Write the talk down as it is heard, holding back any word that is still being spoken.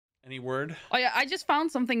Any word? Oh yeah, I just found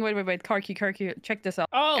something. Wait, Karki, check this out.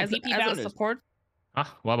 Oh, as PP a founders. support.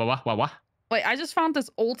 What? Wait, I just found this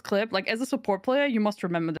old clip. Like, as a support player, you must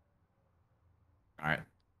remember this. All right,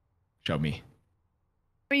 show me.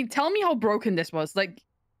 I mean, tell me how broken this was. Like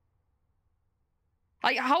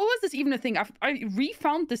how was this even a thing? I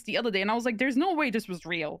refound this the other day, and I was like, "There's no way this was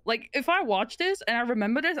real." Like, if I watch this and I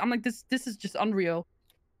remember this, I'm like, "This is just unreal."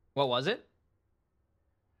 What was it?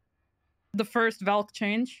 The first Valk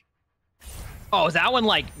change. Oh, is that one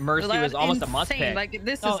like Mercy Like, was almost a insane. must pick? Like,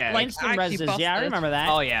 this is Okay. like Instant actually reses. Yeah, I busted. remember that.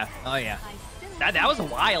 Oh yeah, oh yeah. That was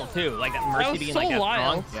wild too. Like that Mercy was being so like that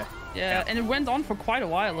wild. strong. Yeah, and it went on for quite a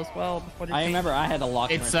while as well before they I remember I had to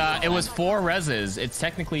lock. It's it was 4 reses. It's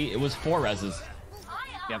technically it was 4 reses.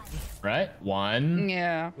 Yep. Right? 1.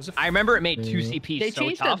 Yeah. I remember it made 2 CP They so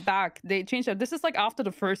changed tough. it back. They changed it. This is like after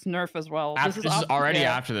the first nerf as well. This is already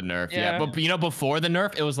after the nerf. Yeah. But you know, before the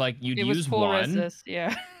nerf, it was like you'd it was use 4 1. reses,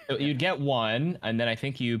 yeah. You'd get 1, and then I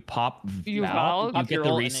think you pop. You Valk, Valk. you get the ult, and then you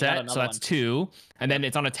got reset, another so that's one. 2, and then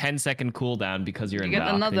it's on a 10-second cooldown because you're You in get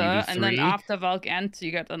Valk. another, then you do and then 3. after Valk ends,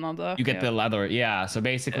 you get another. You get the leather. Yeah. So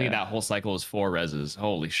basically, Yeah. that whole cycle is 4 reses.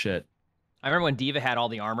 Holy shit. I remember when Diva had all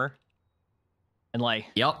the armor, and like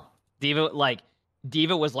Yep.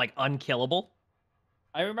 Diva was like unkillable.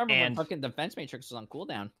 I remember when and- fucking Defense Matrix was on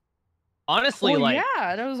cooldown. Honestly, Oh like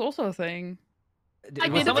yeah, that was also a thing. with I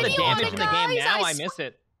did a some of the video on damage it, in the game guys, now, I I miss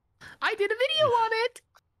it. I did a video on it.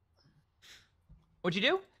 What'd you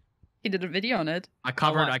do? He did a video on it. I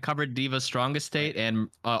covered Diva's strongest state and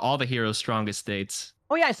all the heroes' strongest states.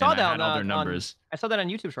 Oh yeah, I saw And that I had all their on numbers. I saw that on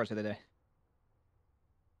YouTube Shorts the other day.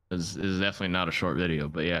 This is definitely not a short video,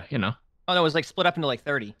 but yeah, you know. Oh no, it was like split up into like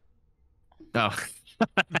 30. Oh.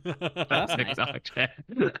 That's nice. TikTok chat.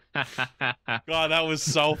 God, that was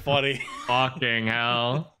so funny. Fucking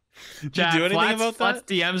hell. Did you do anything about Flats that?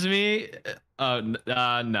 DMs me.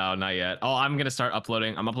 No, not yet. Oh, I'm gonna start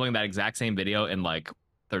uploading. I'm uploading that exact same video in like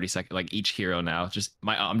 30 seconds, like each hero now. Just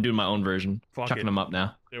I'm doing my own version. Fuck Chucking it. them up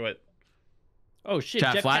now. Do it. Oh shit!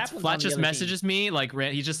 Chat, Jeff Flats Kaplan's on the just other team. messages me like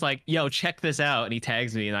he's just like, yo, check this out, and he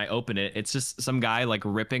tags me and I open it. It's just some guy like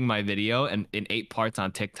ripping my video and in 8 parts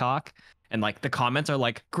on TikTok, and like the comments are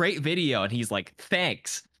like, great video, and he's like,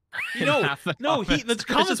 thanks. No, the It's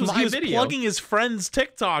comments just was my he was video. plugging his friend's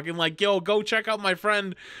TikTok and like, yo, go check out my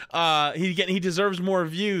friend. He deserves more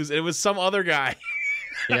views. And it was some other guy.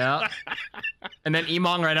 Yeah. And then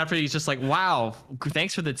Emong right after, he's just like, wow,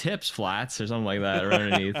 thanks for the tips, Flats, or something like that, or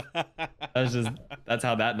underneath. That's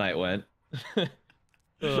how that night went.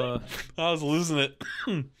 I was losing it.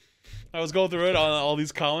 I was going through it on all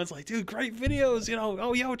these comments, like, dude, great videos, you know.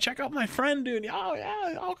 Oh, yo, check out my friend, dude. Oh,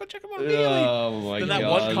 yeah, I'll go check him out immediately. Oh my Then god. that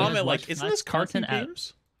one comment, Watch like, isn't Flats this cartoon content at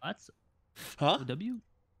games? Flats Huh? OW.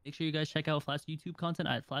 Make sure you guys check out Flats YouTube content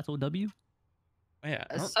at Flats OW. Oh, yeah.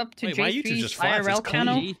 I don't- Up to Wait, my YouTube's just Flats. It's IRL clean.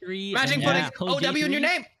 channel. J3. Imagine and putting code OW in your J3.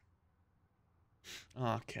 name.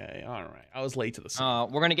 Okay, all right. I was late to the scene.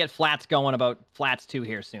 We're gonna get Flats going about Flats 2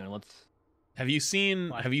 here soon. Let's Have you seen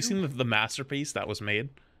Flats the masterpiece that was made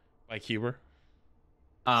by Cuber?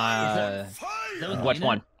 That was which Dana?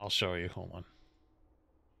 one? I'll show you. Hold on.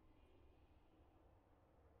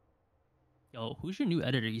 Yo, who's your new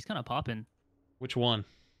editor? He's kind of popping. Which one?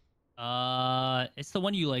 It's the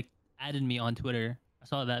one you like added me on Twitter. I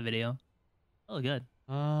saw that video. Oh, good.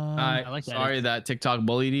 I like that. sorry that TikTok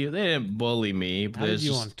bullied you. They didn't bully me. How But did it's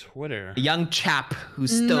you just on Twitter? a young chap who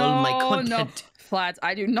stole my content. No, Flats,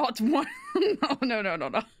 I do not want.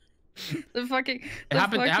 No. The fucking. It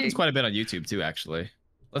happens quite a bit on YouTube too, actually.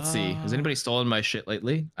 Let's see. Has anybody stolen my shit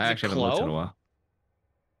lately? I is it actually haven't looked in a Chloe? while.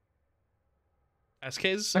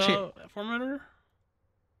 SK's Actually- formatter?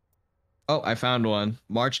 Oh, I found one.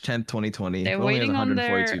 March 10th, 2020. They're It only has waiting on their.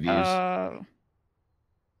 142 views.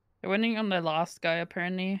 They're waiting on the last guy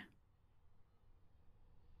apparently.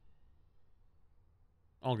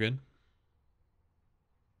 All good.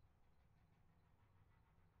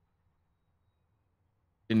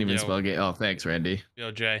 Didn't even Yo. spell gay. Oh, thanks, Randy.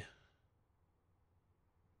 Yo, Jay.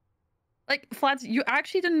 Like, Flats, you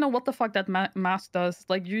actually didn't know what the fuck that mask does.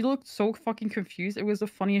 Like, you looked so fucking confused. It was the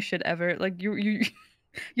funniest shit ever. Like, you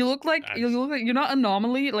you look like you're not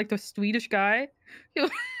Anomaly, like the Swedish guy.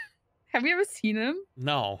 Have you ever seen him?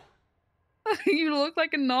 No. You look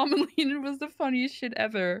like Anomaly, and it was the funniest shit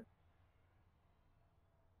ever.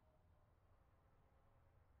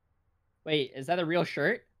 Wait, is that a real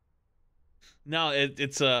shirt? No,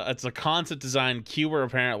 it's a concept design Cuber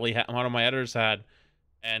apparently one of my editors had,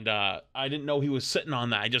 and I didn't know he was sitting on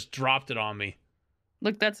that. I just dropped it on me.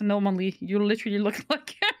 Look, that's Anomaly. You literally look like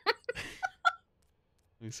him.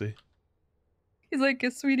 Let me see. He's like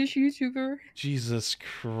a Swedish YouTuber. Jesus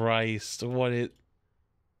Christ, what it?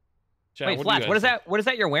 Chat, Wait, what do you Flats, guys what is think? that? What is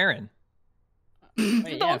that you're wearing?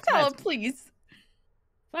 Wait, Don't yeah, tell him, Flats. please.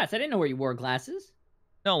 Flats, I didn't know where you wore glasses.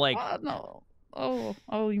 No, like, No.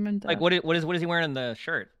 Oh, you meant that. like what is he wearing in the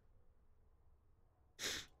shirt?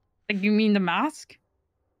 Like, you mean the mask?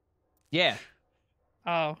 Yeah.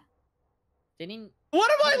 Oh. Didn't What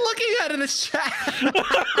am I looking at in this chat? Dude,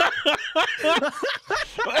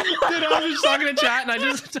 I was just talking to chat and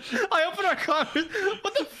I opened our comments.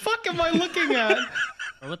 What the fuck am I looking at?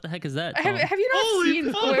 Or what the heck is that? Have, Tom? have you not Holy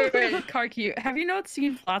seen fuck. wait, Karki, have you not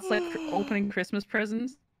seen Flats like opening Christmas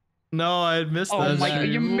presents? No, I missed Oh that. my god, shit.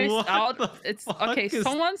 you missed What out. the It's fuck okay, is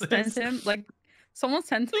someone this? sent him someone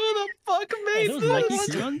sent Who the fuck Oh, made those Nike this?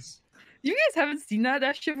 serums? you guys haven't seen that?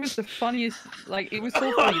 That shit was the funniest. Like, it was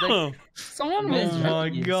so funny. Like, someone Oh was my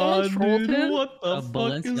God, trolled dude, him. what the A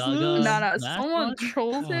fuck is this? Balenciaga No, mask someone on?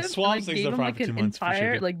 trolled him and Swamp like things gave are him fine like for 2 an months for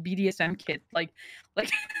entire chicken. like BDSM kit. Like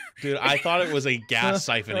Dude, I thought it was a gas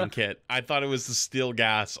siphoning kit. I thought it was to steal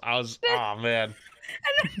gas. I was, oh man.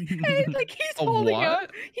 and, like he's A holding what?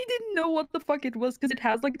 out. He didn't know what the fuck it was because it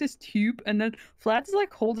has like this tube, and then Flats is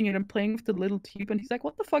like holding it and playing with the little tube, and he's like,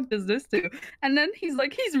 "What the fuck does this do?" And then he's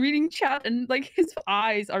reading chat, and like his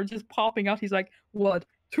eyes are just popping out. He's like, "What?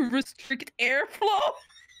 To restrict airflow?"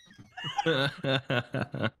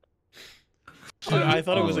 Dude, I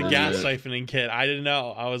thought it was a Oh, gas dude. siphoning kit. I didn't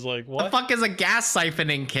know. I was like, The what? fuck is a gas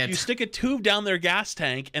siphoning kit? You stick a tube down their gas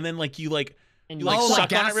tank, and then you and like Oh, like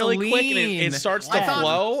suck on it really quick, and it gasoline. starts to I thought-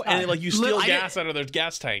 flow, and you steal I gas out of their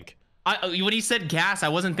gas tank. When you said gas, I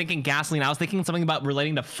wasn't thinking gasoline. I was thinking something about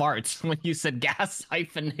relating to farts when you said gas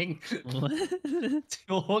siphoning.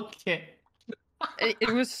 What? Okay. It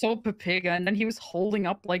was so papiga, and then he was holding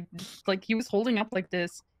up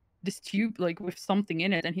this tube like with something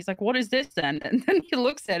in it, and he's like, "What is this then?" And then he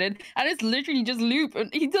looks at it, and it's literally just lube,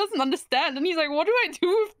 and he doesn't understand, and he's like, "What do I do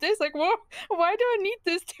with this? Like, what? Why do I need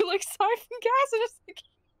this to like siphon gas?" And it's like,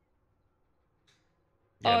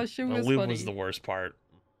 oh, shit the was lube funny. was the worst part.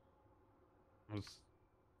 It was-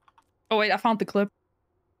 oh wait, I found the clip.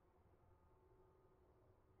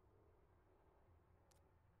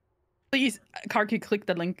 Please, Karki, click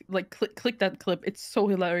that link. Like, click that clip. It's so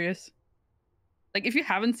hilarious. Like, if you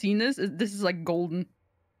haven't seen this, this is like golden.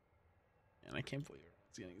 And I can't believe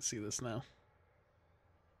it's getting to see this now.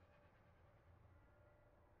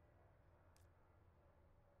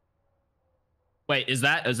 Wait, is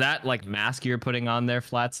that like mask you're putting on there,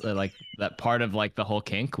 Flats? Like that part of like the whole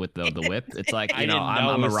kink with the whip? It's like, I you know, didn't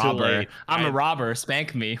know I'm it a was too robber. late. I'm a robber.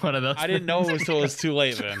 Spank me. One of those. I didn't know it was till it was too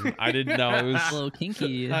late. Then I didn't know it A was. little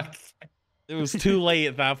kinky. It was too late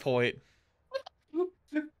at that point.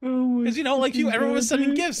 Because everyone was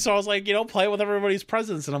sending gifts, so I was like, play with everybody's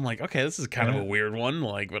presents, and I'm like, okay, this is kind of a weird one,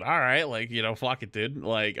 but all right, fuck it, dude.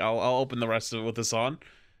 Like, I'll open the rest of it with this on.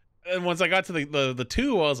 And once I got to the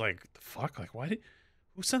two, I was like, the fuck,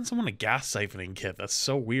 who sent someone a gas siphoning kit? That's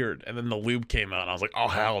so weird. And then the lube came out, and I was like, oh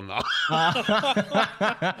hell no.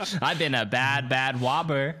 I've been a bad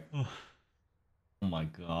wobber. Oh my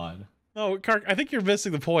god. No, Kark, I think you're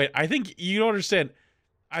missing the point. I think you don't understand.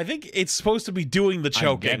 I think it's supposed to be doing the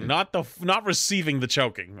choking, it. not receiving the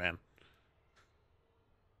choking, man.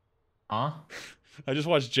 Huh? I just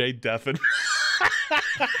watched Jay deafen.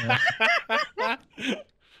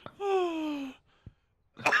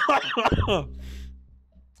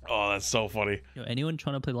 Oh, that's so funny. Yo, anyone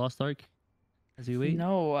trying to play Lost Ark as we wait?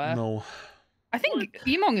 No, No. I think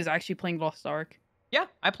Emong is actually playing Lost Ark. Yeah,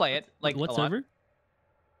 I play it. Like, What a lot. server?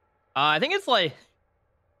 I think it's like,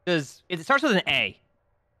 it starts with an A.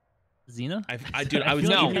 Xena? Dude, I was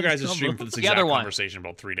feel like in you you have guys' some stream bro. for this The exact other one. conversation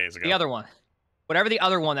about 3 days ago. The other one. Whatever the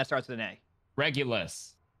other one that starts with an A.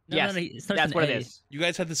 Regulus. Yes, it starts that's with what an it A. is. You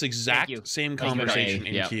guys had this exact you. same Thank you. conversation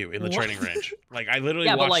in Yeah. queue in the What? training range. Like, I literally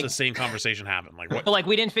Yeah, but, watched like- the same conversation happen. Like, what? But like,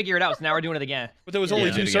 we didn't figure it out, so now we're doing it again. But there was Yeah. only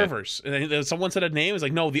Yeah. two Yeah. servers, and then someone said a name. It was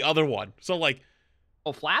like, no, the other one. So like,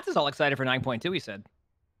 Oh, Flats is all excited for 9.2, he said.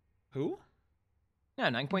 who? Yeah,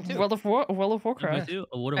 9.2. World of Warcraft.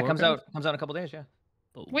 World of That comes Warcraft? out in a couple days, yeah.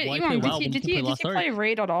 But Wait, why play Emong, WoW did when you can play Lost Ark? play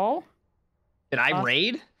Raid at all? Did I Last-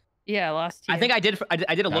 raid? Yeah, last year. I think I did. I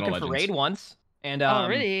did a Battle looking for Legends. raid once, and Oh,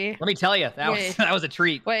 really? let me tell you, that was Wait. that was a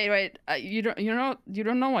treat. Wait. You don't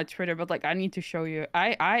know my Twitter, but like I need to show you.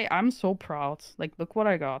 I'm so proud. Like, look what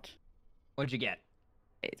I got. What'd you get?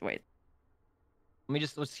 Wait.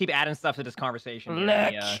 Let's keep adding stuff to this conversation.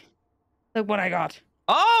 here. Look. Look what I got.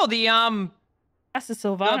 Oh, the That's the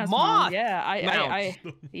Sylvanas moth mount. Yeah,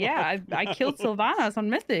 I killed Sylvanas on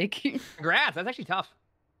Mythic. congrats. That's actually tough.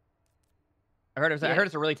 I heard Yeah.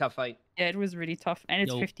 it's a really tough fight. Yeah, it was really tough, and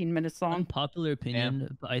it's Yo, 15 minutes long. Unpopular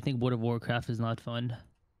opinion, but I think World of Warcraft is not fun.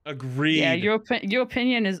 Agreed. Yeah, your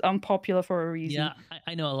opinion is unpopular for a reason. Yeah,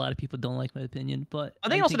 I know a lot of people don't like my opinion, but I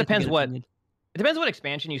think it also it's a depends good what opinion. it depends what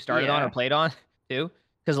expansion you started on Yeah. or played on too,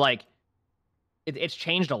 because like it's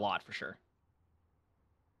changed a lot for sure.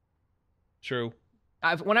 True.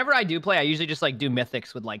 Whenever I do play, I usually just like do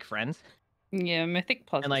mythics with like friends, Yeah, Mythic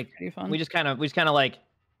Plus and like is pretty fun. we just kind of like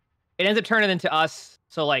it ends up turning into us.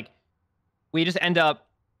 So like we just end up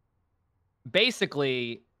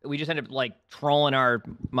basically we just end up like trolling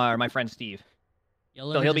my friend Steve.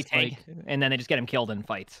 Yellow So is he'll be just, tank, like, and then they just get him killed in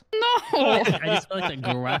fights. No. I just feel like the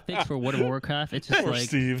graphics for World of Warcraft, it's just Poor like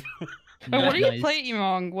Steve. What not do you nice. play,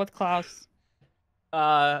 Emong? What class?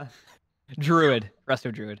 Druid,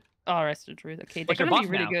 Resto Druid. Oh, Rest of Druid. Okay, they're Which are gonna be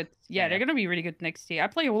buffed really now. good. Yeah, Yeah. they're gonna be really good next year. I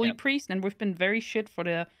play Holy Yep. Priest, and we've been very shit for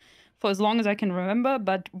as long as I can remember.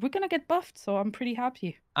 But we're gonna get buffed, so I'm pretty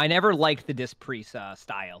happy. I never liked the Disc Priest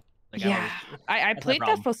style. Like, Yeah, I that's my played that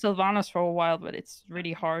problem. for Sylvanas for a while, but it's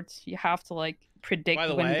really hard. You have to like predict By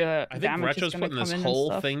the when way, the I think damage is Retro's gonna putting come this in and whole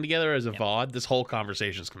stuff. thing together as a Yep. VOD. This whole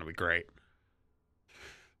conversation is going to be great.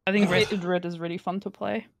 I think Red is really fun to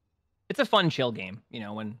play. it's a fun chill game, you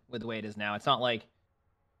know, with the way it is now. It's not like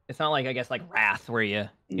I guess like Wrath where you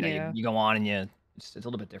know Yeah. you go on and it's a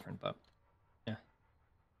little bit different, but yeah.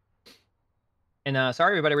 And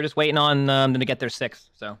sorry everybody, we're just waiting on them to get their 6,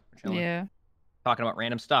 so we're chilling. Yeah. Talking about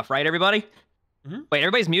random stuff, right everybody? Mhm. Wait,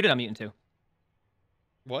 everybody's muted. I'm muting too.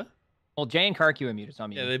 What? Well, Jay and Karq are muted, so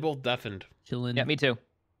I'm Yeah, muted. they both deafened. chilling. Yeah, me too.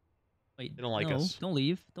 Wait, They don't like no, us. Don't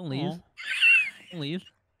leave. Don't leave. Aw. Don't leave.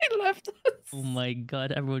 He left us. Oh my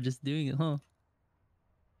god, everyone just doing it, huh?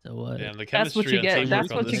 So what? Damn, the That's what chemistry you on get- teamwork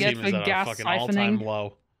that's on what this you get team for is at a gas fucking all-time siphoning.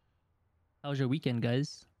 low. How was your weekend,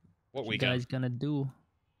 guys? What What you weekend? guys gonna do?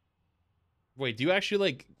 Wait, do you actually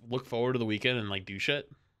like look forward to the weekend and like do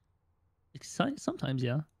shit? Sometimes,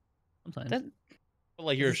 yeah. Sometimes. That- But,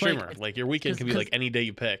 like you're a It's like- streamer. Like your weekend can be 'cause- like any day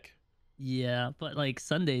you pick. Yeah, but like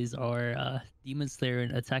Sundays are Demon Slayer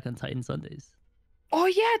and Attack on Titan Sundays. Oh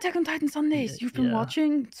yeah, Attack on Titan Sundays. Yeah, You've been yeah.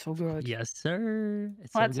 watching? It's so good. Yes, sir.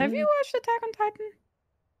 It's so Flats, have you good. watched Attack on Titan?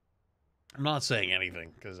 I'm not saying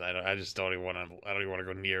anything because I just don't even want to. I don't even want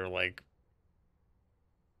to go near like.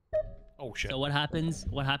 Oh shit! So what happens?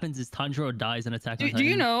 What happens is Tanjiro dies in Attack on Do Titan.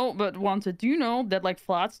 you know, but Wanted, do you know that like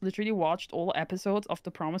Flats literally watched all episodes of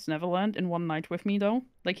The Promised Neverland in one night with me though?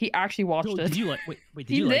 Like he actually watched Yo, it. did you like? Wait, did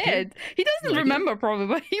He you like did. it? He doesn't like it? remember probably,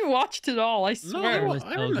 but he watched it all. I No, swear. It was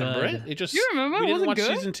I so remember good. it. It just You remember? we It didn't wasn't watch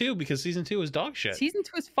good? season 2 because season 2 was dog shit. Season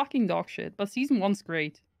 2 is fucking dog shit, but season 1's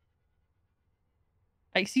great.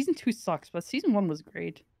 Like season 2 sucks, but season 1 was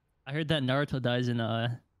great. I heard that Naruto dies in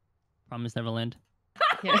Promised Neverland.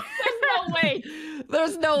 Yeah. There's no way.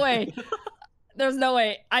 There's no way. There's no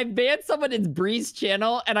way. I banned someone in Bree's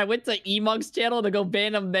channel, and I went to Emug's channel to go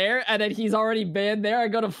ban him there, and then he's already banned there. I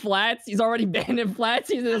go to Flats. He's already banned in Flats.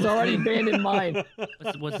 He's already banned in mine.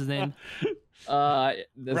 What's his name?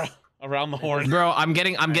 This, Around the horn. Bro, I'm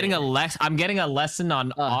getting a lesson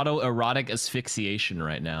on autoerotic asphyxiation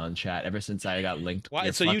right now in chat. Ever since I got linked. Why?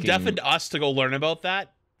 your So you fucking- deafened us to go learn about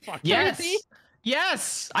that? Fuck Yes, Timothy?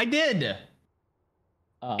 yes, I did.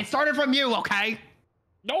 It started from you, okay?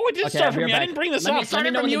 No, it didn't Okay, start I'll be from right me. I back. didn't bring this Let me- up. It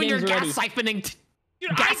started know from when you the and your game's gas ready. siphoning.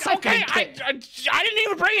 Dude, Gas okay, siphoning. I didn't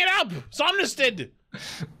even bring it up. Somnus did.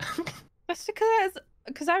 That's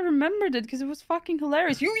because I remembered it because it was fucking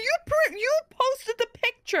hilarious. You posted the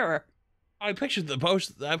picture. I posted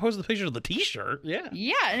the picture of the T-shirt. Yeah.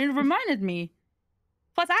 Yeah, and it reminded me.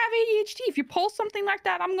 Plus, I have ADHD. If you post something like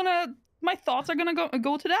that, my thoughts are gonna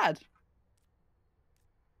go to that.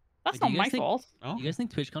 That's Wait, do not you my guys think- fault. Oh. You guys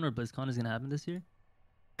think TwitchCon or BlizzCon is gonna happen this year?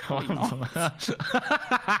 Probably not.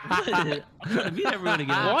 I'm gonna meet everyone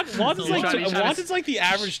again. Wanted's You're trying to- Wanted's like the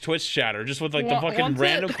average Twitch chatter, just with like the fucking Wanted-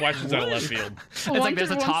 random questions out of left field. It's like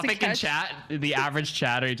there's a Wanted wants to topic in catch- chat. The average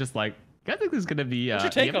chatter, you just like, I think there's gonna be. What's your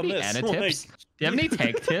Do you take have on any this? Anna tips? Do you have any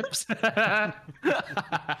tank tips?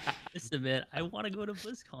 Listen, man, I want to go to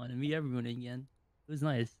BlizzCon and meet everyone again. It was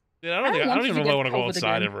nice. Dude, I I don't want even you know to if I get want to go COVID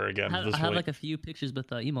outside again. ever again I at this have point. like a few pictures with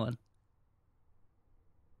Emon.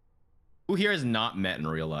 Who here has not met in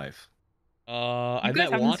real life? I've guys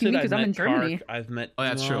met haven't seen Wanted. me I've 'cause I'm met in Germany. Karq, I've met. Oh,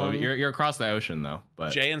 that's true. You're across the ocean though.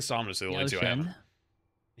 But Jay and Somnus are the only two I have Ocean.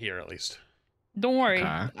 here, at least. Don't worry,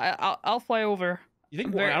 Okay. I'll fly over. You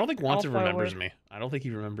think? Very- I don't think Wanted I'll fly remembers away. me. I don't think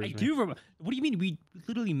he remembers I me. do remember. What do you mean? We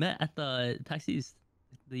literally met at the taxis,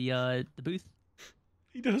 the booth.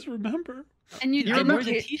 He does remember. And you I didn't wore the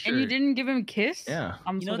and you t-shirt. didn't give him a kiss. Yeah.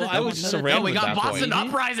 I'm You so know that- disappointed. I was Oh, surrounded Oh, we at got that Boston point.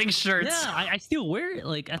 Uprising shirts. Yeah, I still wear it.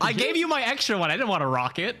 Like, at the I gave gym. you my extra one. I didn't want to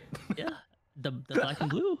rock it. Yeah, the black and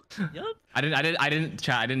blue. Yep. I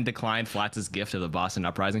didn't decline Flats' gift of the Boston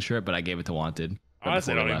Uprising shirt, but I gave it to Wanted.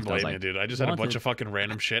 Honestly, I don't even left, I was blame you, like, dude. I just had a bunch wanted- of fucking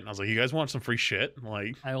random shit, and I was like, "You guys want some free shit?"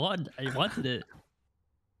 Like, I wanted it.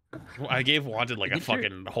 I gave Wanted like a Get your-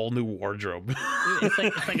 fucking whole new wardrobe. It's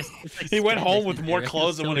like He went home Spanish with in more there. It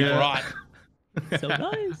clothes feels than so what he good. brought. So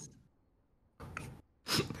nice.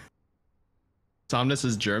 Somnus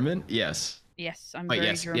is German? Yes. Yes, I'm Oh, very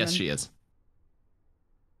yes. German. Yes, she is.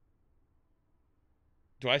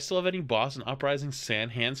 Do I still have any Boston Uprising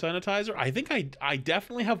hand sanitizer? I think I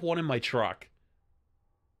definitely have one in my truck.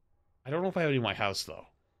 I don't know if I have any in my house though.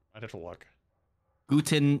 I'd have to look.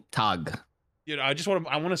 Guten Tag. Dude, I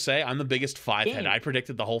want to say I'm the biggest five head. Damn. I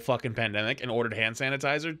predicted the whole fucking pandemic and ordered hand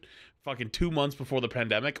sanitizer fucking 2 months before the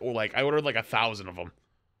pandemic, or like I ordered like 1,000 of them.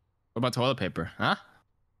 What about toilet paper? Huh?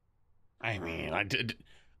 I mean, I'm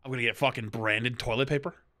gonna get fucking branded toilet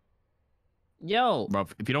paper. Yo, Bro,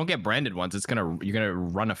 if you don't get branded ones, you're gonna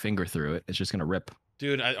run a finger through it. It's just gonna rip.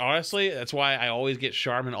 Dude, honestly, that's why I always get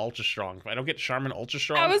Charmin Ultra Strong. If I don't get Charmin Ultra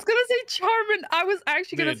Strong, I was gonna say Charmin. I was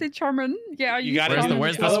actually gonna Dude, say Charmin. Yeah, you use gotta Where's the- Charmin.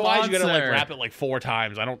 where's the otherwise you gotta like sponsor? wrap it like 4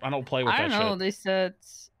 times. I don't play with I that don't know. shit.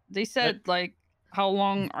 They said like, how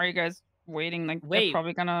long are you guys waiting? Like, they're Wait,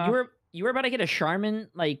 probably gonna. you were about to get a Charmin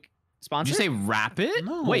like Did sponsor? you say wrap it?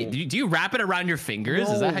 No. Wait, do you wrap it around your fingers?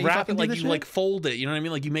 No, Is that how you wrap fucking it do like this you shit? like fold it? You know what I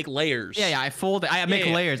mean? Like you make layers. Yeah, I fold it. I make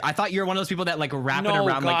Yeah. layers. I thought you were one of those people that like wrap it No,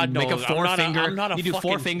 around, like God, you make no. a four-finger. I'm not a You do 4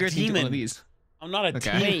 fucking fingers and you do one of demon. these. I'm not a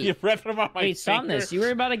Okay. team. Wait. You wrap it around my Wait, finger. Somnus, you were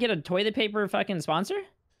about to get a toilet paper fucking sponsor?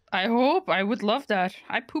 I hope. I would love that.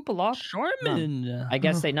 I poop a lot. Charmin. I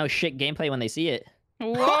guess they know shit gameplay when they see it.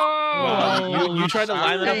 Whoa! Well, you tried to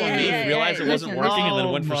line it up on me, Hey, realized hey, it wasn't listen, working, and then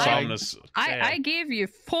oh went for my- Somnus. I gave you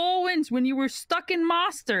 4 wins when you were stuck in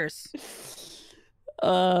Masters. Yeah,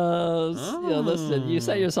 listen, you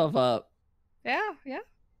set Oh. yourself up. Yeah,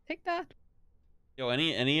 take that. Yo,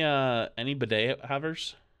 any bidet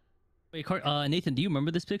havers? Wait, Nathan, do you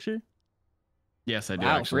remember this picture? Yes, I do.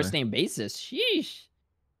 Wow, actually. first name basis. Sheesh.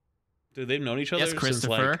 Dude, they've known each other Yes, since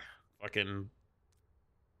Christopher. like fucking.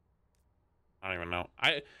 I don't even know.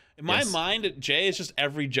 In my Yes. mind, Jay is just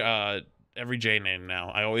every J name now.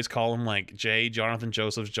 I always call him like Jay, Jonathan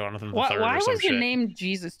Josephs, Jonathan the Third, Why or some was your shit. name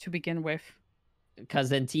Jesus to begin with?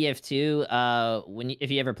 Because in TF2,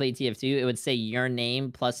 if you ever played TF2, it would say your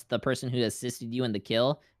name plus the person who assisted you in the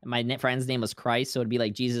kill. And my friend's name was Christ, so it'd be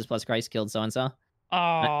like Jesus plus Christ killed so and so.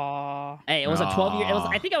 Aww. Hey, it was a 12-year. It was.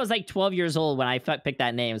 I think I was like 12 years old when I picked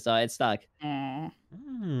that name, so it stuck. Aw.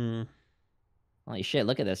 Hmm. Holy shit!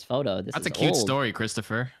 Look at this photo. This That's is a cute old. story,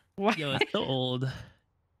 Christopher. What? Yo, it's so old.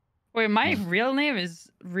 Wait, my real name is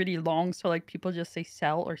really long, so like people just say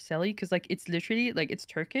Sel or Seli because like it's literally like it's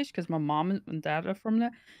Turkish because my mom and dad are from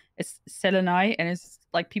there. It's Selenay, and it's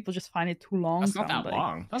like people just find it too long. That's so not I'm that like-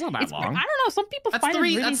 long. That's not that It's, I long. don't know. Some people That's find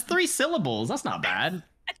three. it really. That's 3 syllables. That's not bad.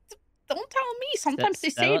 Don't tell me. Sometimes they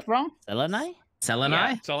say Sel- it wrong. Selenai?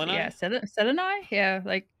 Selenai. Selenai? Yeah, Selenay. Yeah,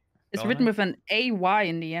 like it's written Selenai? with an AY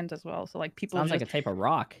in the end as well. So like people Sounds like a just type of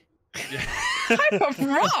rock. type of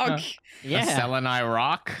rock. Yeah. A Selenai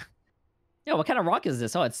rock. Yo, what kind of rock is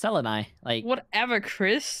this? Oh, it's Selenai. Like, Whatever,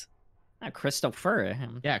 Chris. not Christopher.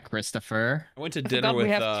 Yeah, Christopher. I went to I dinner forgot with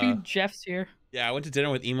we have 2 Jeffs here. yeah, I went to dinner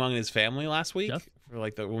with Emong and his family last week Jeff? for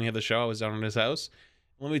like when we had the show. I was down at his house.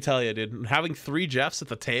 Let me tell you, dude, having 3 Jeffs at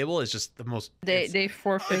the table is just the most. They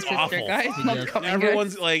forfeited their awful. guys not Yeah. coming.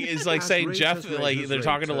 Everyone's guys. like, it's like saying Racist, Jeff, like racist, they're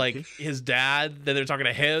talking to like racist. his dad, then they're talking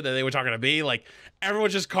to him, then they were talking to me. Like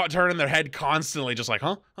everyone's just turning their head constantly, just like,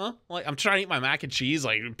 huh? Like I'm trying to eat my mac and cheese,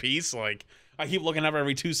 like in peace. Like I keep looking up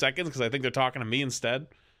every 2 seconds because I think they're talking to me instead.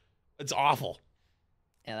 It's awful.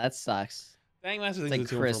 Yeah, that sucks. Dang, Master like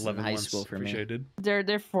thinks it's Chris for in 11 high months. school for me. Appreciated.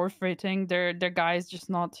 They're forfeiting. Their guys just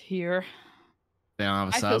not here. They don't have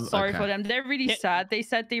a I sub. feel sorry Okay. for them. They're really Yeah, sad. They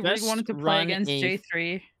said they really just wanted to play run against a-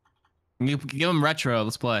 J3. You give them retro.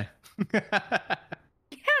 Let's play. Yeah,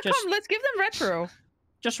 Just- come, let's give them retro.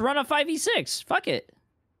 Just run a 5v6. Fuck it.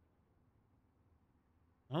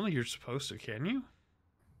 I don't think you're supposed to, can you?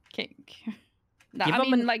 Okay. Nah, Give I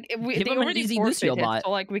 'em mean, an- like if we, give they 'em an already easy Lucio forfeited, bot.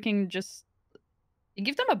 so like we can just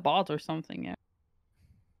give them a bot or something. Yeah.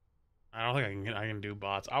 I don't think I can do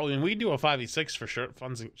bots. I mean, we can do a 5v6 for sure.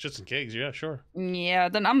 Funs and shits and gigs. Yeah, sure. Yeah.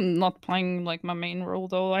 Then I'm not playing like my main role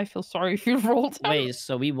though. I feel sorry if you rolled. them. Wait,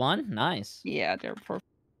 so we won? Nice. Yeah, they're for.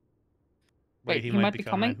 Wait, he he might be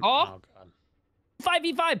coming. Oh! God.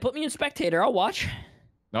 5v5. Put me in spectator. I'll watch.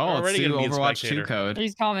 No, We're let's already do gonna be a Overwatch 2 spectator. code.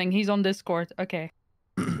 He's coming. He's on Discord. Okay.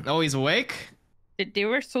 Oh, he's awake. They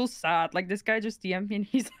were so sad. Like this guy just DM'd me and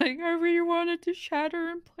he's like, I really wanted to shatter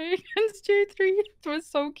and play against J3. It was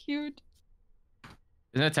so cute.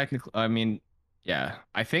 Isn't it technically? I mean, yeah.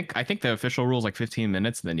 I think the official rule is like 15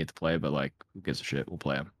 minutes, and then you have to play. But like, who gives a shit? We'll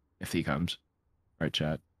play him if he comes. Right,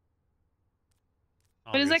 chat.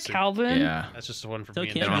 Oh, But is you're that sick. Calvin? Yeah. That's just the one from So me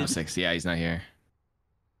and Candid- No, John. I'm 6. Yeah, he's not here.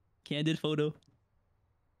 Candid photo.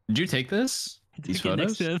 Did you take this? These Took it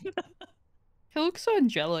next photos? to him. He looks so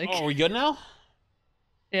angelic. Oh, are we good now?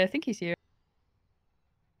 Yeah, I think he's here.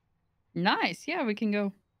 Nice. Yeah, we can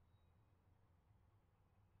go.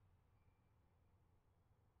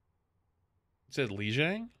 It said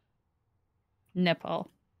Lijiang? Nepal.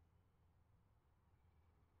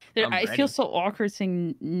 I'm I ready. feel so awkward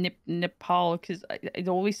saying Nepal because it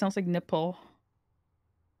always sounds like nipple.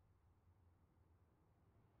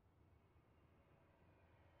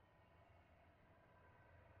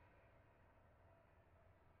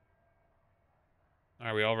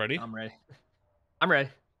 Are we all ready? I'm ready. I'm ready.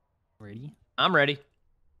 Ready? I'm ready.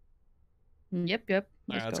 Yep. All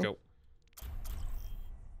right, let's go.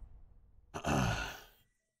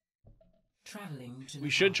 We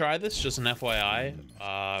should try this, just an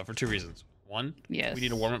FYI, for 2 reasons. 1, Yes. we need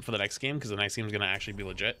to warm up for the next game because the next game is going to actually be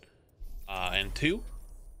legit. And 2,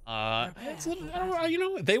 it's a little, I don't know, you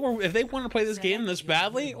know, if they want to play this game this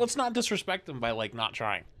badly, let's not disrespect them by like not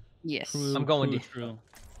trying. Yes. I'm going to- True.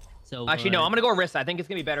 So Actually, no. I'm gonna go Orisa. I think it's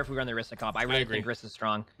gonna be better if we run the Orisa comp. I really agree. think Orisa's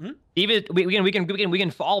strong. Mhm. Even we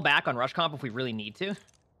can fall back on rush comp if we really need to.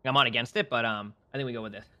 I'm not against it, but I think we go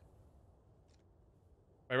with this.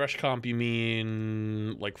 By rush comp, you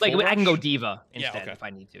mean like Like full I can go rush? diva Yeah, instead okay. if I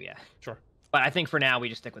need to. Yeah. Sure, But I think for now we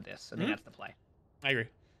just stick with this. I think Mhm. that's the play. I agree.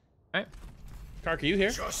 All right. Kark, are you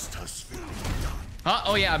here?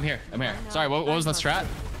 Oh yeah, I'm here. I'm here. Sorry, what was the strat?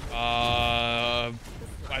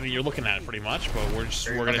 I mean, you're looking at it pretty much, but we're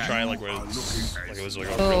gonna Okay. try like it was like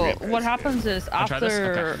a So real game. what happens is try this?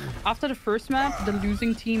 Okay. after the first map, the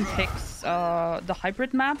losing team picks the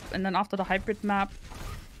hybrid map, and then after the hybrid map,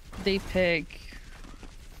 they pick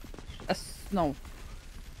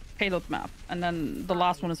payload map, and then the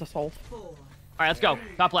last one is assault. All right, let's go.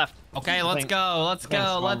 Top left. Okay, let's go. Let's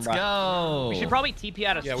go. Let's go. We should probably TP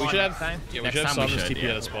out of Yeah, spawn we should next have. time. Yeah, we Next should have time we Saunders should, TP yeah.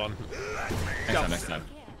 at a spawn. Next time.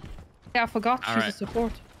 Yeah, I forgot she's a Alright.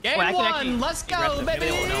 support. Game Wait, I can 1. actually Let's go, aggressive. baby.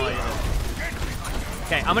 Maybe they won't know I did it.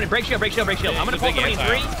 Okay, I'm gonna break shield. I'm gonna he's a pull big somebody in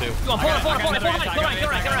 3. anti-on, too. Go on, pull it.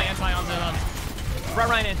 Run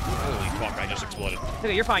right in. Holy fuck! I just exploded.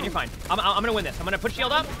 Okay, you're fine. I'm gonna win this. I'm gonna put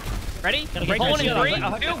shield up. Ready? break Pulling my in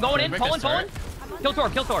shield. 3, 2, going in. Break Pulling. this turret. Kill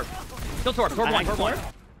Torb. Torb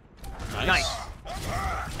 1. Nice.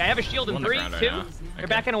 Okay, I have a shield in On the 3, ground right 2. now. They're Okay.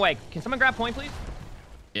 backing away. Can someone grab point, please?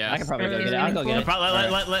 Yeah. I can probably go Alright. get it. I'll go get it.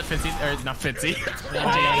 Let Fitzy, or not Fitzy.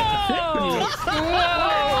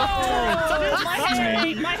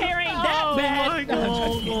 My hair ain't that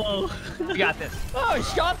bad. We got this. Oh,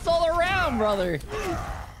 shots all around, brother.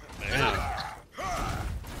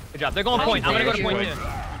 Good job. They're going point. I'm gonna go to point too.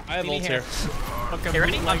 I have ults here. Okay,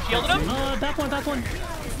 ready? I'm shielding him. Back one.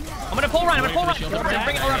 I'm gonna pull Ryan. Wait for the shield to break.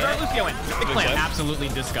 Bring Lucio in. Big plan. Absolutely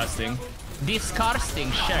disgusting.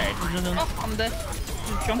 Disgusting shit. Oh, I'm dead.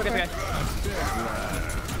 Jump Okay, her.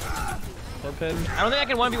 okay. I don't think I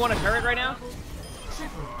can 1v1 a turret right now.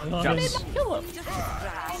 Jumps. Can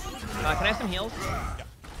I have some heals?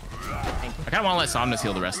 I kind of want to let Somnus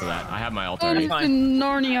heal the rest of that. I have my ult I'm already. fine. in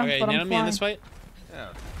Narnia, Okay, but you I'm know me in fine. this fight? Yeah.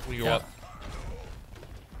 We go up.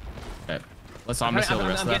 Okay. Let Somnus heal the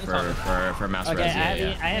rest of that for Master Okay, Res.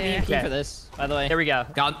 I have EMP Okay. for this, by the way. There we go.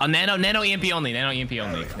 Got nano EMP only. Nano EMP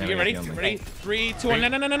only. You get ready? Ready? 3, 2, 1.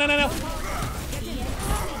 No.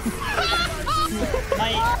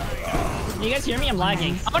 You guys hear me? I'm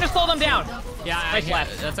lagging. I'm gonna slow them down. Yeah, Nice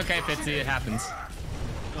left. that's okay, Fitzy. It happens.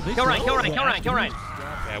 Kill Ryan. Okay, I'm 1 Ryan,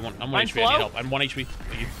 HP. I need slow. help. I'm 1 HP.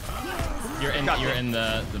 Thank you. You're in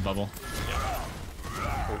the bubble.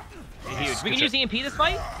 Huge. We can use EMP this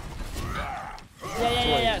fight?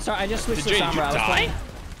 Yeah. Sorry, I just switched Did to you Sombra. I was die? playing.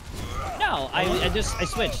 No, I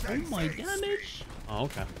switched. Oh my damage. Oh,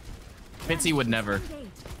 okay. Fitzy would never.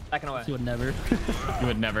 Backing away. He would never.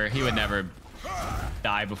 He would never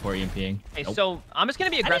die before EMPing. Okay, Nope. so I'm just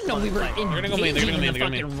gonna be I aggressive. didn't know we were on this They're gonna go main. They're gonna engaging go main. in They're the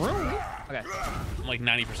gonna go main. fucking room. fight. Okay. I'm like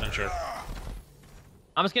 90% sure.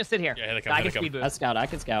 I'm just gonna sit here. Yeah, here they come, I here can they come. speed I boost. scout. I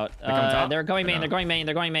can scout. come top? They're going Or main. no? They're going main.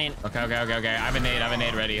 They're going main. Okay. I have a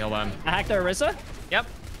nade ready. Hold on. I hacked their Orisa. Yep.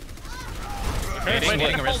 Nading wait,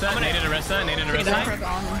 Arissa. I'm gonna- Naded Arissa.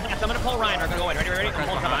 Yes, I'm gonna pull Ryan. I'm gonna go in. Ready? I'm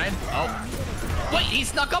pulling Behind. Ryan. Oh. Wait, he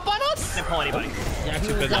snuck up on us? Didn't pull anybody.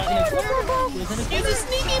 Too busy. He's a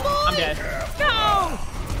sneaky boy. I'm dead.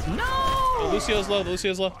 Oh, Lucio's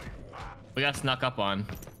low. We got snuck up on.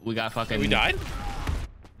 We got fucking. We died?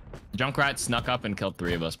 Junkrat snuck up and killed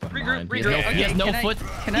 3 of us from Regroup, behind. regroup. He has no Can I- foot.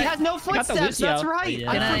 Can he I- has no got the footsteps. That's Lucio. right.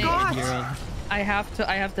 Yeah. Can I I- forgot. Hero. I have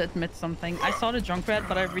to admit something. I saw the Junkrat,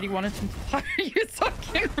 but I really wanted him to fire you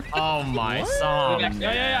fucking. Oh my son. I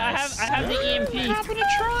have the EMP. What happened to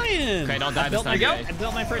trying? Okay, don't die this time. I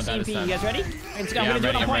built my first EMP. You guys ready? Let's go. Yeah, I'm gonna do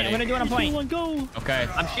it on point. I'm gonna do it on point. Go. Okay.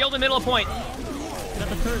 I'm shielding middle of point. Got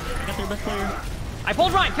the third. I got their best player. I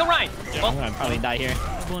pulled Ryan. Kill Ryan. I'm gonna probably die here.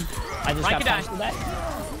 One. I just Ryan got could die. punched with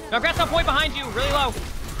that. No, Grant's on point behind you. Really low.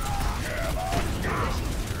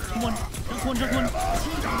 Jump one.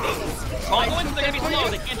 All the ones, they're gonna be slow.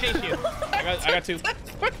 They can't chase you. I got 2.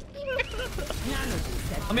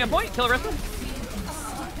 Let me on point. Kill Arista.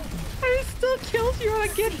 I still killed you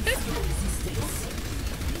again.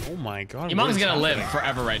 Oh my god. Imong's gonna live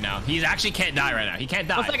forever right now. He actually can't die right now. He can't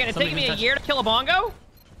die. One second. It's taking me a year to kill a bongo.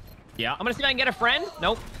 Yeah. I'm gonna see if I can get a friend.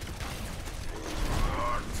 Nope.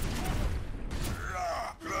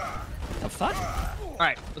 The fuck? All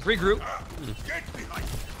right, let's regroup.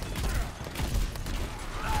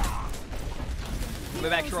 Move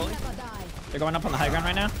back, Trolley. They're going up on the high ground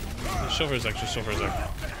right now. Show for a sec. Just show for a sec.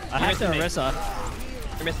 I have to Orisa.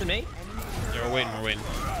 You're missing me. Yeah, we're waiting.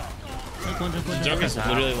 Jump one. Junkrat's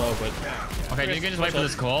literally low, but Okay, you can just wait for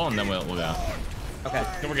this call and then we'll go. Okay.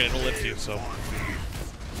 then we're gonna lift you. So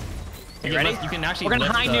You ready? You can actually We're gonna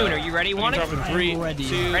lift high noon. Are you ready? one Want it? dropping 3, Ready.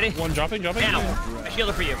 2, Ready? 1. Dropping. Now. I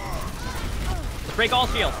shielded for you. Let's break all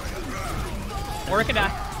shield. Or it could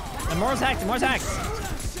die. And Moore's hacked.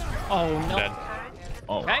 Oh no. Dead.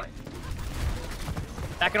 Oh. Okay.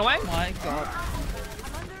 Backing away. My god.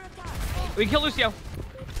 We can kill Lucio.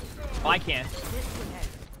 Oh, I can't.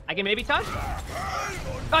 I can maybe touch.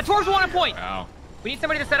 Torb's 1 on point. Wow. We need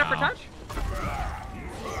somebody to set up for touch.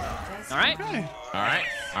 All right. All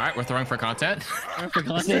right. We're throwing for content.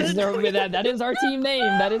 That is our team name.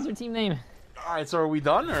 That is our team name. All right. So are we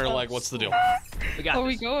done or like what's the deal? We got Are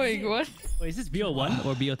we this. going? What? Wait, is this BO1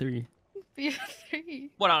 or BO3? BO3.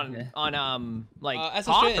 What on like SSJ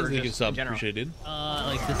top and or Ziggy just sub. in general? Appreciate it, dude.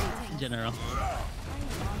 Like this in general.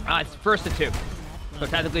 It's first to 2. So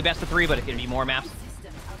technically best of 3, but it can be more maps.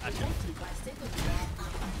 Gotcha.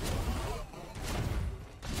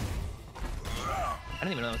 I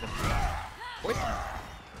don't even know what this.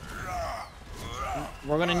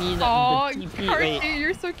 We're gonna need Oh, the TP. Carty, Wait.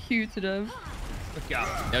 you're so cute to them. Let's go.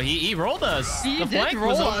 No, he rolled us. He The did flank roll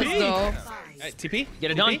was us OP. though. Hey, TP.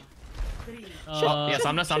 Get it done. Yeah,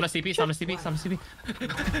 Somna CP.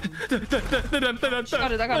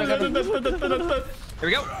 Got it, I got it. Here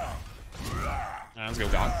we go. Let's go.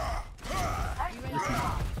 Gone.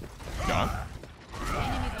 Gone.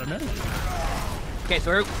 I don't know. Okay,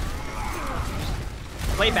 so we're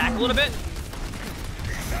play back a little bit.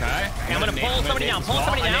 Okay. I'm gonna pull somebody down. Pull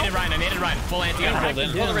somebody down. I needed Ryan. Full anti. Yeah, Pull hold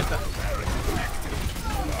in. the Arista.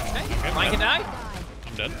 Okay, Ryan can die.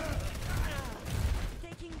 I'm dead.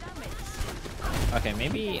 Okay,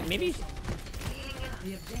 maybe. I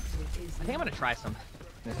think I'm gonna try some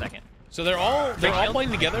in a second. So they're all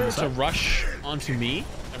playing together to rush onto me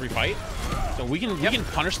every fight. So we can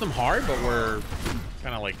punish them hard, but we're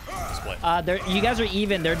kind of like split. You guys are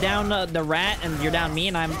even. They're down the rat, and you're down me,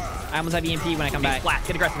 and I almost have EMP when I come back. Flat.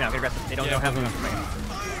 Get aggressive now. Get aggressive. They don't have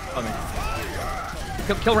enough. Okay.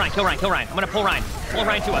 Kill Ryan. I'm gonna pull Ryan. Pull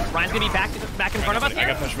Ryan to us. Ryan's gonna be back in front of us I here.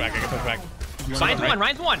 got pushed back.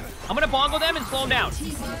 Ryan's one. I'm gonna bongo them and slow them down.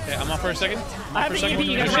 Okay, I'm off for a second. I have the EMP.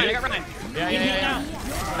 You I guys got ready? Ryan. Yeah.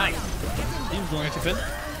 Nice. Got 2 fin.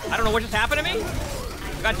 I don't know what just happened to me.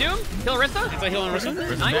 Got Doom. Kill Arista. Anti-heal on Rissa.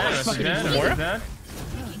 Nice.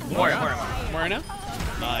 Moira. Moira now.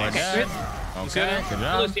 Nice. Okay. Okay. Good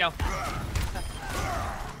job. Lucio.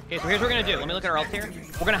 Okay, so here's what we're gonna do. Let me look at our ult here.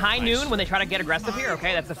 We're gonna high noon when they try to get aggressive here.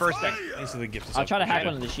 Okay, that's the first thing. Thanks for the gift. I'll try to hack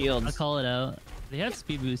one of the I'll shields. call it out. They have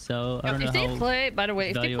speed boost, so I don't know If they how. play, by the way,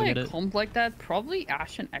 if they value play will a get it. comp like that, probably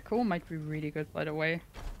Ashe and Echo might be really good, by the way.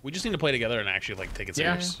 We just need to play together and actually like take it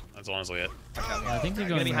Yeah. serious. That's honestly it. Yeah, I think they're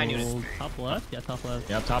Gonna going be high to noon. roll top left. Yeah, top left.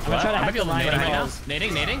 Yep, top gonna left. try to I might hack be able the to nade line right now. calls.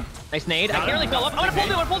 Nading. Nice nade. I can't really fill up. I'm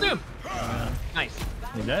gonna pull Doom. Nice.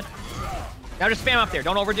 You dead? Now just spam up there.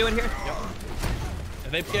 Don't overdo it here.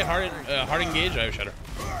 If they get hard engage, I have Shutter.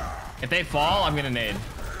 If they fall, I'm gonna nade.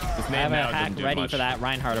 This I nade have a now hack didn't do ready much. for that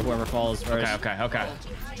Reinhardt or whoever falls first. Okay. I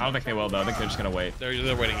don't think they will though. I think they're just gonna wait. They're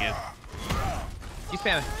waiting in. You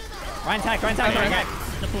spam it. Ryan tack.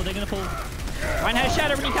 They're gonna pull. Ryan has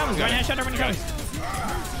shatter when he comes.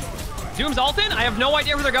 Doom's ultin. I have no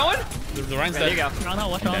idea where they're going. The Ryan's There you dead. go.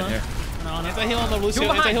 Watch I'm on dead here. Anti-heal on the Lucio.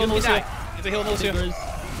 Doom behind. Anti-heal on the Doom Lucio. die. Anti-heal on the Lucio.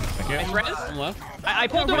 Thank you. Nice res. I'm left. I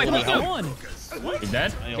pulled Doom. I pulled Doom. Spawn. He's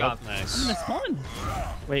dead? Anti-heal. Job. In the Nice. spawn.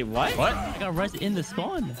 Wait, what? What? I got res in the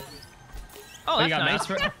spawn. Oh, You that's got nice. mouse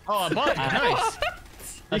for... Oh, a bug. Nice.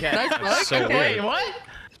 Okay. Nice work. So Okay. weird. What?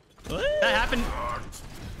 That happened.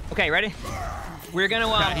 Okay, ready? We're gonna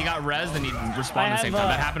Yeah, he got rezzed and he respawned at the same time.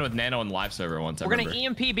 That happened with Nano on live server once. We're gonna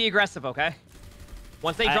EMP be aggressive, okay?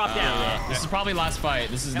 Once they drop down. This is probably last fight.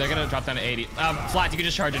 They're gonna drop down to 80. Flat, you can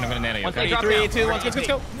just charge in. I'm gonna Nano you. Once Okay? they drop 3, down. 2, 1, let's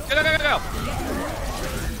go. Go.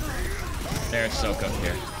 They're so cooked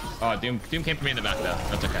here. Oh, Doom came for me in the back though.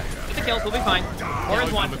 That's okay. Get the kills, we'll be fine. Or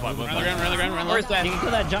is one. Run the ground. Or is that? You can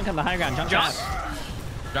kill that junk on the high ground. Junk.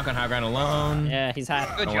 Drunk on high ground alone. Yeah, he's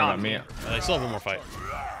hot. Good Don't worry job. about me. They still have one more fight.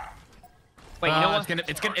 Wait, you know what?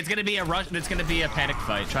 It's gonna be a rush. It's gonna be a panic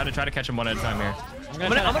fight. Try to catch them one at a time here. I'm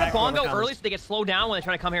gonna bongo early so they get slowed down when they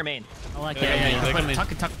try to come here main. I like Yeah, that. yeah, yeah.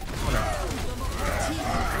 Tuck.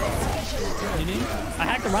 I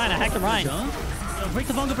hacked the Ryan. Yo, break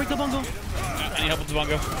the bongo. Any help with the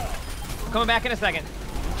bongo? Coming back in a second.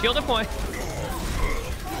 Shield a point.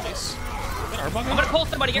 Nice. Our bongo? I'm gonna pull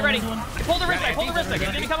somebody, get ready. I pulled the wrist. He's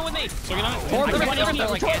gonna be coming with me. So you're not.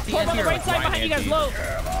 Torb on the right side behind you guys low.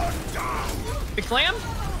 Big slam.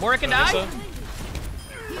 Mora can die.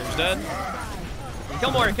 He's dead.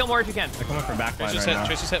 Kill Mora if you can. They're coming from back line right now.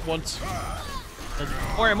 Trace just hit once.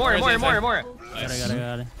 Mora. Nice.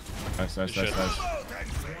 Got it. Nice.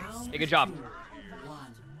 Hey, good job.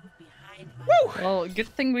 Well, good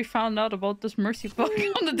thing we found out about this mercy bug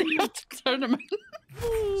on the day of the tournament.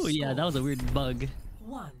 Ooh, yeah, that was a weird bug.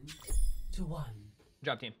 1-1. Good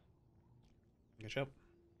job, team. Good job.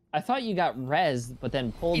 I thought you got rezzed, but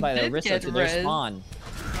then pulled He by the did Orisa get to their rezzed. spawn.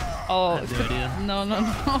 Oh, I have no idea.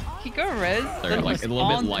 no. He got res. They're then like he a little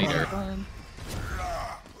bit spawned lighter. on-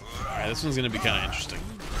 Alright, this one's gonna be kind of interesting.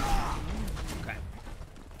 Okay.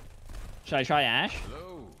 Should I try Ash?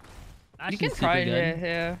 You can try it,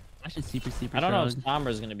 yeah. I should super I don't know if strong.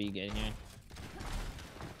 Sombra's gonna be good here.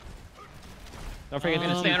 Don't forget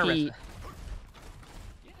gonna to stay on TP.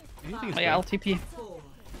 Orisa. Oh, yeah, LTP.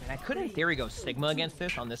 I could in theory go Sigma against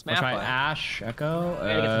this on this We'll map. try but Ash, Echo. we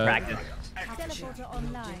gotta get some practice. Teleporter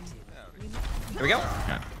online. Here we go.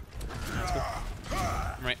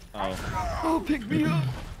 I'm right. Oh, pick me up.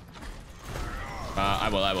 I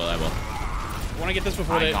will. I want to get this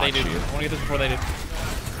before they do. I want to get this before they do.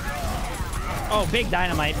 Oh, big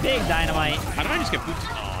dynamite. How did I just get booped?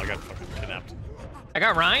 Oh, I got fucking kidnapped. I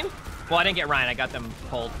got Ryan. Well, I didn't get Ryan. I got them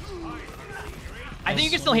pulled. I think you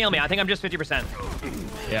can still heal me. I think I'm just 50%.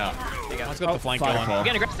 Yeah. Let's get the flank going. You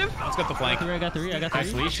getting aggressive? Let's get the flank. I got three.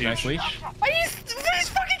 Nice leash. He's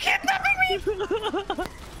fucking kidnapping me!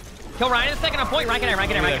 Kill Ryan in a second on point. Ryan can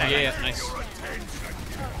die. Yeah, nice.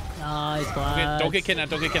 Nice, Vlad. Don't get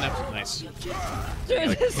kidnapped. Nice.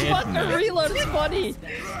 Dude, this fucking reload is funny.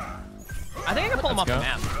 I think I can pull him off the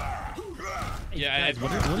map. Yeah,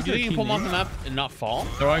 What is do you their think you can team pull him off name? the map and not fall?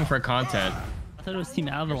 Throwing for content. I thought it was Team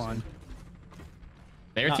Avalon.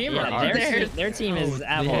 Their team or Yeah, ours? their team is Oh,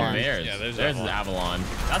 Avalon. Theirs. Yeah, Theirs there's is Avalon.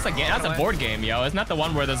 That's a game. That's a board game, yo. Isn't that the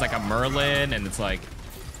one where there's like a Merlin and it's like?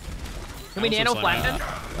 Can we nano flatten?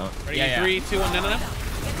 Ready? Yeah. 3, 2, 1, no.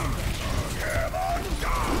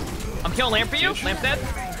 I'm killing Lamp for you. Lamp's dead.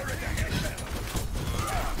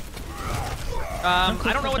 I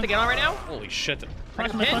don't know what to get on right now. Holy shit. I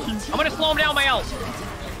can My pin. questions. I'm gonna slow him down with my ult.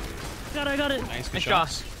 I got it. Nice, good Nice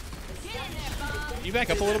shots. You back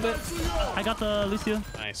up a little bit? I got the Lucio.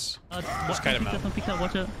 Nice. Just kite him out. Don't peek that,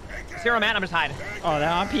 watch out. Zero man. I'm just hiding. Oh, no,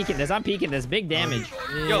 I'm peeking this. Big damage.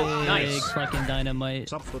 Yo, Big nice. fucking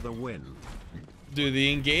dynamite. Up for the win. Dude,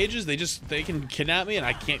 the engages, they can kidnap me and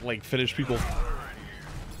I can't like finish people.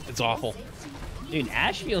 It's awful. Dude,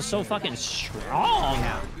 Ash feels so fucking strong.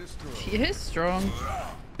 He is strong.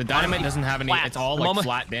 The dynamite doesn't have any. Flats. It's all The like moment-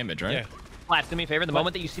 flat damage, right? Yeah. Flats, do me a favor. The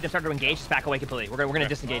moment that you see them start to engage, just back away completely. We're gonna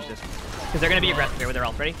disengage this because they're gonna be aggressive here with their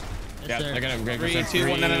ult. Ready? Yeah. sir. They're gonna. 3, 2,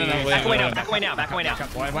 1, no. Back away now. Back away now.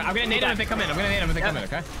 I'm gonna nade them if they come in.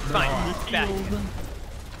 Okay. It's fine. Back.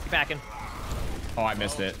 Keep backing. Oh, I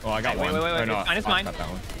missed it. Oh, I got Wait, one. wait. Or no, It's I mine. got that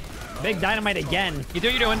one. Big dynamite again. You do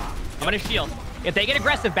what you're doing. I'm gonna shield. If they get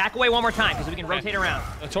aggressive, back away one more time because we can rotate around.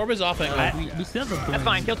 Torb is off. We still have the That's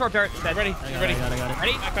fine. Kill Torp Turret. Dead. Ready? I Ready? got it.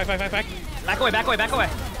 Ready? Back. Back away.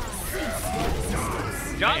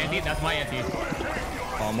 John? Anti, that's my anti.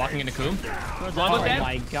 Oh, I'm walking into Coom. Longo's Oh dead.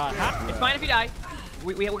 my god. It's fine if you die.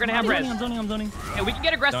 We're gonna have res. I'm zoning. And we can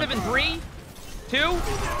get aggressive in 3, 2.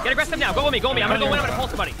 Get aggressive now. Go with me. I'm gonna go in. I'm gonna pull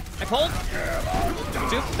somebody. I pulled.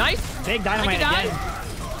 2. Nice. Big dynamite Make it die. again.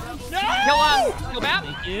 Kill Bap.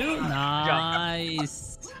 Thank you.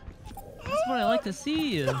 Nice. That's what I like to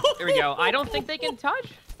see. Here we go. I don't think they can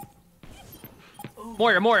touch.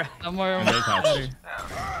 Moira. I'm more. They touch.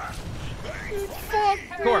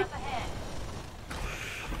 Torp.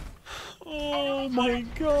 Oh my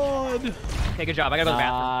god. Okay, good job. I gotta go to the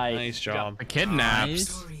bathroom. Nice job. The kidnaps.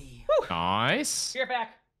 Nice. Nice. Here,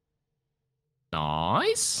 back.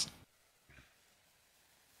 Nice.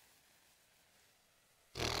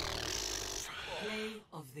 Play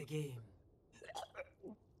of the game.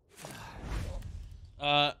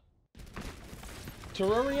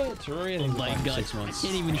 Terraria. Oh my god, 6 months. I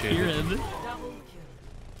can't even hear him.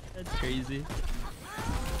 That's crazy.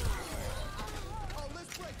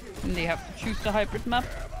 And they have to choose the hybrid map.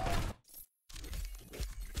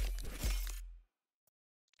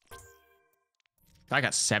 I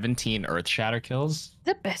got 17 Earth Shatter kills.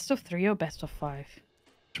 The best of 3 or best of 5?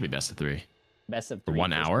 Should be best of 3. Best of For 3.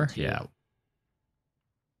 1 hour? Two. Yeah.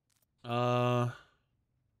 I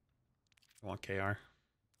want KR.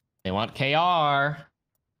 They want KR.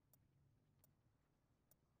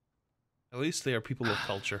 At least they are people of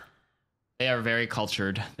culture. They are very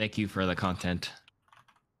cultured. Thank you for the content.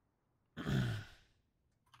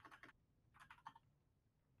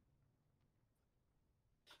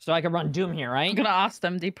 So I can run Doom here, right? I'm gonna ask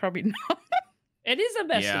them. They probably know. It is a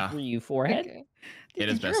best Yeah. of 3, you forehead. It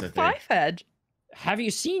is You're best a of 3. 5-head. Have you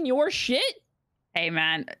seen your shit? Hey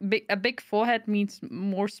man, a big forehead means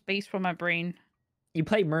more space for my brain. You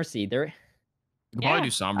play Mercy. There. You can probably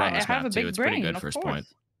do Sombra on I this have map a too. big It's pretty brain, good of first course. point.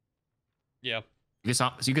 Yeah. So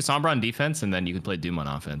you can Sombra on defense, and then you can play Doom on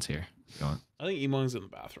offense here. If you want. I think Emong's in the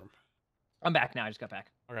bathroom. I'm back now. I just got back.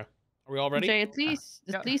 Okay. Are we all ready? Jay, at least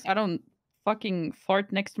Yeah. I don't fucking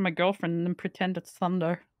fart next to my girlfriend and then pretend it's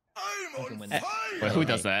thunder. Wait, who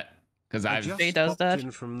does that? Because I've Jay does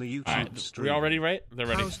that. From the YouTube Alright, stream. we all ready, right? They're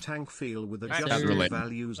ready. How's Tank feel with Alright, adjusted related.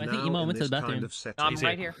 values I now think Emo in went to this the bathroom. kind of setting? I'm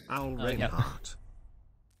right here. Al yeah. Reinhardt.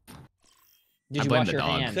 Did I you blame wash the your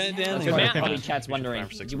dog. hands? Send it down That's there. what Matt. probably Yeah. chat's wondering.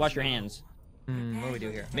 For 6 Did you wash your hands? What do we do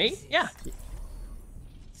here? Me? Yeah.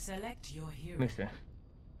 Select your hero. Let me see.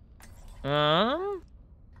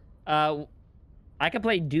 I could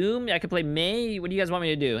play Doom. I could play Mei. What do you guys want me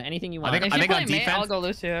to do? Anything you want? think- If I you think play on me, I'll defense- go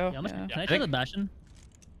Lucio. Yeah, I'm Yeah. Can I try the Bastion?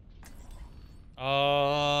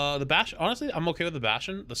 The bash. Honestly, I'm okay with the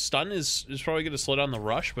Bastion. The stun is probably going to slow down the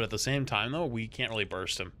rush, but at the same time, though, we can't really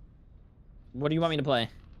burst him. What do you want me to play?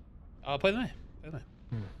 Play the Mei. Play the Mei.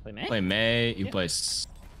 Play Mei? play May. You Yeah. play.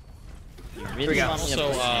 You really want me to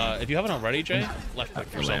Also, play- if you haven't already, Jay, left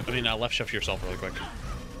click yourself. I mean, left shift yourself really quick.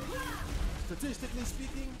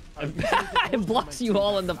 it blocks you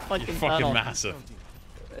all in the fucking You're fucking tunnel. massive.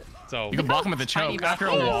 So You can block him with a Tiny choke after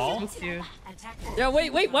a back- wall. So cute. Yeah,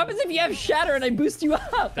 wait. What happens if you have Shatter and I boost you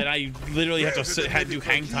up? then I literally have to do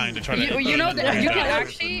hang time to try to. You know that you can Yeah.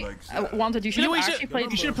 actually wanted. You should have actually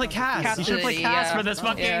played. You should have played Cass. You should have played Cassidy, Cass yeah. for this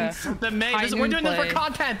fucking Yeah. the May. High We're noon doing this play. for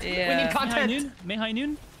content. Yeah. We need May High content. Noon? May High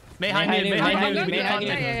Noon? May High May Noon. May High High Noon, Noon. May High Noon.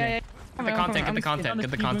 Yeah. Get the content. Get the content.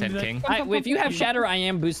 Get the content, King. Alright, if you have Shatter, I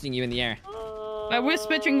am boosting you in the air. We're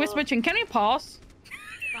switching. We're switching. Can we pause?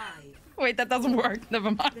 5, Wait, that doesn't work.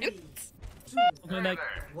 Never mind. 3, 2, Coming back.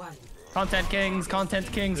 1. Content kings.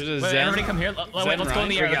 Content kings. There's a Wait, Zen- everybody come here. Wait, Zen let's go in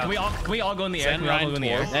the Ryan. air. Can we all go in the air? Zen Can we all go Ryan in the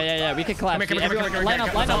air? Tor. Yeah. We could clap. Come here, Everyone, line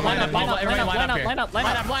up. Line up. Everybody line up.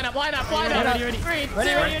 Line up. Ready.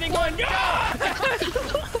 Ready. Going.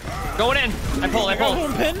 Going in. I pull.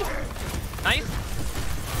 Pinned. Nice.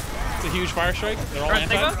 It's a huge fire strike. They're all Alright,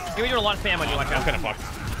 anti. Sigma. Give me a lot of spam on you like I'm that. kind of fucked.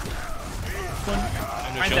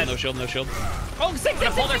 No shield. No shield. No shield. Oh, six. I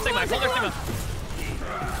pull their Sigma. I pull their Sigma.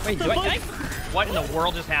 Wait, do I? What in the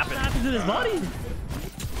world just happened? What happened to his body?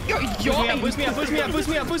 Boost me up. Boost me up. Boost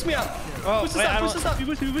me up. Boost me up. Oh, Boost wait, I us up. don't-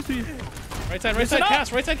 Boost us up. Boost me. Right side.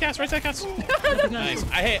 Cast. Right side. Cast. Nice.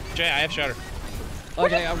 I hit Jay. I have shatter.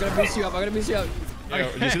 Okay, I'm gonna boost you up. Yo,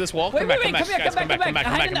 do you see this wall? Wait, Come back. come back.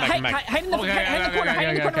 Hide in the corner.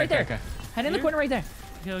 Hide in the corner right there.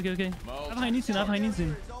 Okay. I have high knee soon.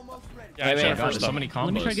 Yeah, I have shatter wait, first. So many combos.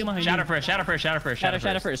 Let me try to get my Shatter first. Shatter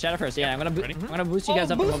first. Yeah, I'm gonna boost you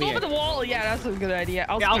guys up Boost over over here. the wall. Yeah, that's a good idea.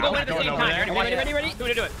 Yeah, I'll go in at the Going same over time. there. Ready? Do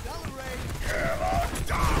it.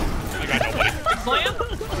 I got nobody. Slam.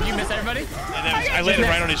 Did you miss everybody? And then I landed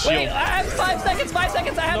right on his Wait, shield. I have 5 seconds.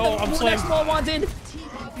 I have No, I'm the slaying. next one wanted.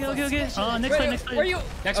 Okay. Next fight. Where are you?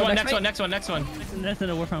 Next Oh, one. next Next one. That's it.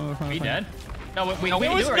 We're fine. Are you dead? No, we There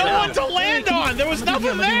can was do it no right one now. to land on. There was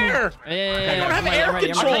nothing there. I don't have air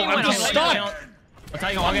control. I'm just stuck. I'll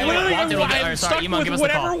tell you I'm literally stuck with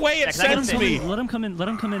whatever way it sends me. Let him come in.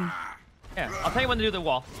 Yeah, I'll tell you when to do the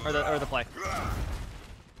wall or the play.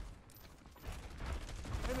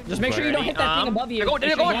 Just make sure you don't hit that thing above you.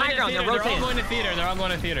 They're going high ground. They're They're all rotating. going to theater. They're all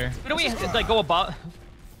going to theater. Why don't we like go above?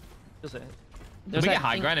 Just Can we get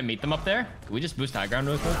high ground and meet them up there? Can we just boost high ground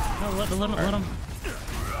real quick? No, let him.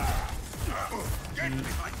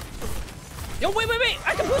 Yo, wait.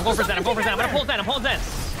 I can boost I'm going for Zen. I'm gonna pull Zen.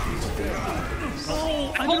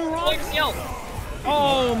 Oh, I did wrong. Yo.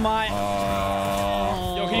 Oh my.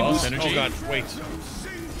 Yo, can you boost? synergy. Oh god, wait.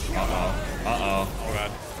 Uh-oh. Oh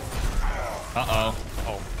god. Uh-oh.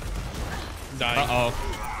 Oh. I'm dying. Uh-oh.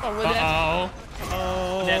 Oh, we're dead. Uh-oh.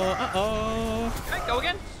 Oh. Dead. Uh-oh. Alright, go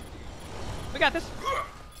again. We got this.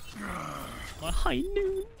 High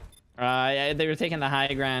noon. Yeah, they were taking the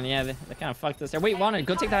high ground. Yeah, they kind of fucked us there. Wait, Wanted,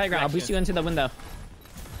 go take the high ground. I'll boost you into the window.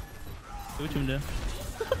 Do what you do.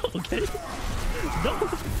 Okay. No.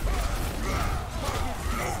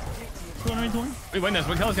 We win this.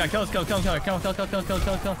 We kill this guy. Kill.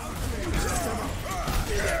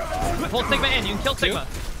 Pull Sigma in. You can kill Sigma.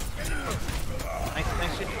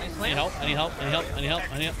 Nice shit. Nice slam. I need help.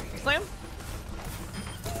 Slam.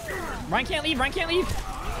 Ryan can't leave. Ryan can't leave.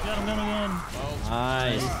 Got him again.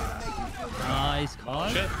 Nice. Nice call.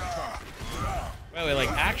 Shit. Wait,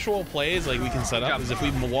 like actual plays like we can set up is if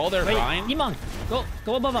we wall their Wait, Rhine. Emong, go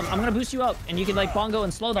above them. I'm gonna boost you up, and you can like bongo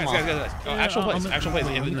and slow them off. Guys. Oh, actual plays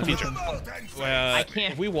in the future. I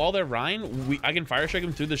can't. If we wall their Rhine, I can fire strike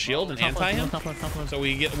him through the shield and anti him. So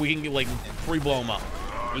we can get like free blow him up.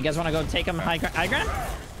 You guys want to go take him high ground?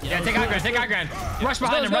 Yeah, take high ground. Rush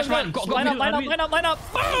behind him. Go. Line up.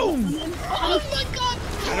 Boom! Oh my god!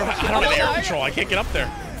 I don't have air control. I can't get up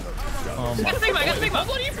there. Oh my. I got Sigma.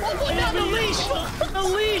 What are you pulling down the leash? The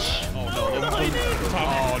leash.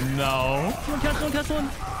 Oh no. Come on, catch one.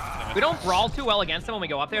 We don't brawl too well against them when we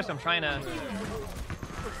go up there, so I'm trying to.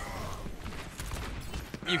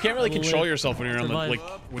 You can't really control yourself when you're on the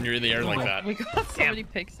when you're in the air like that. We got so many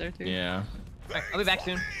picks there too. Yeah. Alright, I'll be back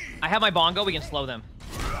soon. I have my bongo. We can slow them.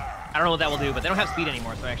 I don't know what that will do, but they don't have speed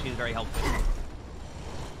anymore, so it actually is very helpful.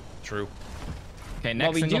 True. Okay,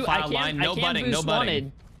 next single file line. No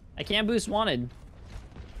butting. I can't boost Wanted.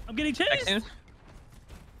 I'm getting Back chased. soon.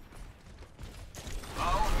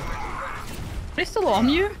 They still on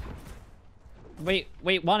you? Wait,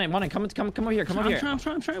 Wanted, come over here. I'm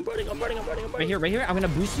trying. I'm burning. Right here. I'm gonna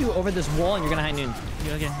boost you over this wall, and you're gonna high noon.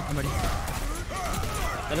 Okay, I'm ready.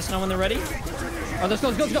 Let us know when they're ready. Oh, let's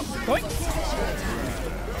go. Going.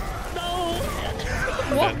 No.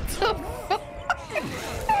 What the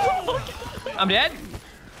fuck? I'm dead.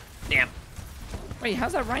 Damn. Wait,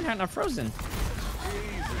 how's that Reinhardt not frozen?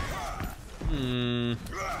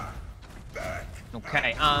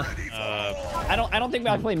 Okay. I don't think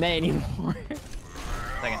I play May anymore.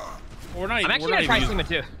 Second. We're not. I'm actually gonna try Sigma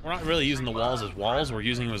too. We're not really using the walls as walls. We're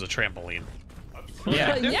using them as a trampoline.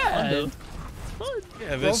 Yeah. Yeah.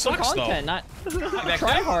 Yeah, this sucks though. Content, not Back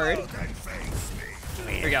try there. hard.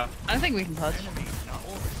 Here we go. I think we can touch.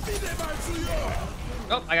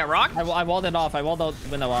 Oh, I got rocked. I walled it off. I walled the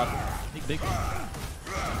window off. Big.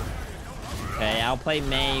 Okay, I'll play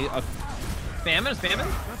May. Spamming.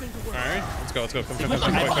 Alright, let's go. Come.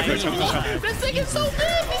 This thing is so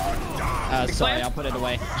big! Sorry, I'll put it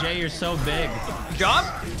away. Jay, you're so big. Good job.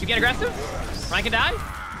 You get aggressive. Ryan can die.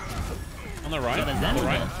 On the right. Got a On Zen the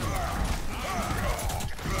right. wheel.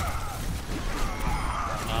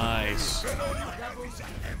 Nice.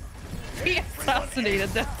 He assassinated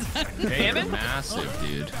that. Jay, Spamming. massive,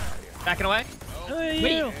 dude. Backing away.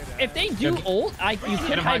 Wait, if they do ult, you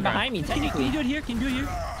could him hide high behind me, Can you technically. do it here? Can you do it here?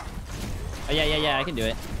 Oh, yeah, I can do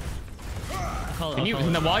it.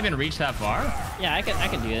 Can the wall even reach that far? Yeah, I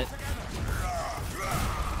can do it.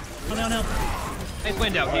 Oh, no. Nice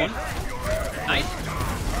window, dude. Nice.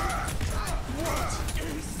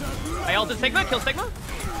 I ulted Sigma. Kill Sigma.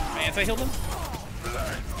 I anti-healed him.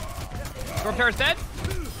 Repair's dead.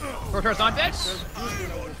 Repair's not dead.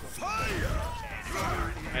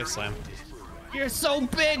 I have slam. You're so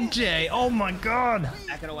big, Jay. Oh my god.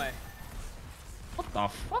 Backing away. What the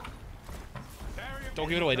fuck? Don't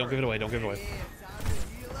give it away. Give Wait, it away.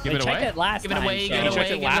 check it last Give it time, away. so- He Give it checked away. it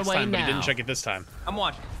Give it last away time, but he now. didn't check it this time. I'm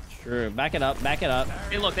watching. True. Back it up.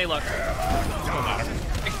 They look.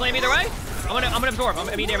 Exclaim either way. I'm gonna absorb. I'm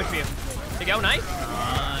gonna be damage for you. There you go. Nice.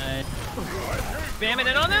 Spamming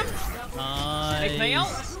in on them. Nice nail.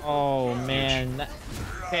 Oh, man.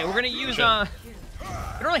 Okay, we're gonna use we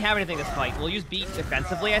don't really have anything this fight. We'll use beat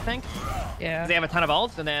defensively, I think. Yeah. They have a ton of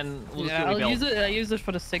ults, and then we'll just see what we I'll build. use it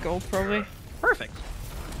for the sick ult probably. Perfect.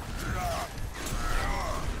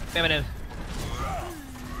 Spamming in.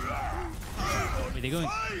 Wait, they're going.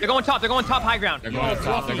 They're going top. They're going top high ground. They're going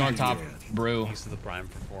top. They're going top. Brew. Thanks to the Prime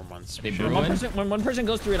for 4 months. They When brewing. one person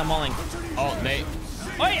goes through it, I'm mauling. Oh, they.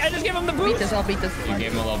 Wait, I just gave him the Beat boost. this, I'll beat this. You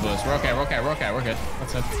gave him a little boost. We're okay. We're good.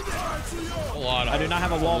 That's it. A lot of, I do not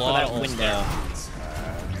have a wall for lot that of ults window. there.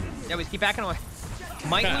 Yeah, we just keep backing away.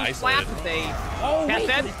 Might Kinda lose flat isolated. if they Oh, cast wait.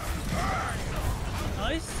 dead.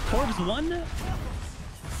 Nice. Corb's one.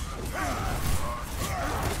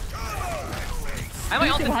 I have my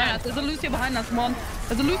ult Lucio in behind 10. us. There's a Lucio behind us, one.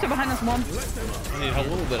 There's a Lucio behind us, one. I need a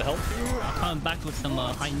little bit of help. I'll come back with some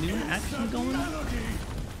high noon action going.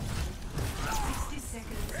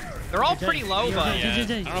 They're all pretty low, but Yeah, I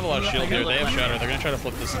don't have a lot of shield here. They have shatter. They're gonna try to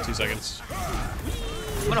flip this in 2 seconds.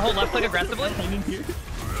 I'm gonna hold left click aggressively.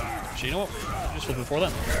 Actually, you know what? Just flip it for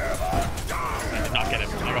them. I did not get it.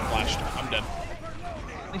 I got flashed. I'm dead.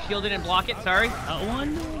 The shield didn't block it. Sorry. That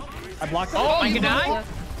one. I blocked. Oh, Ryan can die.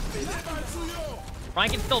 Ryan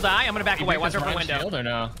can still die. I'm gonna back away. Watch out for window. Shield or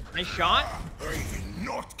no? Nice shot.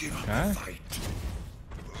 Okay.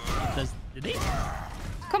 Did they?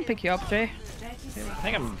 Come pick you up, Jay. I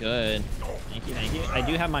think I'm good. Thank you, thank you. I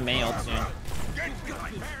do have my mail soon.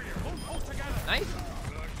 Nice.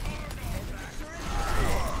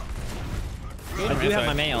 I do have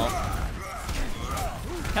my mail.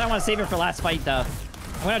 Kinda wanna save it for last fight though.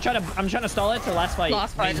 I'm trying to stall it for last fight.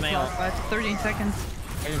 Last fight, Use mail. last fight. 13 seconds.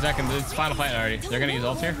 30 seconds. It's final fight already. They're gonna use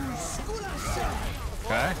ult here.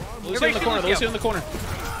 Okay. Lucy in the corner. Lucy in the corner.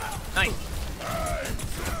 Nice.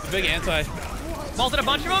 Big anti. Vaulted a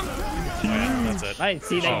bunch of them. Oh, yeah, that's it. Right,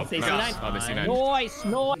 C9. Oh, C9. nice. Oh, they C9. Nice,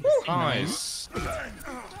 nice. Nice.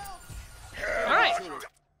 All right.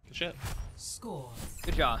 Good shit. Score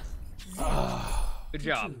Good job. Good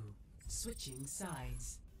job. 2. Switching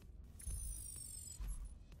sides.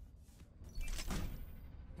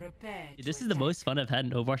 Prepare. Dude, this is the most fun I've had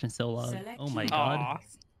in Overwatch in so long. Oh my god. Aw.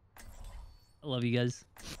 I love you guys.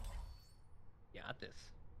 Got this.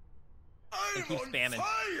 And keep spamming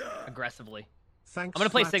aggressively. Thanks, I'm gonna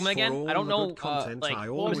play Flats, Sigma for again. all I don't the know, good content like, I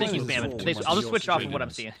I'm just gonna keep always spamming. absorb I'll just your switch off of what I'm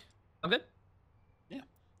streams. seeing. I'm good.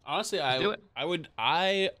 Honestly, do it.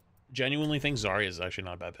 I genuinely think Zarya is actually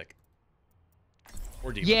not a bad pick.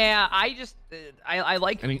 Or D.Va. Yeah, I just I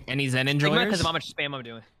like Any Zen Sigma enjoyers? because of how much spam I'm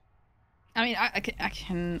doing. I mean, I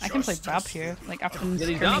can play Bap here. Like after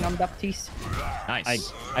Really turning dumb? on Baptiste.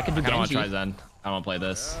 Nice. I can do I don't want Genji. to try Zen. I don't want to play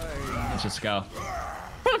this. Let's just go.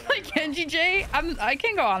 Like Genji J, I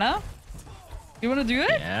can go on, huh? You wanna do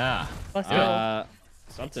it? Yeah. Let's go.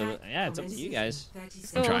 It's up to it's up to you guys. So I'm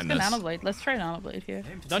let's trying go this. Nanoblade. Let's try Nanoblade here.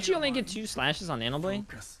 Don't you only get 2 slashes on Nanoblade?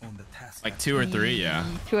 Like 2 or 3, yeah.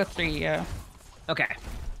 2 or 3, yeah. Okay.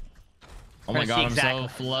 Oh my Trying to god, see I'm exactly.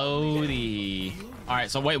 so floaty. All right,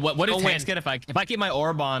 so wait, what do Go tanks win. get if I keep my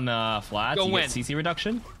orb on flats? Go You win. get CC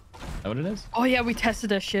reduction? Is that what it is? Oh yeah, we tested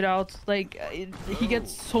that shit out. Like he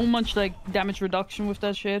gets so much like damage reduction with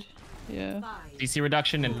that shit. Yeah. CC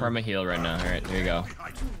reduction and perma heal right now. All right, here you go.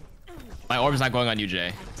 My orb's not going on you,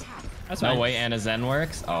 Jay. That's No fine. way Anna Zen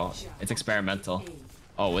works? Oh, it's experimental.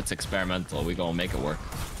 Oh, it's experimental. We gonna make it work.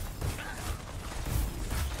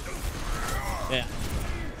 Yeah.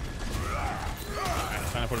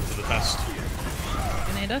 Trying to put it to the test.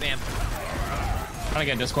 Grenade it. Bam. Trying to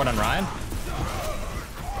get Discord on Ryan?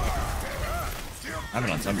 I have it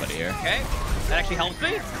on somebody here. Okay. That actually helps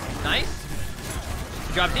me. Nice.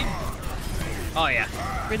 Good job, team. Oh yeah.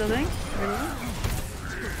 Reloading. Reloading.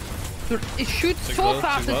 Dude, it shoots Too so low,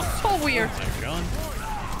 fast. too It's low. so weird. There you go.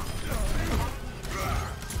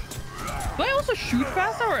 Do I also shoot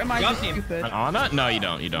faster, or am I Job just team. stupid? On Anna? No, you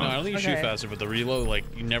don't. You No, I don't. don't think you shoot Okay. faster, but the reload, like,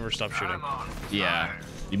 you never stop shooting. Yeah.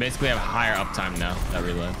 You basically have higher uptime now, that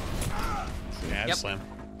reload. Yeah, Yep. slam.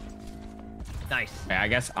 Nice. Okay, I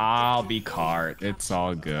guess I'll be cart. It's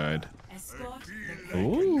all good. Escort the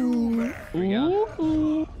Ooh.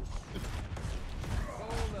 Ooh.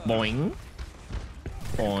 Boing.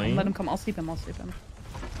 Boing. Let him come. I'll sleep him. I'll sleep him.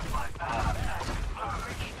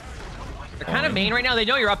 They're kind of main right now. They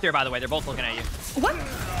know you're up there, by the way. They're both looking at you. What?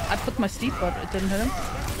 I put my sleep, but it didn't hit him.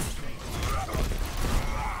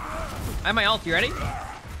 I have my ult. You ready?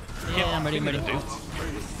 Yeah, I'm ready. I'm ready.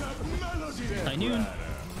 High noon.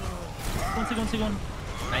 One second.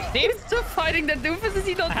 Nice team. He's still fighting that doofus. Is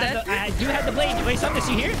he not dead? I do have the blade. Wait, Sundas,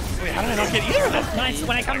 you here? Wait, how did I not get either of them? Nice.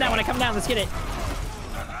 When I come down, let's get it.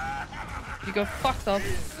 You go fucked up.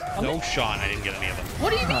 No shot. I didn't get any of them.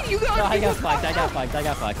 What do you mean? You got? Oh, I you got got fucked. I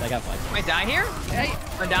got fucked. Am I die here? Hey,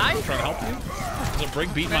 Or die? Trying to help you. Does a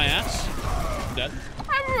Brig beat my ass? I'm dead.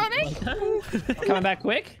 I'm running. Coming back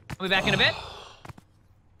quick. I'll be back in a bit.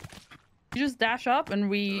 You just dash up and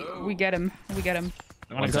we get him. We get him.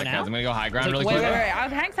 Wanna 1 go second. now? I'm gonna go high ground really Wait, quick. wait. I'll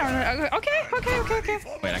hang tower. Okay.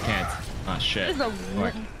 Wait, I can't. Oh shit. This is a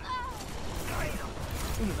Work.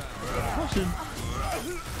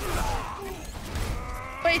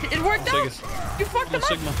 Wait, it worked out. You fucked him No up.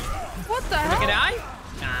 Sigma. What the Can I hell? die?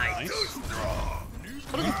 Nice. Nice.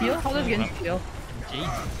 How does it feel? How does Genji feel?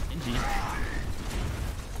 NG.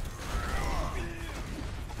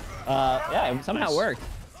 Yeah, it somehow Nice. worked.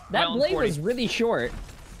 That Well, blade 40. was really short.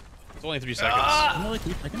 It's only 3 seconds. Another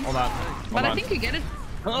 3 seconds. Hold on. But Hold I on. think you get it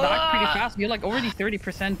back pretty fast. You're like already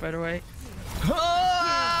 30%, by the way.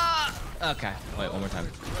 Okay. Wait, one more time.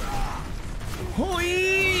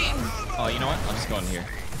 Oh, you know what? I'll just go in here.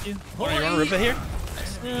 Oh, you want to rip it here?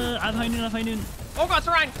 I'm high noon. I'm high noon. Oh god,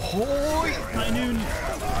 Ryan. High noon.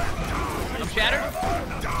 I'm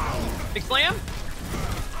shattered. Big slam.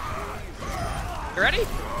 You ready? He's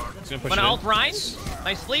gonna I'm push gonna ult it Ryan.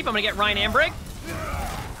 Nice sleep. I'm gonna get Ryan and Brig.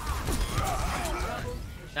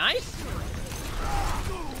 Nice.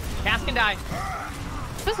 Cass can die.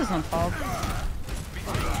 This is on top.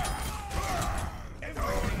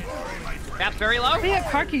 Cap's very low. But yeah,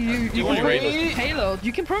 Karki, you can want probably to use the payload.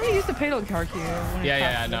 You can probably use the payload, Karki.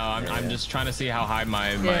 Yeah, no, I'm just trying to see how high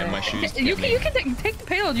my shoes You get me. can take the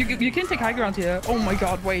payload. You can take high ground here. Oh my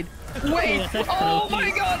god, wait. Wait. Oh my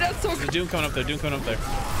god, that's so There's Doom coming up there. Doom coming up there.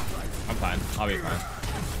 I'm fine. I'll be fine.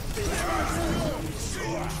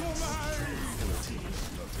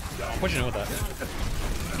 I'm pushing it with that.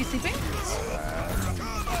 You sleeping?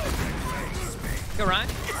 Go Ryan.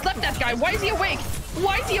 Slap that guy. Why is he awake?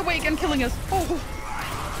 Why is he awake and killing us? Oh.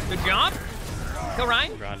 Good job. Go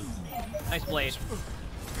Ryan. Run. Nice blade.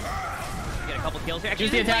 Get a couple kills here. Actually,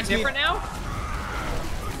 Use the is the attack attack different now?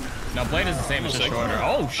 No, blade is the same. It's just shorter.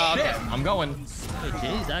 Oh shit! I'm going. Wait,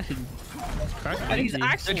 Jay's actually. But he's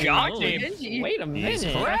actually Good job, really team. Genji. Wait a minute.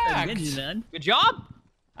 Correct. Genji, man. Good job.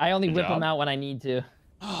 I only Good whip job. them out when I need to.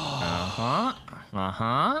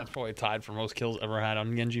 That's probably tied for most kills ever had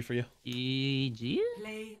on Genji for you. GG.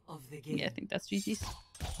 Play of the game. Yeah, I think that's GG's.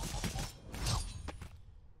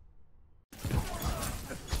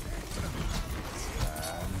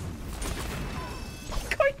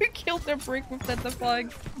 God, you killed their break with that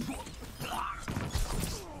flag.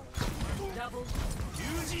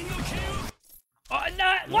 Oh,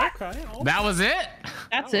 no! What? Okay. That was it.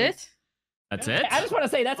 That's it? That's it. I just want to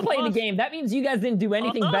say that's playing the game. That means you guys didn't do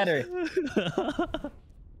anything better.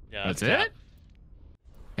 Yeah, That's cap. it.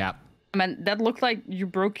 Yep. Man, that looked like you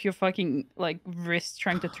broke your fucking like wrist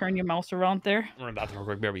trying to turn your mouse around there. We're in the bathroom real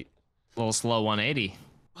quick, baby. A little slow 180.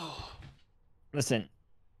 Listen.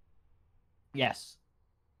 Yes.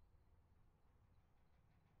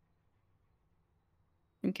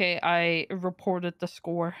 Okay, I reported the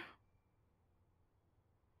score.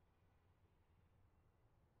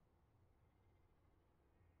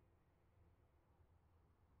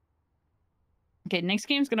 Okay, next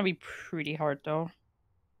game's gonna be pretty hard though.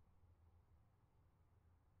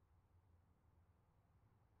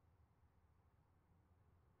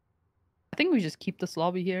 I think we just keep this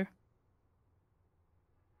lobby here.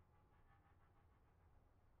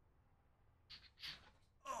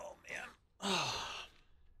 Oh man.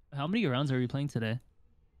 How many rounds are we playing today?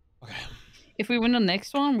 Okay. If we win the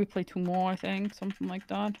next one, we play 2 more, I think, something like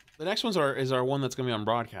that. The next one's is our one that's gonna be on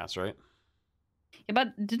broadcast, right? Yeah,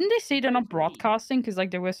 but didn't they say they're not broadcasting? Because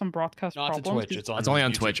like there were some broadcast Not to problems. Twitch. It's only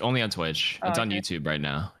on YouTube. Twitch. Only on Twitch. Oh, It's on okay. YouTube right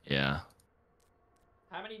now. Yeah.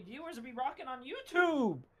 How many viewers are we rocking on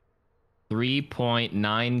YouTube?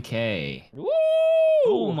 3.9K. Woo!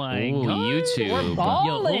 Oh my Ooh, god. YouTube. Yo,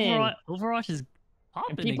 Ballin'. Overwatch is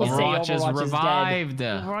popping people again. say Overwatch is Overwatch is dead. revived.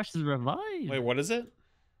 Overwatch is revived. Wait, what is it?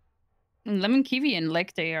 Lemon Kiwi and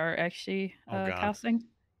Leg Day are actually Oh, God. casting.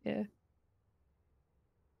 Yeah.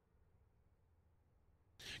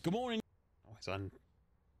 Good morning. Oh, he's on.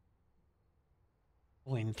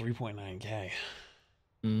 Only 3.9K.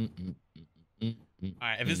 All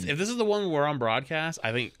right, if this is the one we're on broadcast,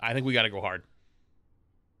 I think we got to go hard.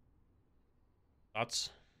 Thoughts?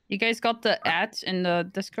 You guys got the ad in the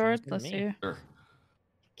Discord? good to Let's me. see. Sure.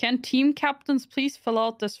 Can team captains please fill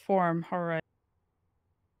out this form? All right.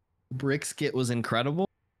 Brickskit was incredible.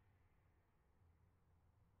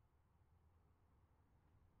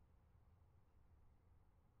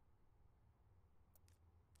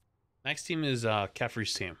 Next team is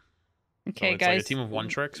Kefri's team. Okay, so it's guys. like a team of one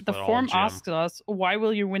tricks, The but all form gym. asks us, "Why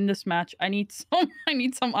will you win this match?" I need some. I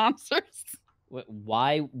need some answers.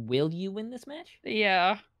 Why will you win this match?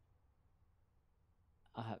 Yeah.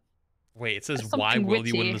 Wait, it says Something why will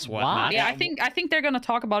you win witty. this what Why? match? Yeah, I think they're gonna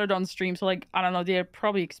talk about it on stream. So like, I don't know. They're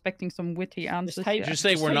probably expecting some witty answers. type- here. Just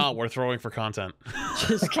say Just we're like- not. We're throwing for content.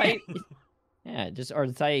 Just type. Yeah, just or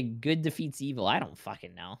say good defeats evil. I don't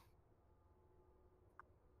fucking know.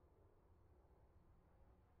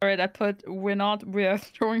 All right, I put we're not. We're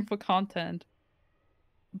throwing for content.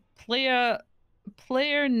 Player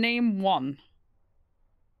name 1.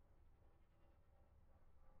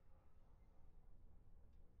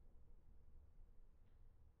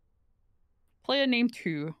 Player name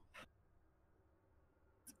 2.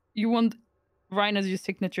 You want Ryan as your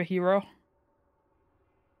signature hero?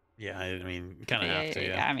 Yeah, I mean, kind of have to.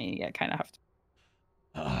 Yeah. I mean, yeah, kind of have to.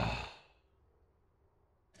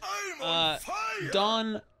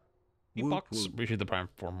 Don Bucks, appreciate the prime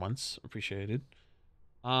 4 months. Appreciated.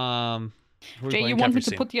 Who are we Jay, playing? you want me Kefri's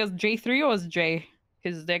to team. put you as J3 or as J?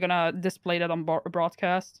 because they're gonna display that on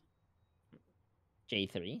broadcast.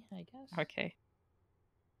 J3, I guess. Okay.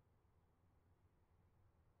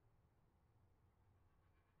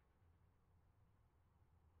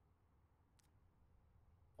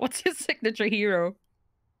 What's his signature hero?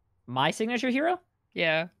 My signature hero?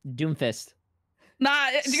 Yeah. Doomfist. Nah,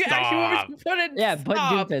 do you actually want me to put it? Yeah, put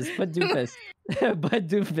Stop. Doomfist. Put Doomfist. Put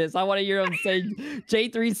Doomfist. I want to hear him say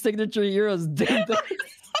J3's signature hero is Doomfist.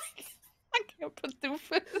 I can't put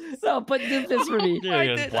Doomfist. No, put Doomfist for me. Yeah,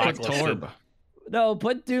 you're did- blacklisted. Torb. No,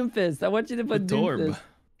 put Doomfist. I want you to put Torb. Doomfist.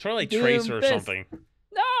 Try like Tracer or Doomfist. something.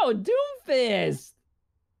 No, Doomfist.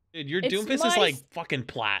 Dude, your It's Doomfist my is like fucking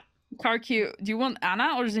plat. Karq, do you want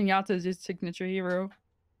Anna or Zenyatta as his signature hero?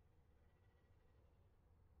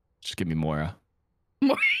 Just give me Mora.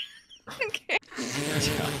 Okay.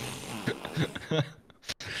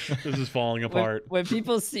 This is falling apart. When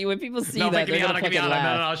people see No, that, give me they're Ana, gonna give me fucking Ana. No,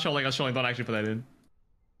 laugh. I was trolling. Don't actually put that in.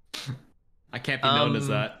 I can't be known as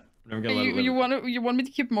that. I'm never gonna let it You live. want me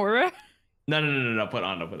to keep Mora? No. Put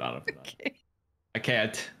Ana. Okay. I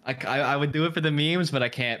can't. I would do it for the memes, but I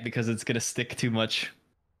can't because it's gonna stick too much.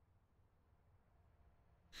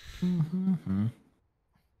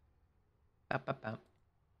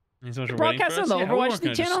 Thanks so much for Broadcast waiting for on us. the Yeah, Overwatch we're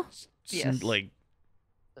gonna channel? just Yes. Like,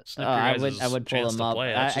 snip your I guys' would pull chance them to up.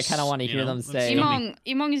 play. I That's kind of just, want to you hear know, them it's say. gonna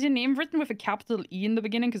be- Emong, is your name written with a capital E in the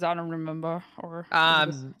beginning? Because I don't remember. Or No. I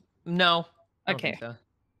don't Okay. think so.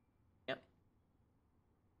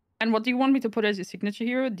 And what do you want me to put as your signature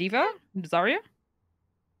hero? Diva? Zarya?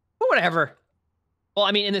 Whatever. Well,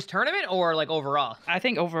 I mean, in this tournament or like overall? I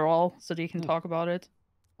think overall, so that you can talk about it.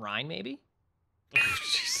 Rhine, maybe?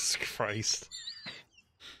 Jesus Christ.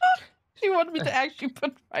 You want me to actually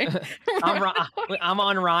put right? I'm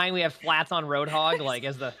on Rhine. We have flats on Roadhog, like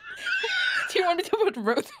as the. Do you want me to put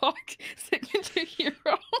Roadhog signature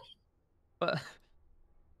hero? But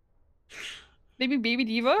Maybe Baby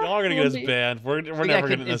Diva? Y'all are gonna get us Maybe- banned. We're Yeah, never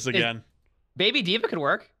could- getting this is- again. Baby Diva could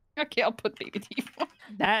work. Okay, I'll put Baby Diva.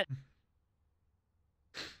 That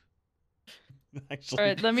Actually,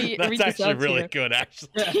 Alright, let me that's read this actually out to really you. good.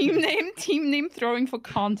 Actually, Team name throwing for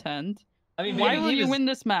content. I mean, Why Baby will you Diva's- win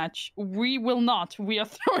this match? We will not. We are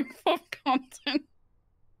throwing for content.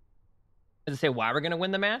 Does it say why we're gonna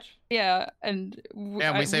win the match? Yeah, and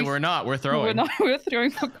Yeah, we say we're not. We're throwing. We're not. We're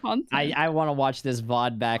throwing for content. I want to watch this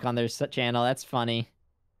VOD back on their channel. That's funny.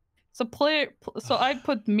 So So I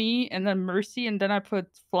put me and then Mercy and then I put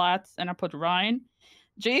Flats and I put Ryan,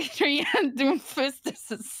 J3 and Doomfist. This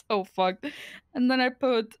is so fucked. And then I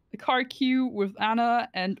put Karq with Anna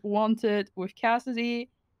and Wanted with Cassidy,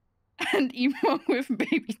 and Emo with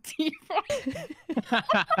Baby Diva.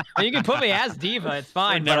 You can put me as Diva. It's we're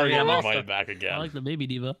fine. But never I mean, I'm getting also, invited back I again. like the baby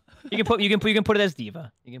diva. you can put it as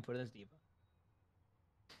Diva. You can put it as Diva.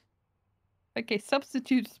 Okay,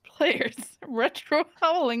 substitute players. Retro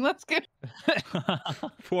Howling. Let's go.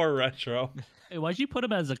 Poor Retro. Hey, why'd you put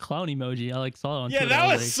him as a clown emoji? I like saw it on Yeah, Twitter. that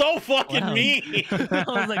I was so fucking wow. mean. I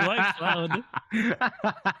was like, why clown? Okay,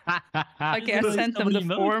 I Like sent them the somebody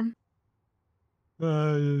emote. form.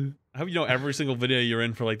 I hope you know every single video you're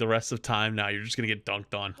in for like the rest of time now. You're just gonna get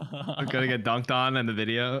dunked on. I'm gonna get dunked on in the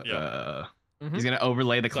video. Yeah. He's gonna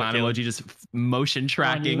overlay the What's up, clown Caleb? emoji, just motion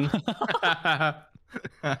tracking.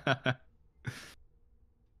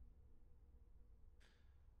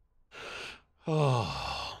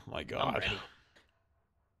 Oh my I'm god. ready.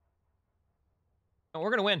 No,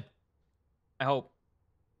 we're gonna win. I hope.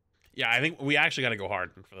 Yeah, I think we actually got to go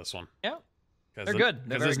hard for this one. Yeah. Because They're good. They're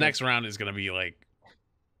Because very this good. next round is gonna be like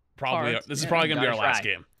probably Hard. this is Yeah, probably you gonna be our gotta last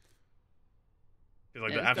try. game. 'Cause,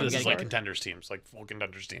 like Yeah, after it's this is gonna like get contenders teams, like full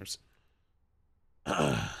contenders teams.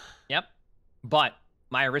 Yep. But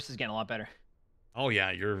my wrist is getting a lot better. Oh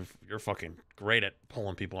yeah, you're fucking great at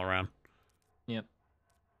pulling people around. Yep.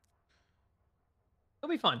 It'll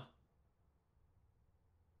be fun.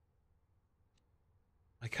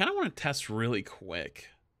 I kind of want to test really quick.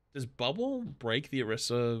 Does Bubble break the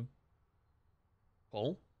Orisa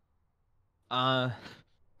pull? Uh,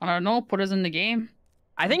 I don't know. Put us in the game.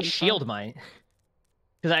 I think Pretty shield fun. might.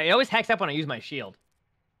 Because I always hex up when I use my shield.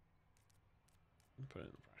 Put it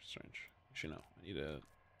in the practice range. Actually, no. I need a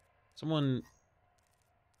someone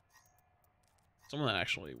that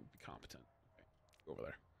actually would be competent. Okay, go over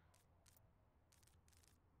there.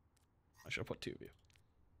 I should have put 2 of you.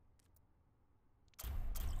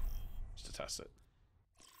 Just to test it.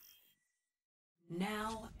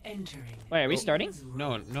 Now entering. Wait, are we starting?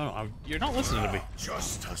 No, you're not listening to me.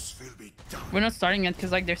 We're not starting it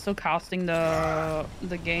because like they're still casting the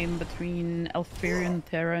game between Elfarian,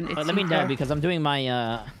 Terra, and Let me know Ithaca. because I'm doing my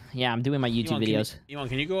I'm doing my YouTube videos. Elon,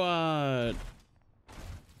 can you go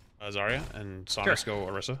Zarya, and Saunders go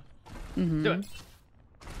Orisa. Do it.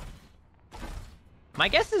 My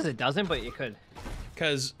guess is it doesn't, but you could.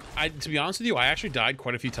 Because to be honest with you, I actually died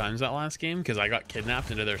quite a few times that last game because I got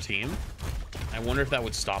kidnapped into their team. I wonder if that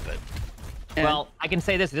would stop it. Yeah. Well, I can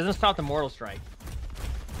say this: it doesn't stop the Mortal Strike.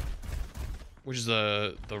 Which is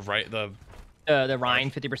the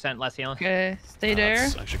Rhine 50% less healing. Okay, stay there.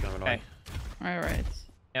 That's actually kind of annoying. Okay. All right.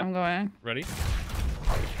 Yep. I'm going. Ready?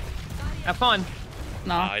 Have fun.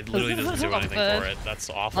 No. It literally doesn't do anything for it. That's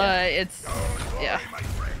awful. It's yeah.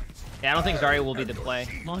 Yeah, I don't think Zarya will be the play.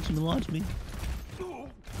 Launch me, launch me.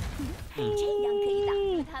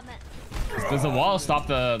 Does the wall stop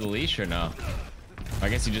the leash or no? I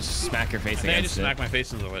guess you just smack your face I think I against just it. smacked my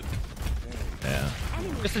face into it. Yeah.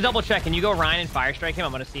 Just to double check, can you go Ryan and Fire Strike him?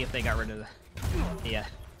 I'm gonna see if they got rid of the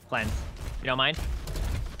cleanse. You don't mind?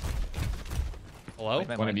 Hello?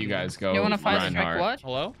 One of you guys go. You want to Fire Strike Reinhardt. what?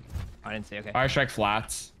 Hello? I didn't see. Okay. Fire strike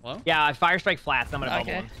flats. Hello? Yeah, Fire Strike flats. I'm gonna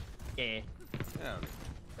bubble Okay. him. Yeah.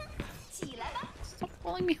 Stop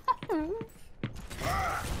calling me off.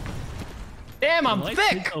 Damn, I'm Why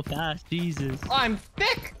thick. so fast, Jesus. I'm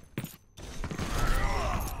thick.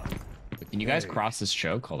 Can you guys cross this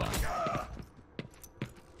choke? Hold on.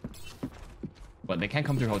 But they can't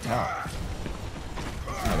come through hotel.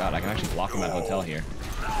 Oh my god, I can actually block them at hotel here.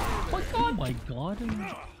 Oh my god.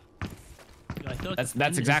 I thought That's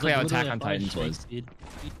it's exactly like how Attack literally on a fire Titans strike was. speed.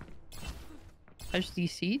 I just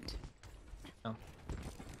de-seat.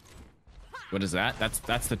 What is that?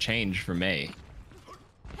 That's the change for May.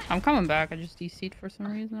 I'm coming back. I just de-seat for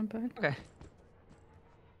some reason. I'm back. Okay.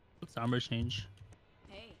 What's armor change?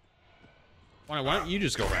 Why don't you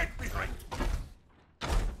just go right? Here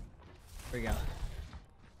we go.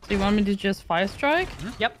 So you want me to just Fire Strike?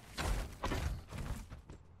 Yep.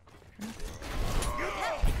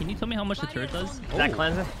 Can you tell me how much the turret does? Does that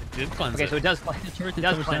cleanse it? It did cleanse Okay, it. so it does cleanse. The turret It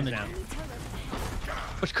does covers cleanse damage. now.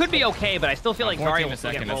 Which could be okay, but I still feel like 14 Zarya a will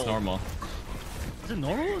still second, get that's rolled. normal. Is it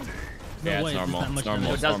normal? No Yeah, way, it's normal. that much It's normal.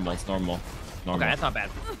 damage. It's It does normal. It's normal. Normal. Okay, that's not bad.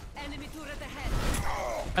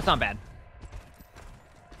 That's not bad.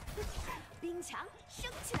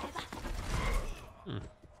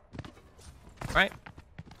 Right.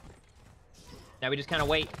 Now we just kind of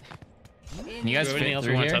wait. Can you guys Do you have anything fit else we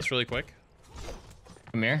through want to here? test really quick?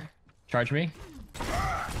 Come here. Charge me.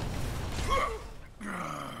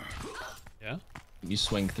 Yeah? You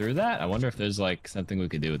swing through that? I wonder if there's like something we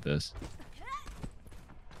could do with this.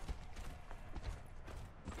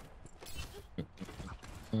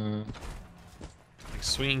 Like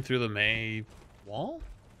swinging through the May wall?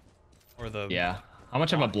 Or the... Yeah. How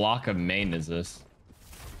much of a block of main is this?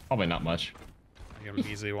 Probably not much. I can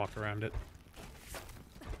easily walk around it.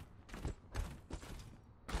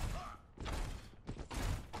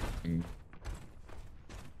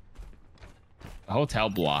 A hotel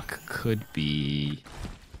block could be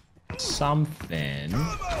something.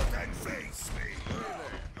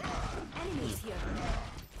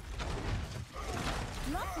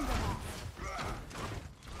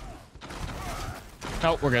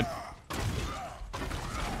 Oh, we're good.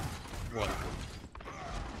 What?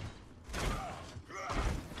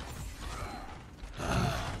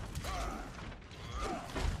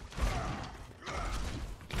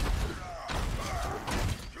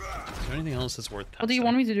 Is there anything else that's worth testing? What do you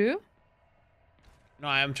want me to do? No,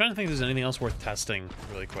 I'm trying to think if there's anything else worth testing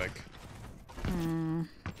really quick.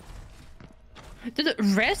 The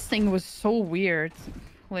resting was so weird.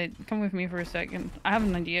 Wait, come with me for a second. I have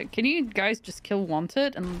an idea. Can you guys just kill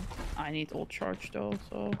Wanted? And I need ult charge though,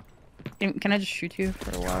 so... Can I just shoot you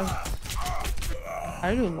for a while?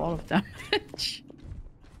 I do a lot of damage.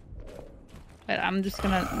 Wait, I'm just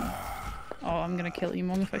gonna... Oh, I'm gonna kill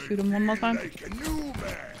Emon if I shoot him one more time.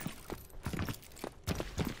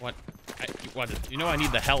 What? You know I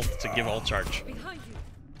need the health to give ult charge.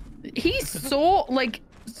 He's so, like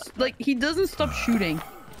he doesn't stop shooting.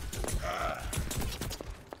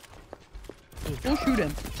 Don't shoot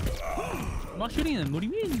him. I'm not shooting him. What do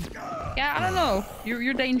you mean? Yeah, I don't know.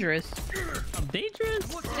 You're dangerous. I'm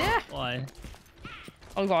dangerous? Yeah. Why?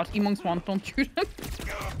 Oh god, Emong's one. Don't shoot him.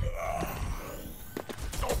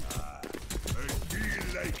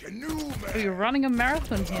 Oh, you're running a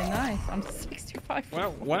marathon here. Nice. I'm 65.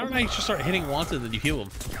 Why don't I just start hitting Wanted and you heal him?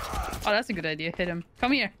 Oh, that's a good idea. Hit him.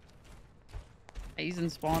 Come here. Hey, he's in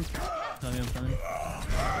spawn. Tell me I'm coming.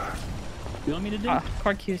 You want me to do?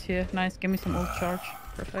 Card queue's here. Nice. Give me some ult charge.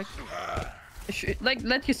 Perfect. Like,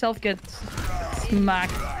 let yourself get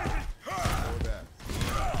smacked.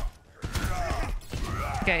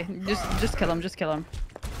 Okay, just kill him. Just kill him.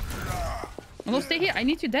 No, stay here. I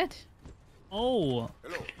need you dead. Oh.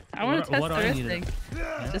 I want to test what are their you thing.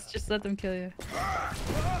 Yeah. Just let them kill you.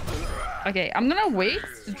 Okay, I'm gonna wait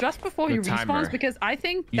just before he The timer. respawns because I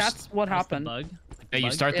think that's what What's the happened. bug? Yeah, you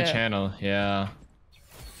Bug? start the Yeah. channel. Yeah.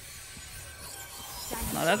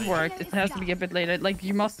 No, that worked. It has to be a bit later. Like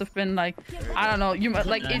you must have been like, I don't know.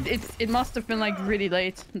 Like it must have been like really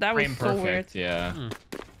late. That was Frame so weird. perfect. Yeah.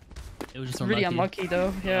 It was just Really unlucky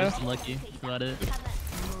though. Yeah. Just unlucky. That's about it.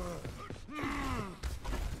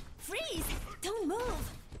 Freeze! Don't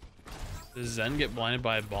move. Does Zen get blinded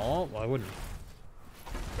by a ball? Why wouldn't he?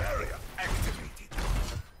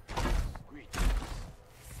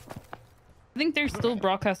 I think they're still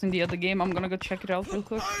broadcasting the other game. I'm gonna go check it out real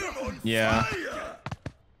quick. Yeah.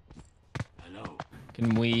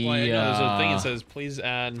 Can we? Well, no, there's a thing that says, please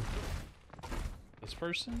add this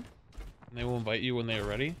person, and they will invite you when they are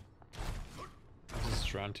ready.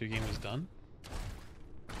 This round 2 game is done.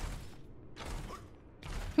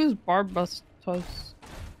 Who's Barbastos?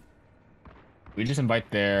 We just invite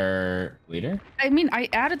their leader. I mean, I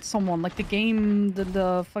added someone like the game,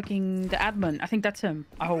 the fucking the admin. I think that's him.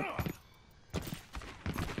 I hope.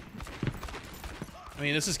 I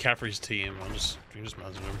mean, this is Caffrey's team. You're just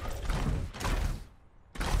messing him.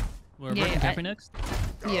 We're Yeah, working I- Caffrey next.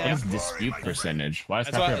 What Yeah. is dispute percentage? Why is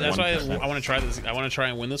That's why. Caffrey at That's why 1%? I want to try this. I want to try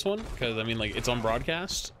and win this one because I mean, like, it's on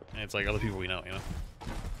broadcast and it's like other people we know. You know.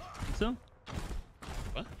 Think so?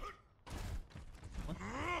 What?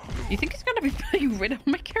 You think he's gonna be playing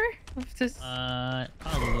Widowmaker? With this?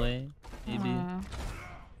 Probably. Maybe. Uh, I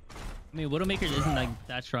mean, Widowmaker isn't like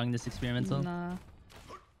that strong in this experimental. nah.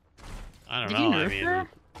 I don't Did he know. I nerf mean, her?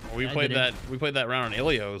 we I played didn't. that. We played that round on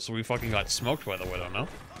Ilio, so we fucking got smoked by the Widow. No.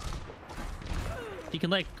 You can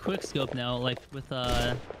like quick scope now, like with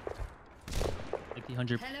like the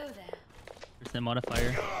 100% Hello there.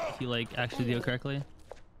 modifier. If you like actually do it correctly.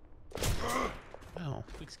 Oh,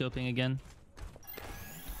 Quick scoping again.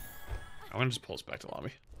 I'm gonna just pull us back to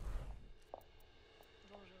lobby.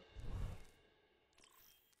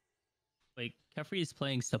 Wait, Caffrey is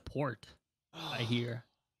playing support. I hear.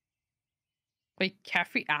 Wait,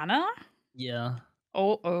 Caffrey Anna? Yeah.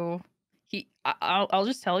 Oh. I'll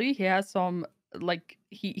just tell you, he has some like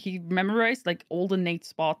he memorized like all the Nate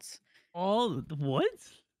spots. Oh, what?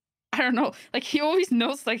 I don't know. Like he always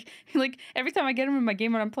knows like every time I get him in my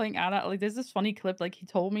game when I'm playing Anna, like there's this funny clip, like he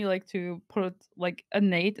told me like to put like a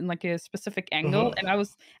nade in like a specific angle and I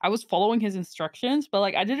was following his instructions, but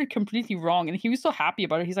like I did it completely wrong and he was so happy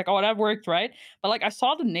about it. He's like, "Oh, that worked, right?" But like I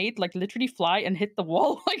saw the nade like literally fly and hit the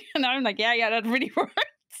wall like and I'm like, "Yeah, that really worked."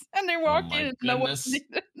 And they walked my in and no one goodness. did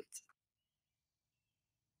it.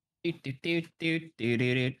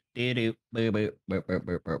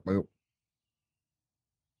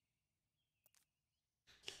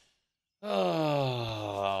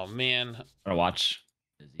 Oh man. Wanna watch?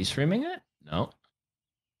 Is he streaming it? No.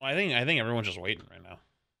 Well, I think everyone's just waiting right now.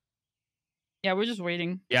 Yeah, we're just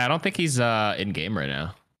waiting. Yeah, I don't think he's in game right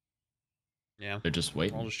now. Yeah, They're just we're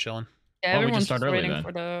all waiting. just chilling. Yeah, Well, we everyone's just start just early waiting then.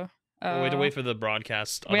 for the We have to wait for the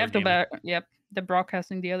broadcast. we other have to game. yep, they're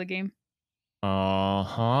broadcasting the other game.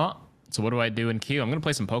 Uh-huh. So what do I do in queue? I'm gonna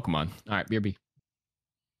play some Pokemon. All right, BRB.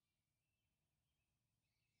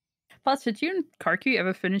 Plus, did you and Karku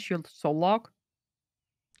ever finish your soul log?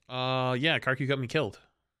 Yeah, Karku got me killed.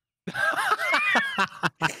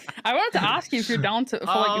 I wanted to ask you if you're down to for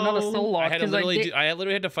like another soul I log. had to 'cause, like, literally, I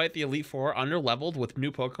literally had to fight the Elite Four under leveled with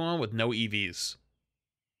new Pokemon with no EVs,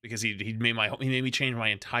 because he made me change my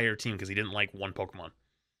entire team because he didn't like one Pokemon.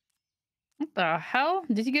 what the hell?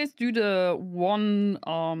 Did you guys do the one?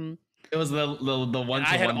 It was the one. And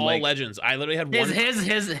I had all legends. I literally had one.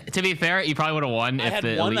 His. To be fair, you probably would have won I if had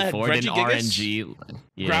the one that Elite had Four didn't Regigigas, RNG.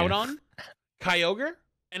 Yeah. Groudon, Kyogre,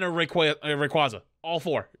 and a Rayquaza. All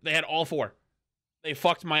four. They had all four. They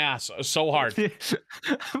fucked my ass so hard. And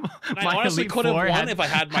I My honestly Elite could have Four won had- if I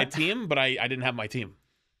had my team, but I didn't have my team.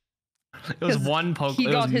 It was 'cause one Pokemon. he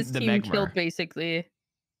got his the team Magmar. killed basically.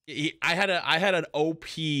 I had an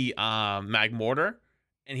OP Magmortar,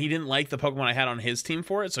 and he didn't like the Pokemon I had on his team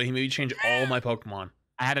for it, so he made me change all my Pokemon.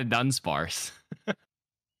 I had a Dunsparce.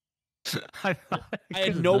 I I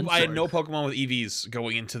had no Pokemon with EVs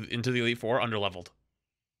going into the Elite Four under leveled.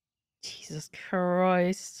 Jesus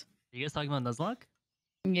Christ. Are you guys talking about Nuzlocke?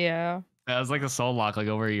 Yeah. That was like a soul lock like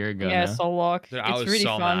over a year ago. Yeah, now. soul log. Dude, I It's was really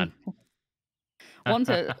so fun. Once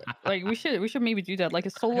like we should maybe do that. Like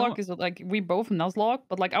a soul I don't- log is like we both Nuzlocke,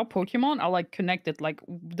 but like our Pokemon are like connected. Like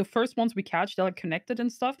the first ones we catch, they're like connected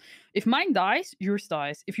and stuff. If mine dies, yours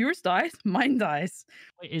dies. If yours dies, mine dies.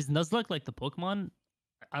 Wait, is Nuzlocke like the Pokemon?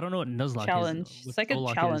 I don't know what Nuzlocke challenge. is. It's What like a Solok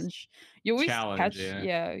is. challenge. You always Challenge, catch,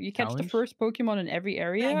 yeah. you catch the Challenge? first Pokemon in every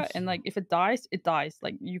area, Thank and you. like if it dies, it dies.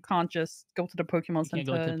 Like you can't just go to the Pokemon You can't Center.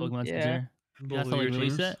 go to and, Pokemon yeah, Center. You have to like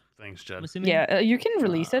release it. Thanks, I'm Jed. assuming. yeah. You can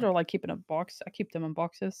release it Uh, or like keep it in a box. I keep them in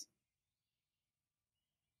boxes.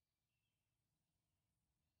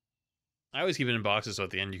 I always keep it in boxes so at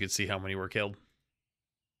the end you could see how many were killed.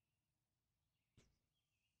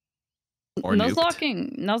 Or nuked.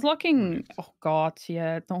 Nuzlocking. Oh God,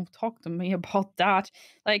 yeah. Don't talk to me about that.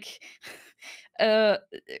 Like, uh,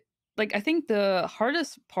 like I think the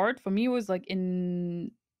hardest part for me was like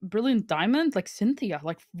in Brilliant Diamond, like Cynthia.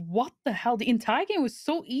 Like, what the hell? The entire game was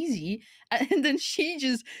so easy, and then she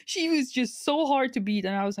was just so hard to beat,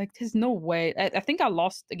 and I was like, there's no way. I think I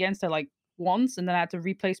lost against her like once, and then I had to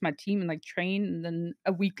replace my team and like train, and then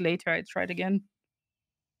a week later I tried again.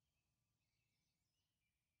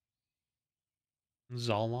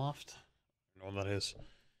 Zoloft? I don't know what that is.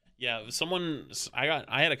 Yeah,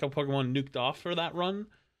 I had a couple Pokemon nuked off for that run.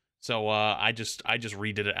 So I just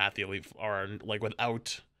redid it at the elite, or like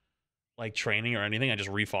without like training or anything. I just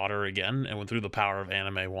refought her again and went through the power of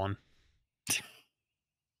Anime 1.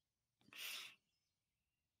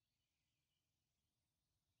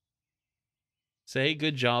 Say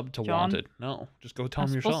good job to John? Wanted. No, just go tell I'm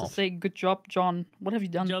him supposed yourself. to say good job, John. What have you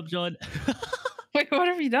done? Good job, John. Wait, what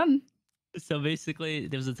have you done? So basically,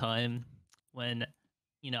 there was a time when,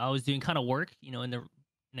 I was doing kind of work, in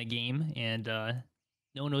a game, and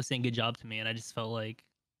no one was saying good job to me, and I just felt like,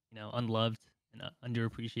 unloved and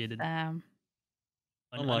underappreciated.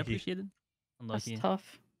 Unlucky. Unappreciated. That's Unlucky.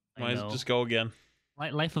 tough. I Might as know. just go again.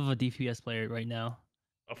 Life of a DPS player right now.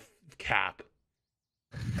 A cap.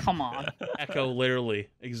 Come on. Echo literally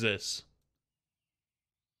exists.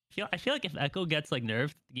 I feel like if Echo gets like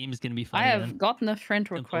nerfed, the game is gonna be fun I have again. gotten a friend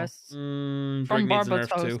Simple. request Brig from needs a Barba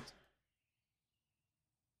nerf too. Toast.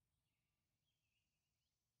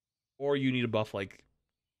 Or you need a buff like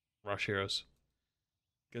Rush Heroes.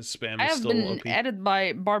 Because spam I is have still been OP. added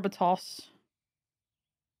by Barbatos.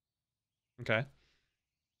 Okay.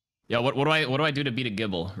 Yeah, what do I do to beat a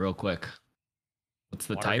Gibble real quick? What's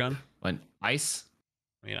the Water type? gun? What, ice?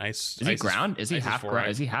 I mean, ice. Is he ice ground? Is he ice half four, ground?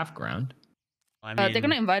 right? Is he half ground? I mean, They're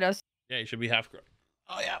gonna invite us. yeah, he should be half ground.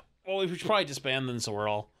 Oh yeah. Well, we should probably disband then, so we're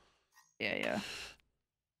all. Yeah.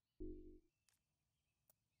 I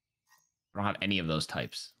don't have any of those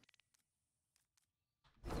types.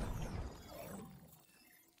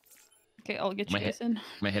 Okay, I'll get you My guys in. I'm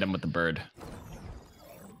gonna hit him with the bird.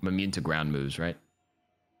 I'm immune to ground moves, right?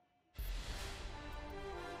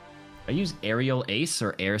 I use aerial ace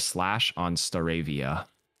or air slash on Staravia.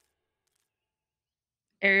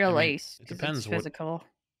 Aerial I mean, Ace. it 'Cause depends it's what- physical.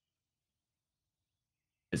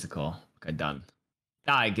 Physical. Okay, done.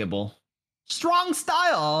 Die, Gibble. Strong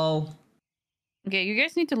style. Okay, you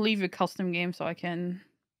guys need to leave your custom game so I can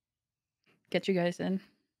get you guys in.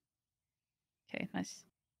 Okay, nice.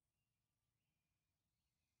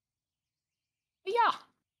 Yeah.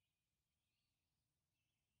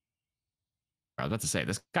 I was about to say,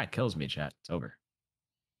 this guy kills me, chat. It's over.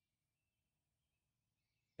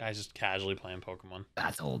 Guys just casually playing Pokemon.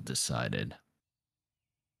 That's all decided.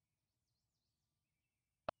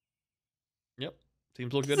 Yep.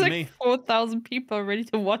 Seems look good It's to like me. 4,000 people are ready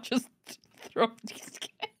to watch us throw these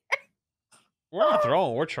games. We're not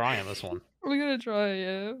throwing. We're trying this one. We're gonna try,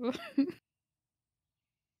 yeah.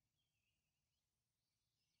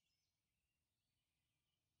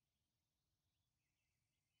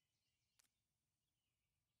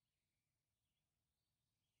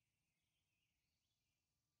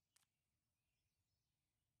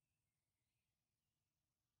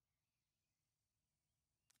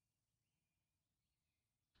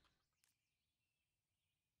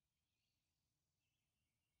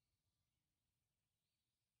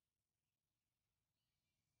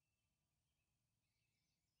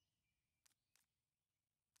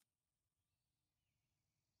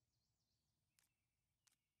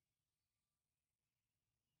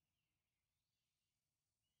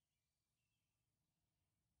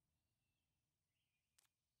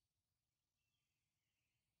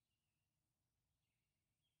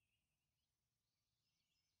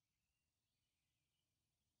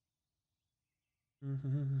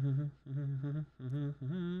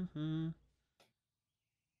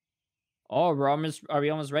 Oh, are we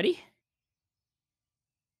almost ready?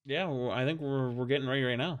 Yeah, well, I think we're getting ready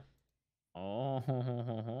right now.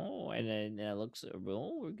 Oh, and then it looks.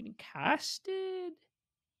 Oh, we're getting casted.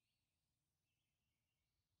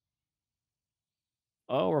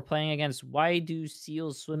 Oh, we're playing against Why Do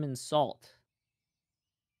Seals Swim in Salt?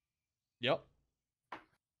 Yep.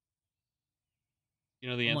 You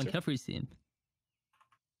know the I'm on answer. Kefri's team.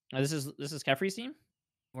 This is Kefri's team.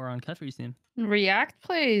 We're on Kefri's team. React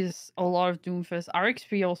plays a lot of Doomfist.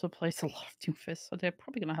 RXP also plays a lot of Doomfist, so they're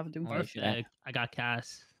probably gonna have a Doomfist. Holy shit. Perfect. I got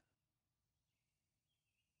Cass.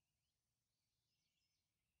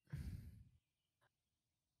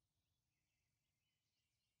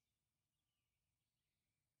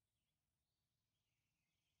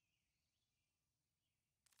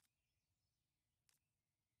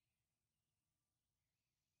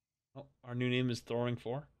 Oh, our new name is Throwing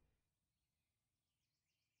 4.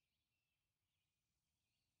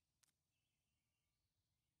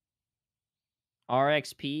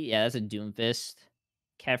 RXP, yeah, that's a Doomfist.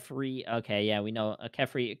 Kefri, okay, yeah, we know.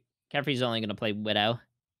 Kefri's only gonna play Widow.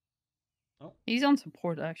 He's on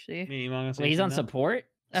support actually. Me, Among Us Wait, he's on 18 now? support.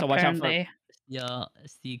 So watch out for. Apparently. Yeah,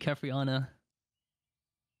 it's the Kefriana.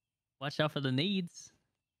 Watch out for the nades.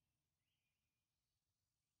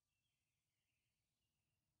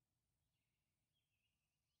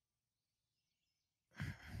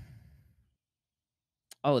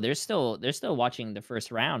 Oh, they're still watching the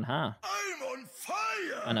first round, huh? I'm on fire.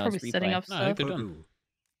 Oh no, Probably it's setting replay. up No, I think stuff. they're done.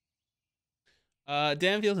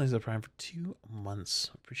 Dan feels nice to Prime for 2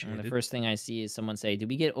 months. Appreciate And it. the first thing I see is someone say, "Do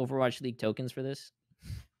we get Overwatch League tokens for this?"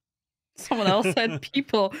 Someone else said,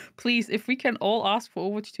 "People, please, if we can all ask for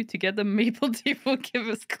Overwatch 2 together, Maple Team will give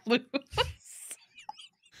us clues."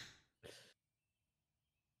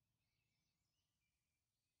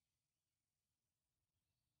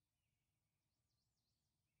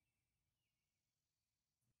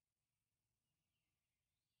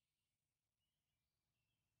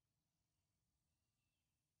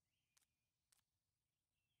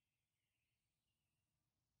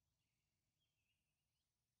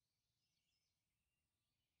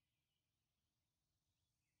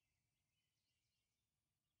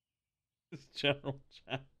 This general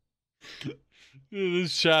chat. Dude,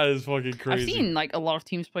 this chat is fucking crazy. I've seen like a lot of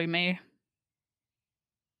teams play May.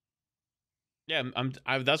 Yeah,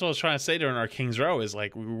 that's what I was trying to say during our Kings Row is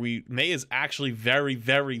like we May is actually very,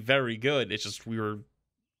 very, very good. It's just we were,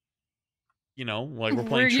 you know, like we're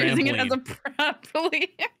playing using it as a trampoline. trampoline.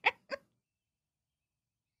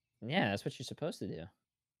 Yeah, that's what you're supposed to do.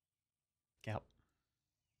 Yep.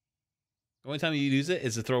 The only time you use it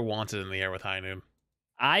is to throw Wanted in the air with High Noon.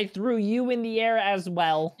 I threw you in the air as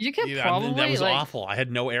well. You can Yeah, probably that was like, awful. I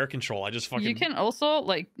had no air control. I just fucking. You can also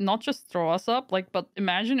like not just throw us up, like, but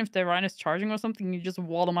imagine if the Rhine is charging or something, you just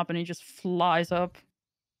wall him up and he just flies up.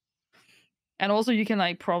 And also you can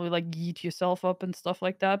like probably like yeet yourself up and stuff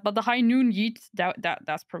like that. But the High Noon yeet,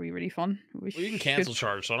 that's probably really fun. Well, you can cancel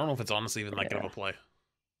charge, so I don't know if it's honestly even that good of a play.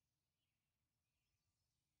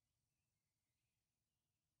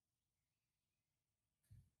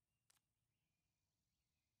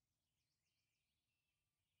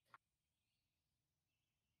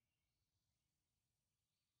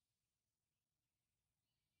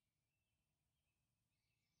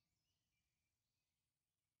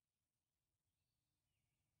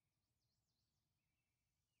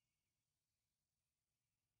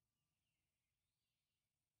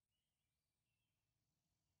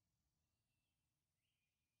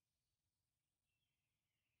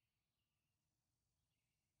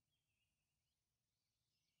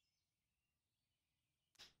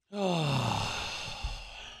 Oh.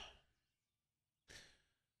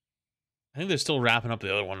 I think they're still wrapping up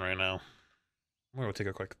the other one right now. I'm gonna go take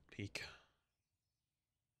a quick peek.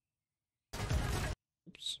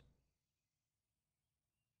 Oops.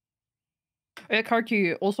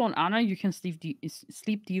 Karki, also on Ana, you can sleep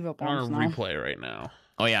Diva I'm bombs on now. replay right now.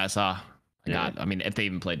 Oh yeah, I saw. Yeah. I mean, if they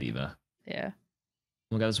even play Diva. Yeah.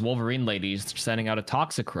 We got this Wolverine ladies sending out a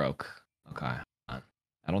Toxicroak. Okay.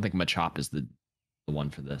 I don't think Machop is the one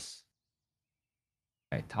for this.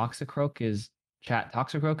 Okay, Toxicroak is chat.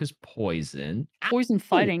 Toxicroak is poison. Poison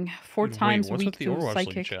fighting 4 Dude, times what's weak with the to Overwatch League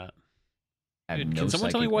psychic. chat? I have Dude, no can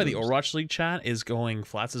someone tell me psychic why the moves. Overwatch League chat is going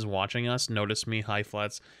Flats is watching us, notice me, hi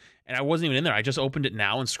Flats. And I wasn't even in there. I just opened it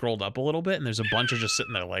now and scrolled up a little bit, and there's a bunch of just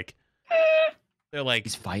sitting there like they're like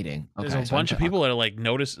He's fighting. Okay, there's a bunch of people that are like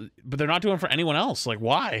notice, but they're not doing it for anyone else. Like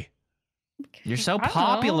why? You're so I don't know,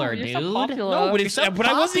 popular, you're dude. so popular. No, but You're it's so but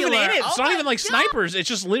I wasn't even in popular. it. It's Oh not my even like God. snipers. It's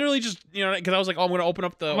just literally just because I was like, oh, I'm gonna open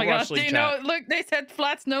up the Oh my Overwatch gosh, do League you chat. know, look, they said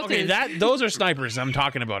Flats noticed. Okay, those are snipers. I'm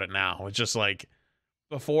talking about it now. It's just like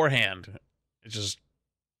beforehand. It's just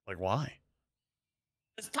like why?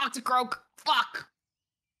 It's Toxicroak. Fuck.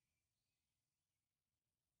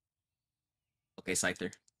 Okay,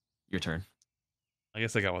 Scyther. Your turn. I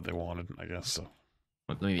guess they got what they wanted. I guess so.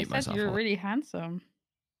 Let me They mute said myself. you're really handsome.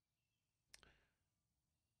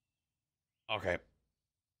 Okay.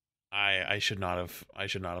 I should not have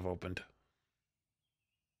opened.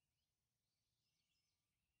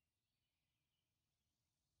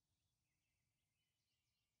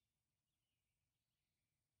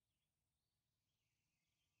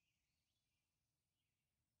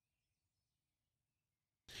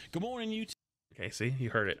 Good morning, YouTube. Okay, see, you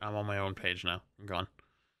heard it. I'm on my own page now. I'm gone.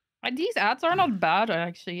 These ads are not bad,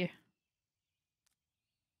 actually.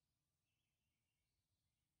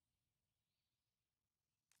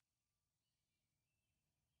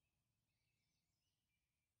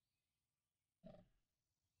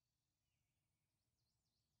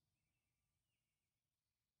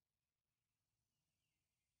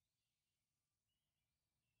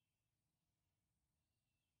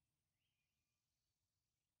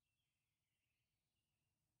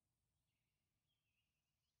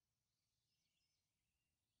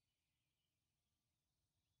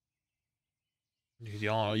 Dude,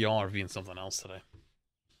 y'all are being something else today.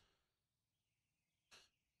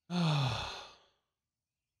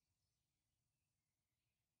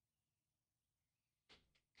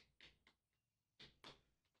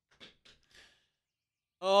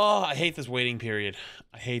 Oh, I hate this waiting period.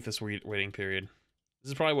 I hate this waiting period.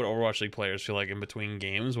 This is probably what Overwatch League players feel like in between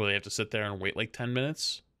games, where they have to sit there and wait like 10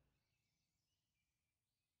 minutes.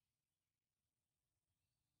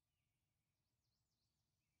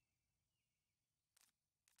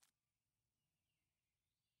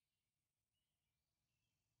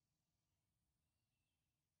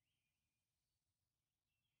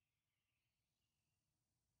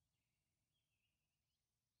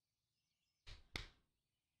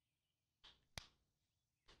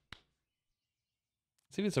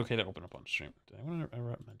 See if it's okay to open up on stream. Did anyone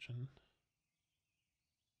ever mention?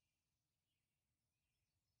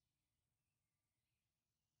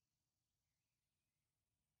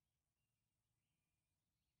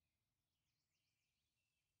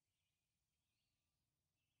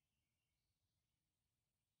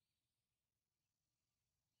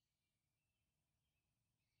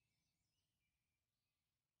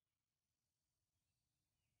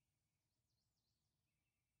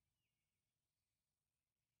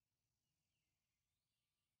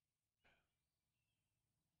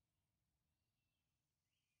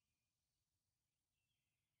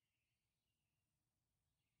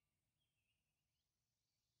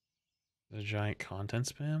 The giant content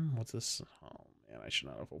spam? What's this? Oh man, I should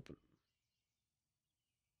not have opened.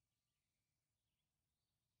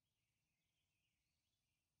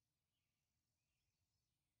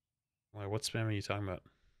 Wait, what spam are you talking about?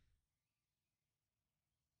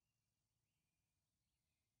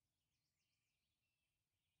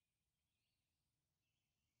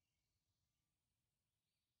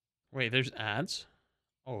 Wait, there's ads?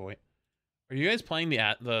 Oh wait. Are you guys playing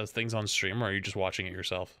the things on stream, or are you just watching it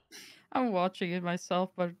yourself? I'm watching it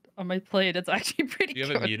myself, but on my play, it's actually pretty Do you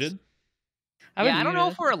good. have it muted? Yeah, I don't know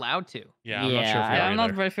if we're allowed to. Yeah, I'm not sure if we Yeah, are I'm not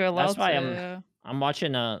either. very sure allowed That's why to. I'm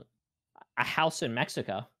watching a house in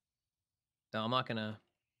Mexico. No, I'm not gonna.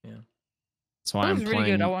 Yeah. That's why That I'm was really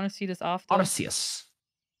playing good. I want to see this after. Odysseus.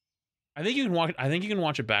 I think you can watch. I think you can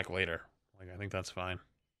watch it back later. Like, I think that's fine.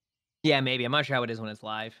 Yeah, maybe. I'm not sure how it is when it's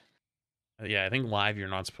live. Yeah, I think live you're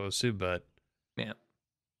not supposed to, but Yeah.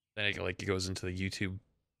 then it goes into the YouTube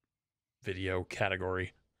video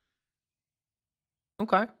category.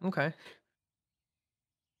 Okay. Okay.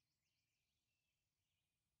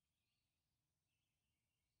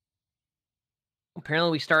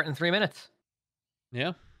 Apparently, we start in 3 minutes.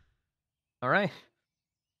 Yeah. All right.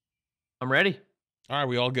 I'm ready. All right,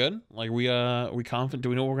 we all good? Like we confident? Do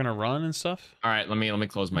we know what we're gonna run and stuff? All right, let me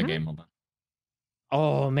close my game. Hold on.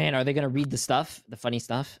 Oh man, are they gonna read the stuff, the funny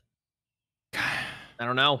stuff? I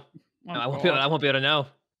don't know. Oh, No, I won't be able to know.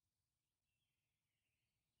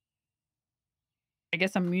 I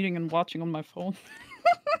guess I'm muting and watching on my phone.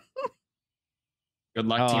 Good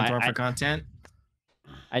luck, Oh, Team I- Thor, for I- content.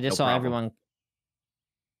 I just No saw problem. everyone.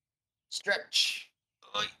 Stretch.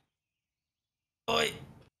 Oi. Oi.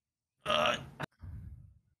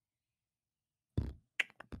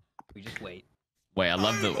 We just wait. Wait, I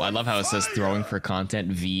love how it says throwing for content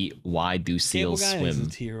v why do seals Cable guy is a swim?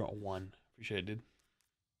 tier 1. Appreciate it,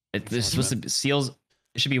 dude. This supposed to be seals.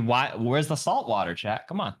 It should be why. Where's the salt water, chat?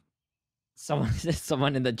 Come on.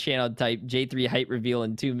 Someone in the channel type J3 height reveal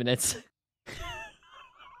in 2 minutes.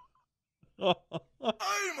 I'm on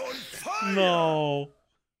fire! No.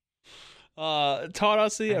 Todd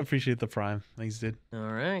Aussie, I appreciate the prime. Thanks, dude. All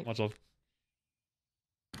right. Much love.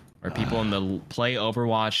 Are people in the Play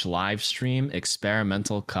Overwatch live stream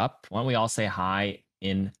experimental cup? Why don't we all say hi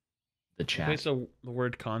in the chat? Okay, so the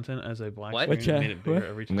word content as a black What? screen What made it bigger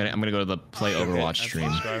every I'm time. gonna go to the Play Overwatch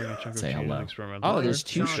stream. Say hello. Oh, there's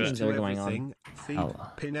two Charge streams to that are going on. everything, feed, Hello.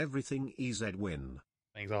 pin everything, EZ win.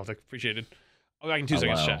 Thanks, Altic. Appreciate it. I'll be back in 2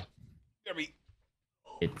 seconds, Hello. chat. Gotta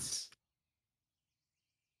It's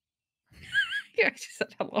You actually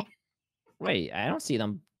said hello. Wait, I don't see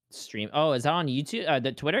them stream. Oh, is that on YouTube?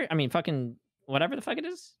 The Twitter? I mean, fucking whatever the fuck it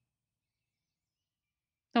is.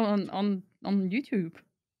 No, on YouTube.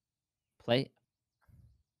 Play.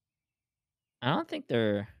 I don't think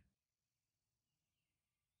they're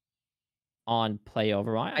on Play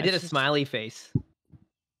Overwatch. I did a smiley face.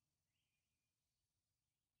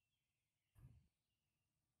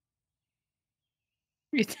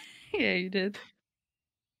 Yeah, you did.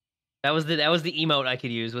 That was the emote I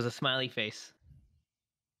could use, was a smiley face.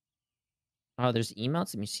 Oh, there's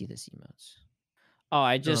emotes. Let me see this emotes. Oh,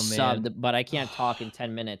 I just man. subbed, but I can't talk in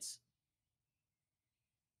 10 minutes.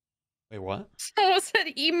 Wait, what? Someone said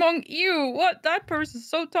Emong you. What? That person's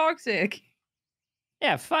so toxic.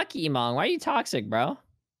 Yeah, fuck Emong. Why are you toxic, bro?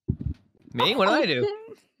 Me? What did I do?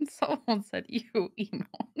 Someone said you,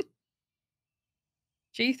 Emong.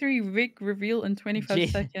 J3 Rick reveal in 25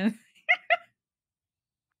 seconds.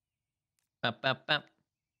 Bap, bap, bap.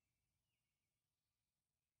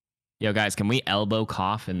 Yo, guys, can we elbow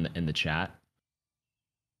cough in the chat?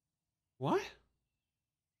 What?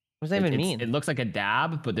 What does that even It's- mean? It looks like a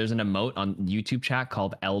dab, but there's an emote on YouTube chat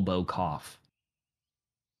called elbow cough.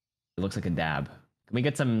 It looks like a dab. Can we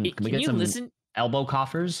get some? Can we get some listen? elbow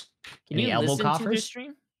coughers? Can Any you elbow listen to coughers? the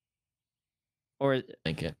stream? Or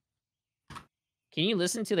Thank you. can you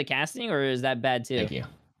listen to the casting, or is that bad too? Thank you.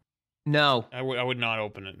 No, I would not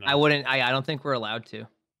open it. No. I wouldn't. I don't think we're allowed to.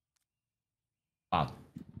 Wow.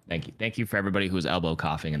 Thank you. Thank you for everybody who's elbow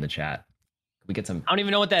coughing in the chat. Can we get some? I don't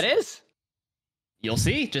even know what that is. You'll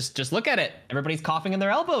see. Just look at it. Everybody's coughing in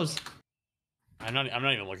their elbows. I'm not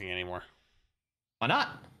even looking anymore. Why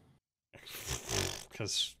not?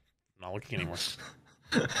 Because I'm not looking anymore.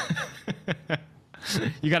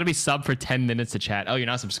 You got to be sub for 10 minutes to chat. Oh, you're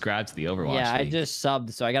not subscribed to the Overwatch. Yeah, I League. just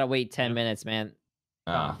subbed, so I gotta wait 10 minutes, man.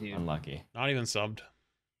 Oh, dude. unlucky. Not even subbed.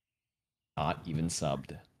 Not even subbed.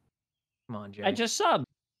 Come on, Jay. I just subbed.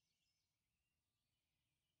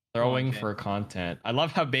 Throwing Okay. for content. I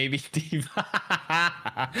love how Baby Steve.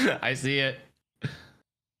 I see it.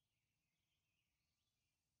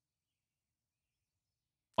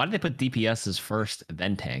 Why did they put DPSs first,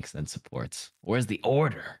 then tanks, then supports? Where's the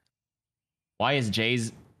order? Why is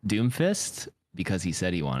Jay's Doomfist? Because he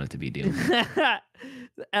said he wanted to be Doom.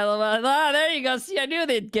 LOL. Ah, there you go. See, I knew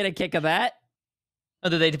they'd get a kick of that. Oh,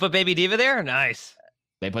 did they put Baby Diva there? Nice.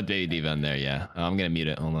 They put Baby Diva in there, yeah. Oh, I'm gonna mute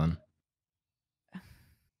it. Hold on.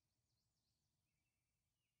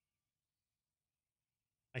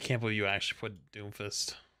 I can't believe you actually put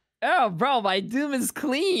Doomfist. Oh, bro, my Doom is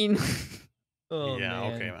clean. Oh, yeah,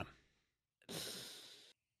 man. okay,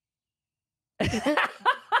 man.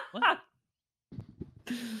 What?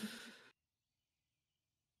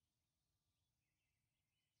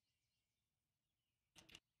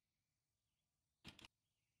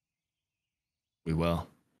 We will.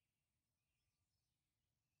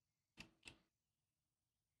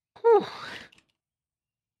 Whew.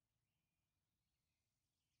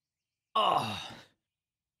 Oh.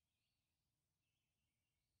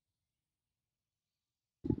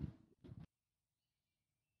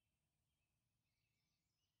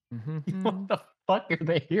 What the fuck are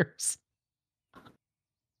they here?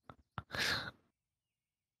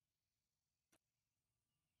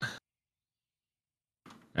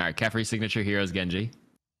 All right, Kefri signature heroes Genji.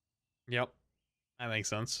 Yep. That makes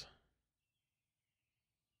sense.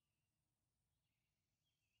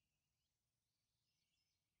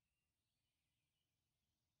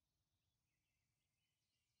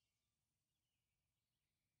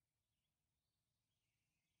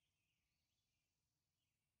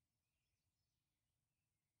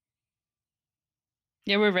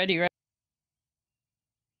 Yeah, we're ready, right?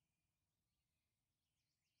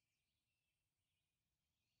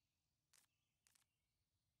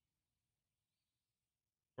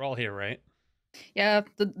 We're all here, right? Yeah,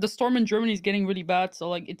 the storm in Germany is getting really bad, so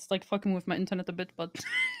like it's like fucking with my internet a bit. But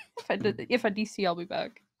if I DC, I'll be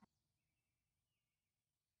back.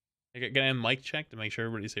 Get a mic check to make sure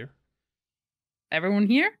everybody's here. Everyone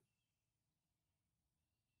here?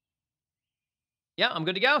 Yeah, I'm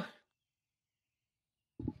good to go.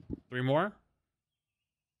 3 more.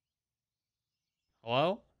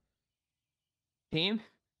 Hello? Team.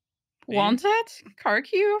 Wanted? Carq?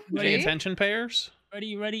 Any attention payers?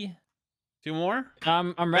 Ready. 2 more?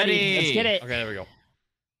 I'm ready. Let's get it. Okay, there we go.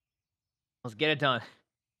 Let's get it done.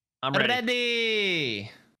 I'm I'm ready.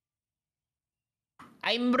 ready.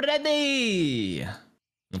 I'm ready.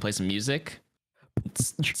 Wanna play some music?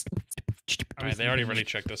 Alright, they already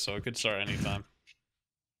checked this, so it could start anytime.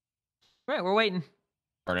 All right, we're waiting.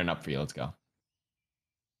 Burning up for you. Let's go.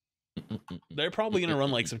 They're probably gonna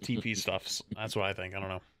run like some TP stuff. That's what I think. I don't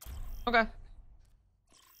know. Okay.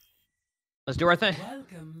 Let's do our thing. All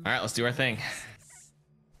right, let's do our thing.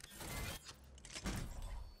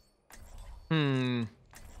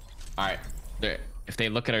 All right. If they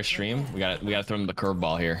look at our stream, we gotta throw them the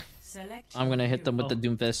curveball here. I'm gonna hit them with the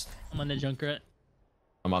Doomfist. I'm on the Junkrat.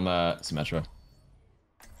 I'm on the Symmetra.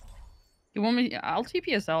 You want me? I'll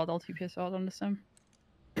TPS out. I'll TPS out on the sim.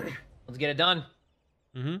 Let's get it done.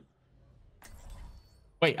 Mm-hmm.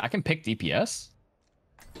 Wait, I can pick DPS?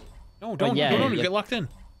 No, don't. yeah, No, yeah. get locked in.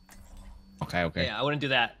 Okay, okay. Yeah, I wouldn't do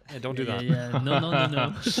that. Yeah, don't do that. Yeah.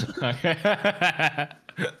 No.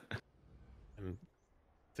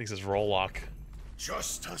 Thinks it's roll lock.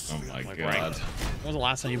 Justice. Oh my Like god. ranked. When was the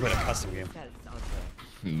last time you played a custom game?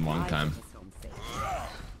 Long time.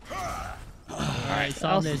 Alright,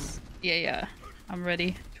 Soundness. Yeah. I'm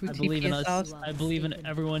ready to I believe in TPS us. out. I believe in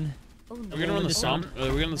everyone. Are we gonna run the summer?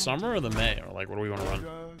 Are we gonna the summer or the May? Or like, what do we want to run?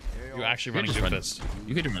 You actually running just run- Doomfist?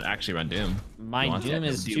 You could actually run Doom. My You want Doom that?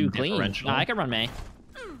 is Doom too clean. differential? Nah, I can run May.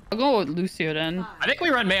 I'll go with Lucio then. I think we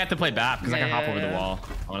run May. I have to play BAP because I can hop over the Yeah. wall.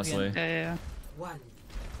 Honestly, Yeah.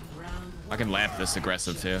 I can lamp this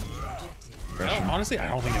aggressive too. Honestly, I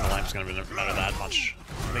don't think the lamp's gonna matter that much.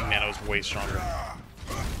 I think Nano's way stronger.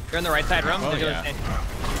 You're in the right side room. Oh, They're doing yeah. the same.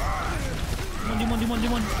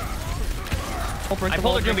 D1. I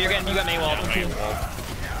pulled her Doom, but you got May walled.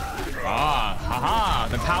 Ah, haha!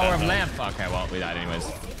 The power of lamp. Okay, well we died anyways.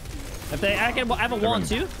 If they, I have a wall in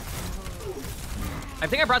too. I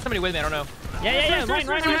think I brought somebody with me. I don't know. Yeah.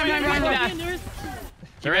 Right.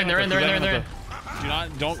 They're in. Do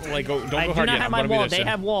not, don't like go, don't I go do hard not yet. have I'm my gonna be wall. there They soon.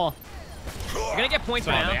 have wall. You're gonna get points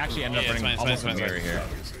So right they now. actually end up Yeah, it's running fine, almost it's a fine. mirror here.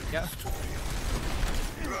 Yeah.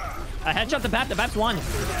 I headshot the bat. The bat's one.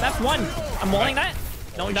 That's one. I'm walling that.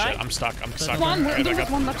 Don't die. Shit, I'm stuck. I'm stuck. One, Alright, there's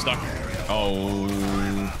one I'm left. stuck. Oh,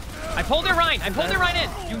 I pulled their Ryan. I pulled their Ryan in.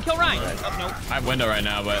 You can kill Ryan. Oh no. I have window right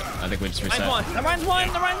now, but I think we just reset. Mine's one. The Ryan's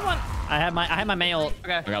one. I have my mail.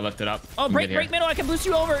 Okay. I got lifted up. Oh, You can break get here. middle. I can boost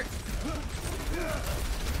you over.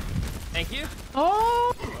 Thank you.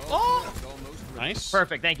 Oh. Nice.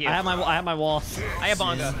 Perfect. Thank you. I have my wall. I have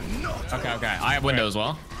Bonga. Okay. I have window as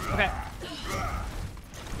well. Okay.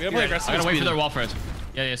 We have like aggressive. I'm gonna wait for speed. their wall first.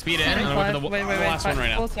 Yeah, speed in. And then wait for the wall. Wait. last one right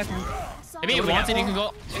now. 4 seconds. If you want it, you can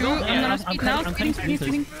go. Two. I'm gonna speed now.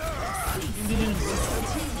 Speeding.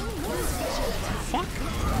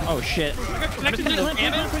 Oh shit. Connected to the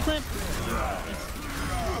damage.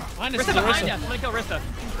 Rista behind us. Somebody kill Rista.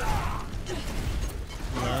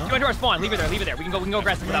 Go into our spawn. Leave it there. We can go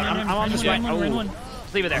aggressive without it. I'm on this right. Oh.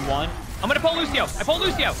 Just leave it there. One. I'm gonna pull Lucio. I pulled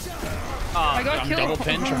Lucio. I got I'm killed. double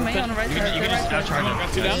pinned, triple May on the right You side. can just outcharge him.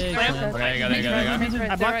 Got two down. Okay, you got it.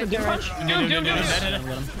 I blocked the doom punch. Doom.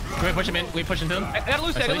 Can we push him in? We push into them. I got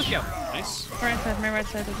Lucio. Nice. My right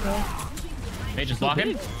side as well. Mage is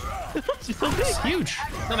blocking. She's so big. Huge.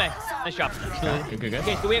 No man. Nice job. Good.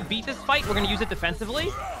 Okay, so we have beat this fight. We're gonna use it defensively,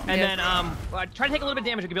 and then try to take a little bit of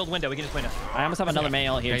damage. We can build window. We can just win it. I almost have another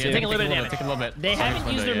mail here too. Take a little bit of damage. Take a little bit. They haven't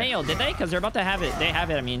used their mail, did they? Because they're about to have it. They have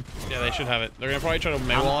it. I mean, Yeah, they should have it. They're gonna probably try to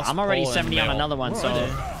mail us. I'm already pull, and 70 on mail. another one, so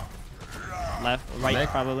left, right, Meg?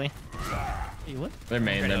 probably. Hey, what? They're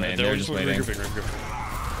main. They're just waiting.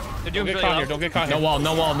 They're Don't doing get really caught well. here. Don't get caught No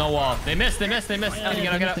here. wall. They missed. Get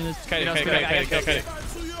out. Kite it.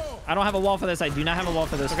 I don't have a wall for this. I do not have a wall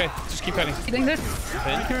for this. Okay, just keep cutting. Eating this.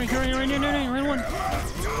 Right one.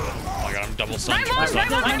 Oh my god, I'm double stunned.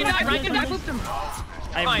 Ryan Ryan can die. Booped him.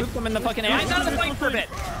 I Fine. booped them in the fucking air. Ryan's out of the fight for a bit.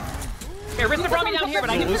 Here, Rista brought me down here, but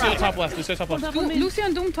I can Lucio survive. top left. Lucio top left. Lucio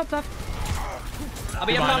and Doom top left. I'll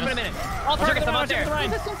be up top in a minute. All targets, I'm out there.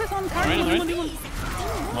 Doomfist on card.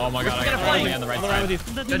 Oh my god, I got Gonna a on the right On the right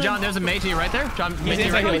with side. you. John, there's a mate to you right there. John, He's mate to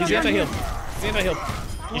you right anti-heal. there. He's anti-heal.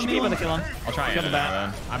 You should be able to kill him. I'll try it. Kill the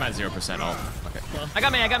bat. I'm at 0% ult. Okay. I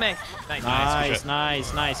got me.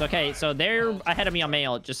 Nice. Nice. Okay, so they're ahead of me on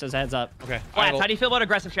mail, just as a heads up. Okay. Flats, how do you feel about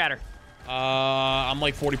aggressive shatter? I'm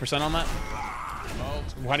like 40% on that.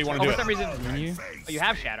 How do you want to do For some it? reason, you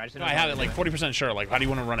have shatter. I just No, I have it like 40% sure. Like, how do you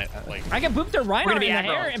want to run it? Like, I can boop their Rhino We're gonna in be the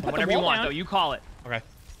aggro. hair and put the Whatever you wall want, though. down. You call it. okay.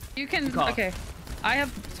 You can. Call. Okay. I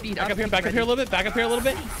have speed. Back up here a little bit. Now you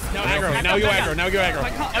aggro. Now you aggro.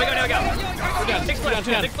 There we go. Six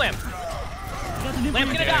slam.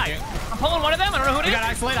 Lamp's gonna die. I'm pulling one of them. I don't know who it is.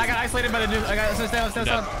 I got isolated by the dude. I got stay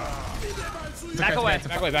down. Back away.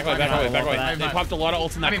 Back away. They popped a lot of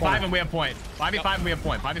ults in that corner. 5 and we have point. 5v5 and we have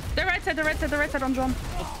point. The right side on drum.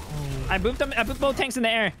 I booped them. I booped both tanks in the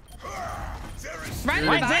air.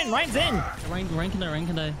 Ryan's in. Ryan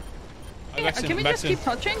can die. Can we just keep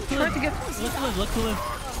touching? Try to get. Look to live.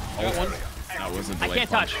 I got one. That was a I delayed can't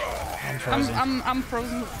touch. I'm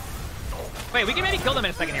frozen. Wait, we can maybe kill them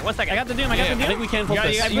in a second here. 1 second. I got the Doom. I I think we can pull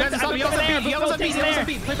this. You guys stop. You almost beat.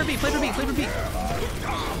 Play for beat.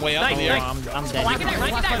 Way up Nice, in the air. nice. I'm dead.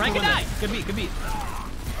 Ryan can die. Good beat.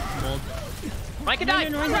 Ryan can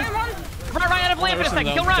die. Ryan out of lamp in a second.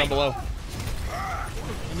 Kill Down Ryan. below.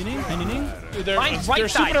 Anything? Dude, Ryan's right they're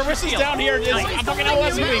side. super Aristas down here. I'm fucking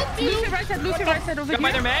LSing me. Lucy right side over Got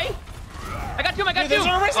by their here. May. I got two. I got two. There's an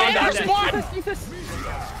Arista in our spawn.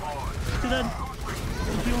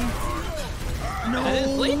 No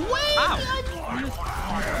way. Wow.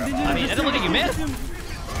 I mean, it doesn't look like you missed.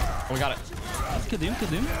 Oh, we got it. Kill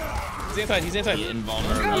him. He's inside.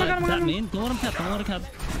 Invulnerable. Tap me in. Don't let him tap. Don't let him tap.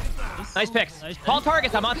 Nice picks. Call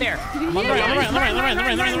targets. I'm out there. I'm on the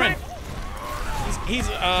right. He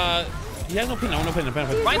has no pin. I want no pin.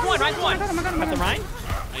 Ryan's one. Got the Ryan?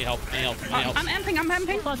 I need help. I'm amping.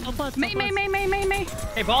 May.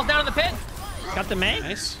 Hey, ball's down in the pit. Got the May?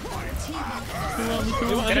 Nice.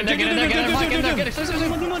 Get in there. Get it.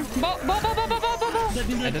 Ball.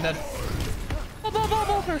 I did that.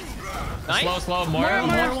 Ball first. Nice. Slow. More.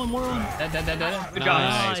 Dead. Good job.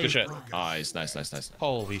 Nice. Good shit. Nice.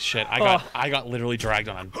 Holy shit. I got literally dragged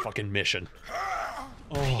on a fucking mission.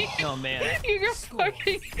 Oh man. You're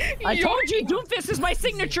fucking. I told you, Doomfist is my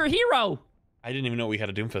signature hero. I didn't even know we had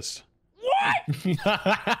a Doomfist. What?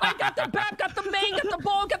 I got the BAP, got the main, got the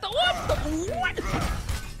ball, got the what?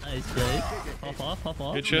 Nice, guys. Hop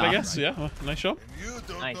off. Good shit, I guess. Yeah. Nice show.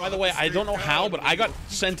 Nice. By the way, I don't know how, but I got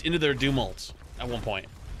sent into their Doom ults at one point.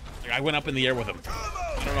 Like, I went up in the air with them.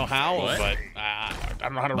 I don't know how, but I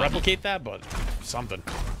don't know how to replicate that, but something.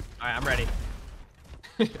 All right, I'm ready.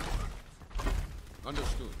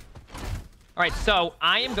 Understood. All right, so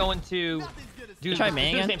I am going to do Try the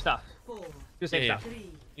Megan. same stuff. Do the same stuff.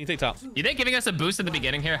 You can take top. You think giving us a boost in the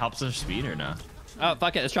beginning here helps our speed or no? Oh,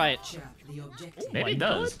 fuck it, let's try it. Maybe it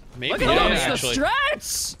does. Maybe. Look at Yeah, those, actually. the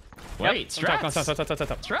strats! Wait, strats.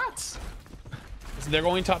 Top. Strats. So they're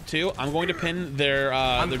going top 2. I'm going to pin their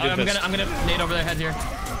I'm Doomfist. gonna nade over their head here.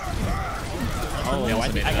 Oh, I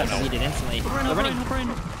got deleted instantly. Hop right in.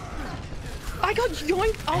 I got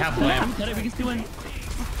yoinked I off have the map. lamp. Got it. We can still win.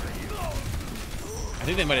 I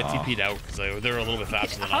think they might have TP'd out because they're a little bit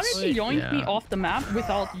faster than How us. did he yoink me Yeah. off the map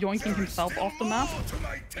without yoinking himself off the map?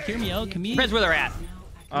 Hear me out. Can we? Depends where they're at.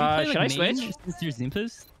 Should I switch? Since you're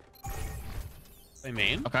Zimpus? They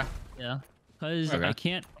main. Okay. Yeah. Because Okay. I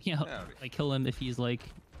can't like kill him if he's like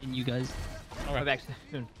in you guys. I'll be back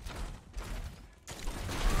soon.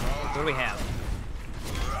 What do we have?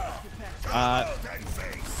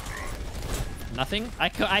 Nothing? I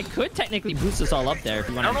could technically boost us all up there if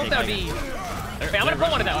you want I to don't know if take that would like- be. Wait, I'm gonna pull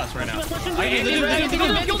one of them. Us right now.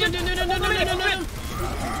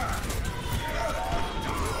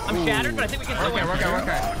 I'm shattered, but I think we can still win. Work out.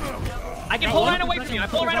 I can pull Ryan away from you. I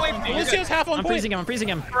pull Ryan away from you. You're Lucio's good. half on I'm point. freezing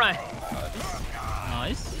him. Ryan.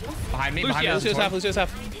 Nice. Behind me. Lucio. Lucio's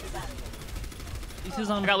half. This is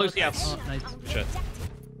on. I got Lucio. Oh, nice. Shit.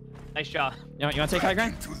 Nice job. You want to take high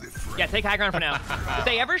ground? Yeah, take high ground for now. If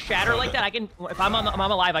they ever shatter like that, I can. If I'm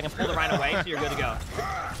alive, I can pull the Ryan away, so you're good to go.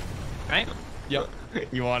 Right? Yep.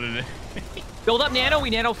 You wanted it. Build up nano. We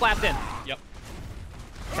nano flapped in. Yep.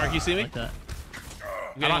 Shark, you see me? Like that.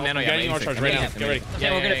 I'm on nano. I'm getting your charge right now. Get ready.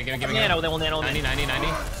 Okay, we're gonna give me nano. Then we'll nano. 90.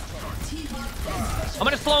 I'm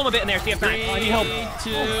gonna slow him a bit in there. See if time. I need help.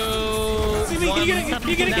 2, Can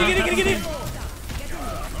you get it?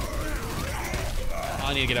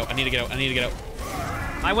 I need to get out.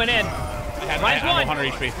 I went in. I have Ryan's one.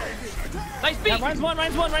 100 HP. Nice beat. Ryan's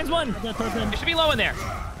one. That person. It should be low in there.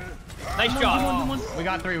 Nice job. We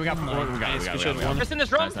got 3. We got 4. We got. Just in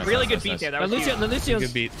this room, Nice, really nice, good beat nice. there. That was huge. Lucio's.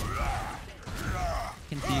 Good beat.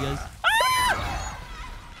 Can see you guys.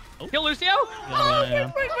 Kill Lucio.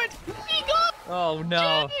 Yeah. Oh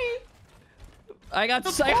no. I got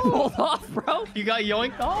pulled off, bro. You got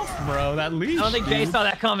yoinked off, bro. That leash. I don't think Jay saw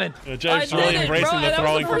that coming. Jake's I really did it, embracing bro. the That was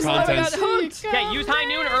throwing the for first time I content. got hooked. Okay, use high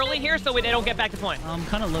noon early here so they don't get back to point. I'm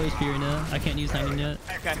kind of low HP right now. I can't use timing yet.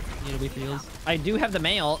 Okay. Need to wait for heals. I do have the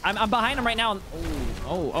mail. I'm behind him right now.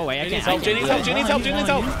 Oh, wait, I Jay needs can't. help. Jay needs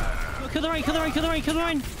help. Kill the Ryan.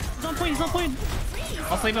 He's on point.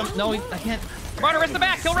 I'll sleep him. No, I can't. Marta, wrist the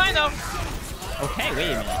back. Kill Ryan though. Okay,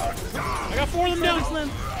 wait a minute. I got 4 of them down.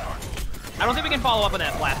 I don't think we can follow up on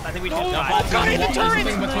that blast. I think we just Oh, die.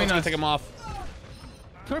 Between us. Take him off.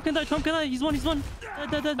 Trump can die. He's one.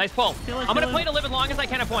 Dead. Nice pull. Kill it, I'm gonna kill play it. to live as long as I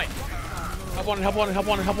can at point. Help one.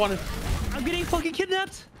 I'm getting fucking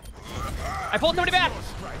kidnapped. I pulled somebody back.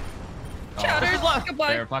 Chatters,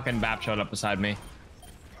 goodbye. Their fucking BAP showed up beside me.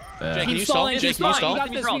 Jay, can Keep you stall? stalling. Jay, Keep can you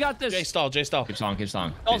stalling. stall? We got this. Jay, stall. Keep stalling.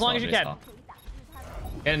 Stall as long as you can.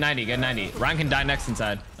 Get a 90. Ryan can die next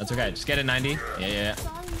inside. That's okay. Just get a 90. Yeah.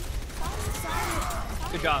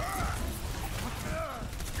 Good job.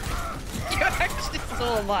 You're actually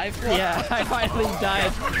still alive. Yeah, I finally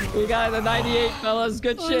died. We got the 98, fellas.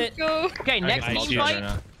 Good shit. Let's go. Okay, next nice team shield fight. right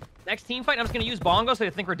now. Next team fight, I'm just gonna use bongo so they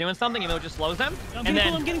think we're doing something, even though it just slows them. I'm And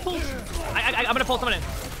then I'm getting pulled. I'm gonna pull someone in.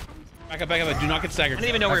 Back up, back up. Do not get staggered. I didn't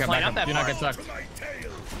even know we were playing out that Do far. not get sucked.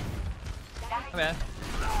 Okay.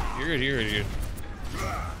 You're good, you're good, you're good.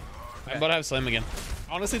 I'm about to have slam again.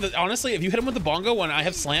 Honestly, if you hit him with the bongo when I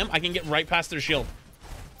have slam, I can get right past their shield.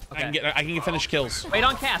 Okay. I can finish kills. Wait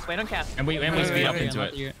on cast, wait on cast. And we speed up into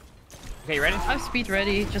it. Okay, you ready? I have speed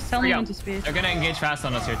ready. Just tell me when to speed. They're gonna engage fast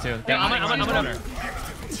on us here too. Yeah, I'm gonna.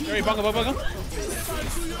 Ready, bongo, bongo.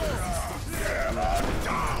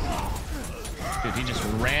 Dude, he just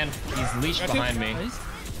ran. He's leashed behind me.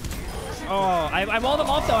 Oh, I walled him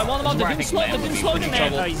off though. I walled him off. The dude slowed him,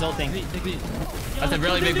 man. Oh, he's ulting. That's a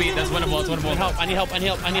really big beat. That's winnable. It's winnable. I need help. I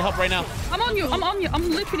need help right now. I'm on you.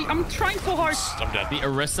 I'm trying so hard. I'm dead. The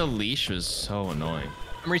Orisa leash was so annoying.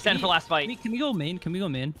 I'm resetting for last fight. Can we go main? Can we go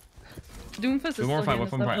main? Doomfist is One more still fight. here.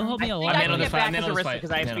 One more fight. It'll help me a I lot. think I on can this get fight, back man to on this Arista fight.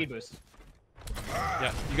 because I have Man. speed boost.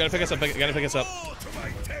 Yeah, you gotta pick us up. Gotta pick us up.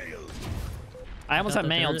 I almost have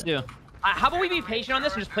mail too. How about we be patient on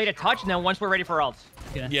this and just play to touch, and then once we're ready for ults.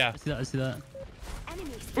 Okay. Yeah. I see that. I see that.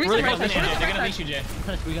 Really Right close side, in. right They're side. gonna leash you, Jay.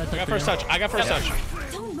 We got I got first touch. I got first touch.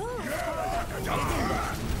 Don't move.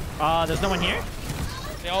 There's no one here.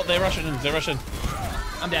 They rush it in. They rush in.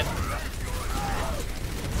 I'm dead.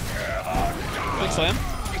 Big slam.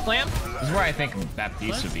 Big slam. This is where I think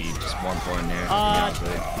Baptiste would be just more important here. To be honest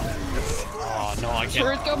with you. Oh no, I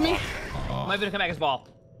Sure, can't. it got me. Might be to come back as ball.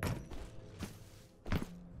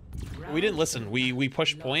 We didn't listen. We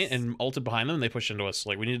pushed point and ulted behind them. And they pushed into us.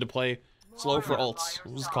 Like we needed to play slow for ults.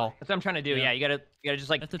 What was the call? That's what I'm trying to do. Yeah, you gotta just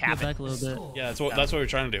like I have to tap peel it. back a little bit. Yeah, that's what we're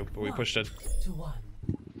trying to do. But we pushed it.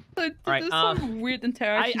 There's Alright, some weird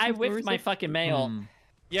interactions. I with whiffed my Orisa. fucking mail.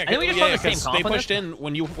 Yeah, I think we just found the same 'cause comp they on pushed this. in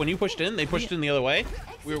when you pushed in. They pushed in the other way.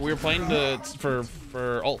 We were playing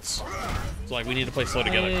for ults. So like we need to play slow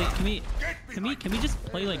together. Can we just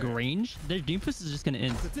play like range? Their Doomfist is just gonna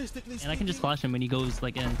end, and I can just flash him when he goes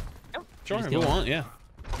like in. Sure, if Just we deal. want, yeah.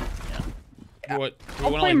 What? Do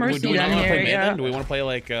I'll we play want Mercy to like, down play here, mid yeah. then? Do we want to play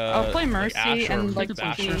like I'll play Mercy Ashe or and like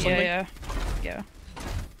Bash or yeah, something? yeah.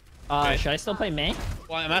 Okay. Should I still play May?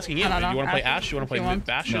 Well, I'm asking you. I don't Do you know. want to play Ask Ashe? You want to if play you want.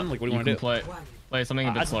 Bastion? Like, what do you want can to do? play something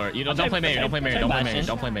a bit slower. You don't I'll play Mayor. Don't play Mayor. Don't play Mayor. I'll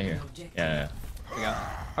Don't play play Mayor. Don't play Mayor.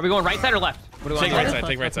 Yeah. Are we going right side or left? What do we Take want right to do? side.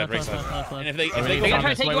 Take right side. Right side. And if they They go, gotta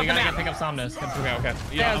try to take you we off the gotta map. pick up Somnus. okay.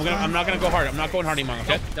 Yeah, I'm not gonna go hard. I'm not going hard anymore.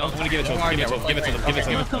 Okay. I'm gonna give it to him. Give it to them. Give it to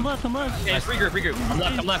them. Come left. Yeah, just regroup. I'm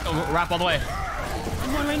left. Wrap all the way.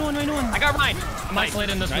 Rain one. I got Ryan. I'm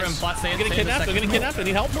isolated in this room. Flat stay. I'm getting kidnapped. I'm getting kidnapped. I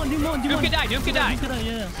need help. Doom could die.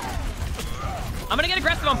 Yeah. I'm gonna get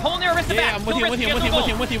aggressive. I'm pulling their wrist Yeah, back. I'm with you. She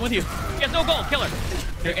has no gold. Kill her.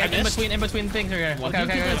 In between things here. Okay.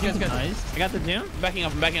 Good. Nice. I got the Doom.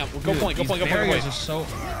 I'm backing up. Go point. Barriers are so.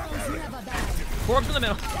 Torb's in the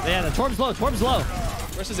middle. Yeah, the Torb's low.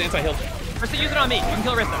 Where's his anti-heal? Rista, use it on me. You can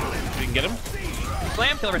kill Rista. You can get him.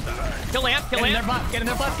 Slam, kill Rista. Kill Lamp. Get in there, Get in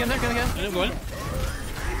there, Get in there. Get him going.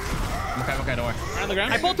 Okay, don't worry. Around the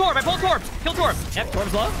ground. I pulled Torb. Kill Torb. Yep,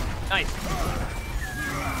 Torb's low. Nice.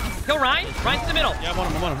 Kill Ryan. Ryan's in the middle. Yeah, I'm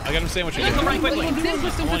on him. I got him sandwich. Yeah, kill Ryan quickly.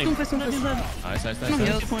 Doomfist. Nice. Where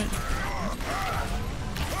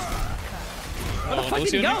the fuck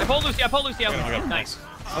did he go? I pulled Lucio. Okay. Nice.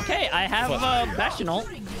 Okay, I have Bastion ult.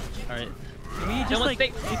 All right. Can we just like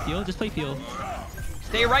play Peel? Just play Peel.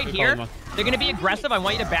 Stay right here. him. They're gonna be aggressive. I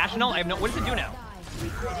want you to bash null. I have no. What does it do now?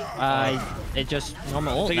 It just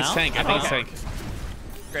normal ult I think it's now. tank. I think it's tank.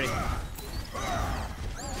 Ready.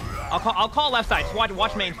 I'll call left side. Just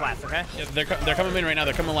watch main flats, okay? Yeah, they're coming in right now.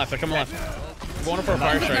 They're coming left. I'm going for a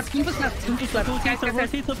fire strike. Doomfist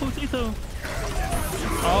left. Potato.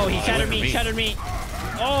 Oh, he shattered me.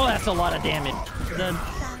 Oh, that's a lot of damage. Then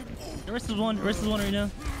the rest is one right now.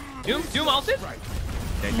 Doom ulted.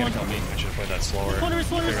 They're gonna kill me. I should have played that slower. One.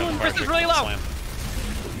 Chris is really low.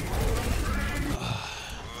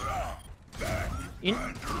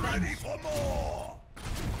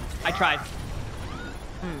 I tried.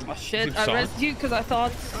 Oh shit! Good I song. rescued you because I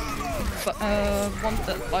thought.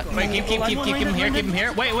 Wait, keep him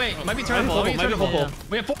here. Wait. Might be turnable. Might be full.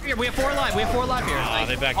 We have 4 here. We have 4 alive. here. Ah,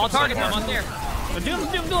 they backed All up so targets. I'm hard. on there.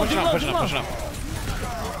 Pushing up.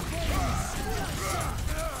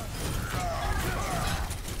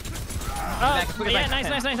 Back as quick as I Yeah, can.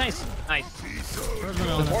 nice. Nice.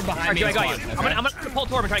 More behind me. I got you. is I'm one, gonna pull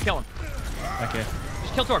Torb and try to kill him. Okay.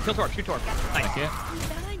 Just kill Torb. Shoot Torb. Nice. Okay.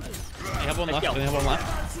 They have one left. go.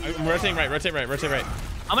 I'm rotating right.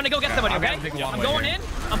 I'm gonna go get somebody, Okay, okay? I'm taking one I'm way going here. in.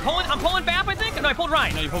 I'm pulling Bap, I think. No, I pulled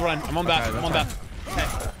Ryan. No, you pull Ryan. I'm on back. Okay, I'm on that's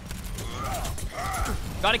back.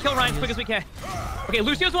 Gotta kill Ryan as quick as we can. Okay,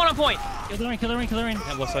 Lucio's one on point. Kill the rain.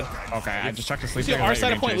 Yeah, left side. Okay, I just checked to sleep. Lucio, our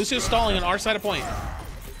side of point. Lucio's stalling on our side of point.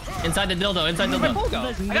 Inside the dildo. Inside the Where'd my dildo. pole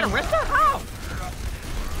go? I got a wrister? How?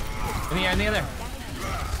 In the other.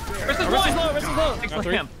 Wrister's Wrist is one. low, wrist is low. Thanks for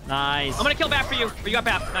three. him. Nice. I'm gonna kill Bap for you. Or you got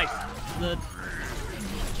Bap. Nice. Good.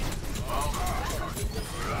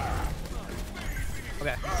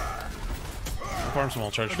 Okay. Farm some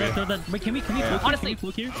all charge for you. Throw that. Wait, can we fluke here? Honestly- Can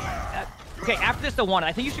we fluke here? Okay, after this, the one.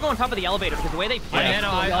 I think you should go on top of the elevator because the way they play.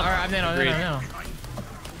 I'm nano. Agreed.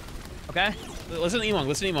 Okay. Listen to Emong.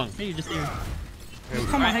 Listen to Emong. Hey, you're just here.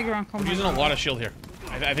 Come on, high ground, come We're on. using a lot of shield here.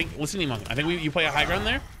 I think. Listen to Emong. I think you play a high ground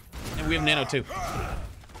there, and we have nano too.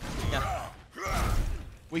 Yeah.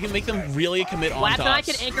 We can make them really commit on Flats to and I us.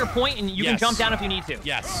 can anchor point, and you can Yes. jump down if you need to.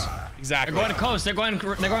 Yes, exactly. They're going to coast. They're going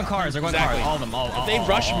cars. They're going Exactly. cars. All of them. If they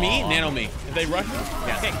rush me, nano me. If they rush,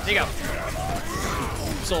 Yeah. Okay, there you go.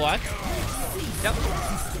 still alive. Yep.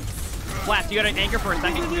 Flats, you got an anchor for a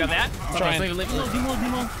second? You have that? I'm trying.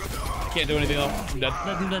 Demo. Can't do anything though. I'm dead.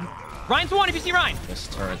 Dead. Ryan's one if you see Ryan. This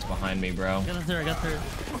turret's behind me, bro. Got her, I got her.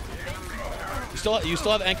 You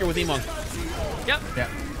still have anchor with Emong. Yep. Yeah.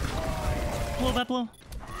 Blow, that blow.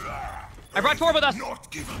 I brought Tor with us.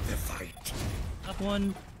 Up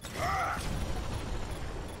one.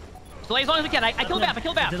 Delay as long as we can. I killed Bap. I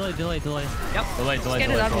killed Bap. Delay. Yep. Delay. Just get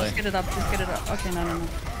it up, just get it up, just get it up. Okay, no.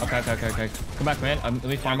 Okay. Come back, man. Let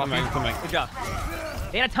me farm up. Come back. Good job.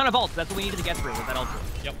 They had a ton of ults. That's what we needed to get through with that ult.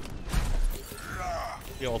 Yep.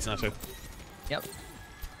 The ult's now too. Yep.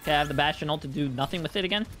 Okay, I have the Bastion ult to do nothing with it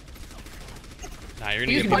again. Nah, you're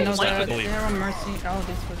gonna You get can more know I that believe. they're on mercy. Oh,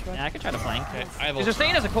 they switch Yeah, back. I could try to flank. Okay, I have They're ults.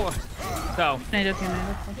 staying as a core. So, Native.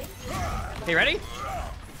 okay, ready?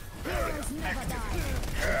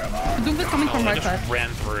 Doom is coming from I right just side. ran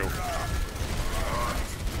through.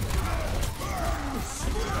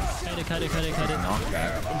 Cut it.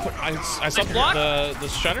 I stopped block. the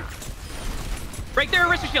shutter. Break their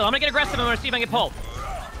Arista shield. I'm gonna get aggressive. I'm gonna see if I can get pulled.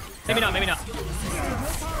 Maybe not.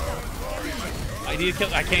 I need to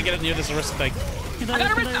kill. I can't get it near this Arista thing. I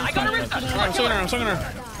got Arista. I'm swinging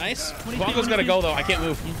her. Nice. Blanco's gotta go though. I can't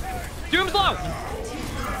move. Doom's low.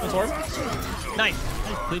 What's orb? Nice.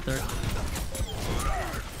 Sleep there.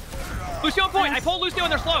 Lucio point. I pulled Lucio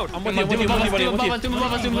and they're slowed. I'm with you. Buddy. I'm with you.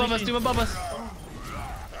 Doom above us.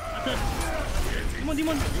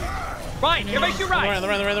 Demon. Ryan, everybody shoot Ryan. The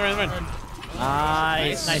run.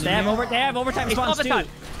 Nice. They have overtime They still have spawns the too. touch.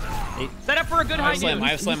 Set up for a good I high have slam. noon.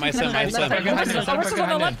 I have slam. Arissa's on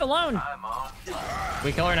the left alone.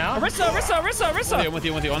 We kill her now? Arissa. I'm with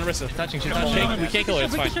you. On Arista. She's Shake. touching. We can't kill her.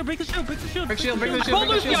 It's fine. Break the shield. Break shield. Pull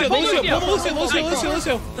Lucio. Pull Lucio.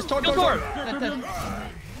 Lucio. Kill Tor. Doom.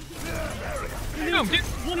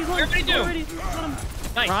 Everybody Doom.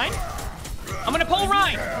 Nice. Ryan? I'm gonna pull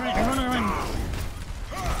Ryan. Run.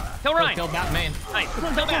 Kill Ryan. Kill that main. Nice.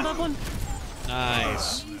 Kill Bap. Top one.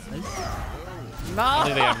 Nice. I don't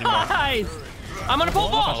think they have any more. Nice. I'm gonna pull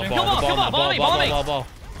ball. Kill ball. Ball me.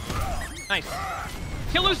 Nice.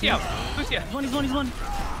 Kill Lucio. He's one. He's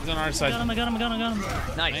on our side. I got him.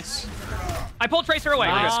 Nice. Nice. I pulled Tracer away.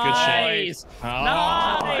 Nice. Good shit.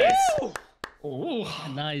 Nice. Ooh.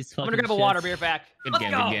 Nice. I'm gonna grab a water. Be right back. Good Let's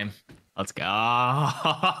game. go. Good game. Let's go.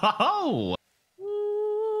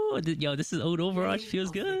 Ooh, yo, this is old Overwatch.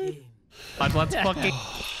 Feels good. Let's fucking.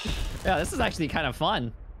 Yeah, this is actually kind of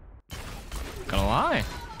fun. Gonna lie.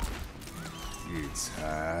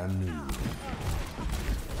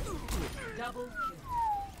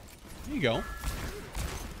 There you go.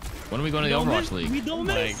 When are we going to the Overwatch League? We don't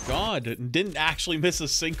My miss. God, didn't actually miss a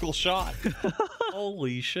single shot.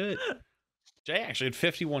 Holy shit. Jay actually had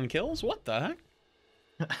 51 kills? What the heck?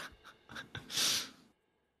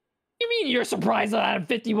 You mean you're surprised that I had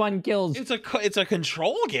 51 kills? It's a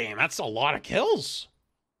control game. That's a lot of kills.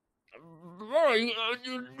 You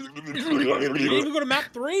didn't even go to map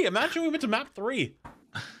 3. Imagine we went to map 3.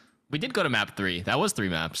 We did go to map 3. That was 3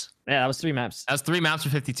 maps. Yeah, that was 3 maps. That's 3 maps for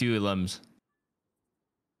 52 limbs.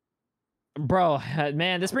 Bro,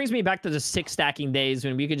 man, this brings me back to the 6 stacking days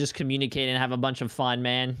when we could just communicate and have a bunch of fun,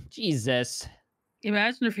 man. Jesus.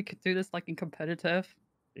 Imagine if we could do this like in competitive.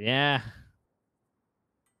 Yeah.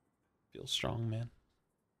 Feels strong, man.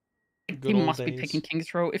 Good They old must be days. picking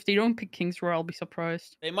King's Row. If they don't pick King's Row, I'll be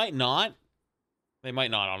surprised. They might not. They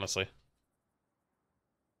might not, honestly.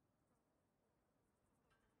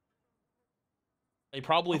 They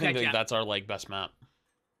probably Okay, think that chat. that's our like best map.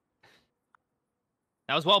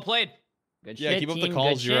 That was well played. Good Yeah, shit, keep up team. the Good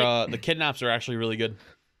calls. shit. Your the kidnaps are actually really good.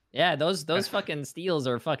 Yeah, those fucking steals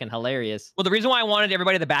are fucking hilarious. Well, the reason why I wanted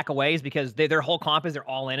everybody to back away is because their whole comp is they're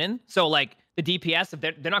all in. So like the DPS, if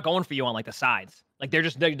they're not going for you on like the sides, like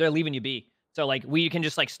they're leaving you be. So like we can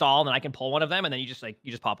just like stall and then I can pull one of them and then you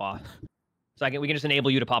just pop off. So we can just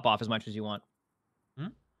enable you to pop off as much as you want. Hmm?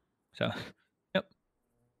 So, yep.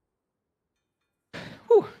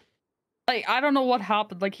 Like, I don't know what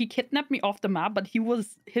happened. Like, he kidnapped me off the map, but he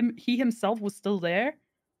himself was still there.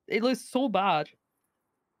 It was so bad.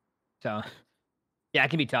 So, yeah, it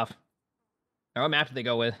can be tough. What map did they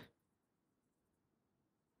go with?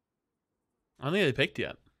 I don't think they picked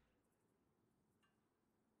yet.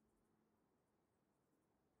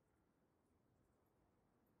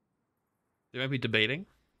 They might be debating.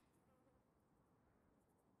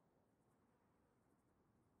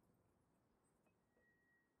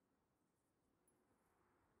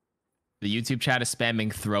 The YouTube chat is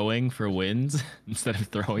spamming throwing for wins instead of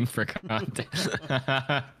throwing for content.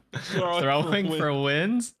 Throwing for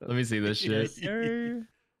wins? Let me see this shit.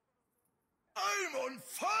 I'm on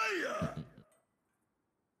fire!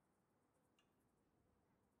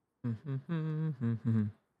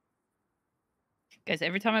 Guys,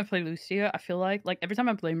 every time I play Lucia, I feel like every time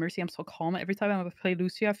I play Mercy, I'm so calm. Every time I play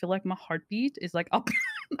Lucia, I feel like my heartbeat is like up,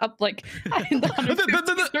 up like in the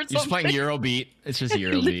 150s or You're just playing something. Eurobeat. It's just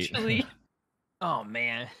Eurobeat. Literally. Oh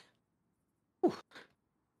man. Whew.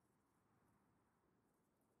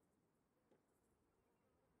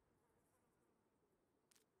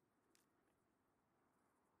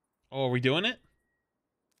 Oh, are we doing it?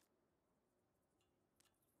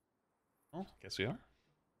 Oh, guess we are.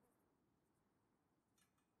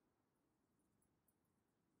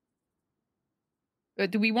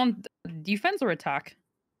 Do we want defense or attack?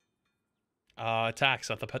 Attack.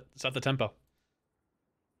 Set the tempo.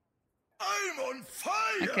 I'm on fire!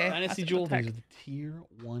 Okay. Dynasty that's Jewel, attack. thanks for the tier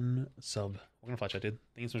 1 sub. We're gonna flash that, dude.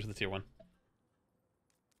 Thank you so much for the tier 1.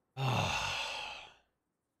 I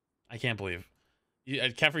can't believe.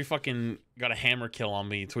 Caffrey fucking got a hammer kill on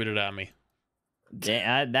me, tweeted at me.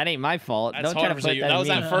 That ain't my fault. That's Don't try to hard. put That was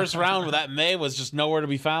on me. that first round where that May was just nowhere to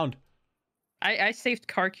be found. I saved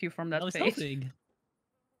Karq from that That was phase. something.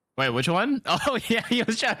 Wait, which one? Oh yeah, he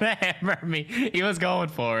was trying to hammer me. He was going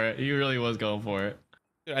for it. He really was going for it.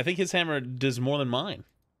 Dude, I think his hammer does more than mine.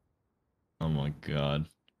 Oh my god.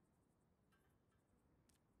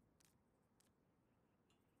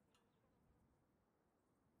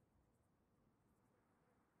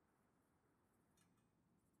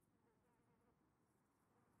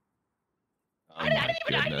 Oh my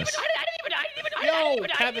goodness.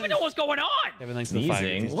 I didn't even know what's going on. Kevin, thanks for the 5.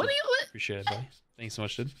 Sneezing. What are you? Appreciate it, buddy. Thanks so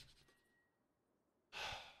much, dude.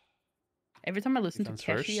 Every time I listen to Defense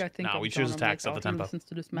Keshi, first? I think Nah, of we John. choose I'm attack, like, set the he tempo. listens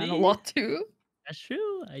to this man Me? a lot too. That's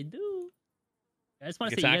true. I do. I just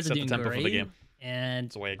want to Like say you attack, guys are set the doing tempo great, for the game. and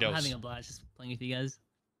That's the way it I'm goes. having a blast just playing with you guys.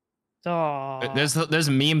 Aww. There's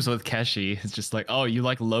memes with Keshi. It's just like, oh, you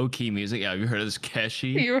like low key music? Yeah, have you heard of this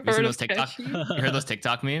Keshi? You Have seen heard those of TikTok? Keshi? You heard those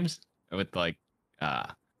TikTok memes with like,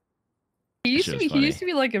 He used shit to was be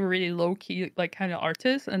funny. like a really low key like kind of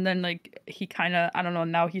artist, and then like he kind of I don't know,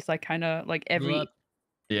 now he's like kind of like Blew every up.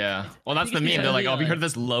 yeah. Well, I that's the think meme. it's They're like, oh, have you really, heard of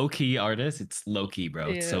this low key artist? It's low key, bro.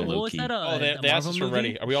 It's so Yeah. What low was key. that? Oh, they that asked us Marvel for ready.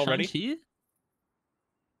 movie? Are we all ready? Shang-Chi?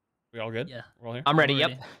 We all good? Yeah. We're all here? I'm ready.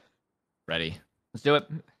 Already. Yep. Ready. Let's do it.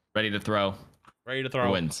 Ready to throw. Ready to Who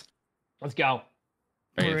throw. wins? Let's go.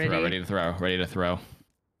 Ready to throw. Ready. Ready to throw. Ready to throw.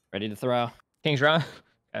 Ready to throw. King's Row.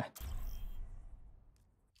 Okay.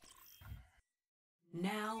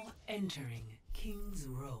 Now entering King's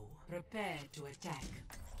Row. Prepare to attack.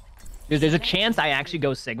 There's a chance I actually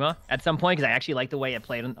go Sigma at some point because I actually like the way it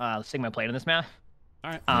played. Sigma played in this map.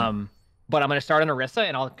 All right. But I'm gonna start on Orisa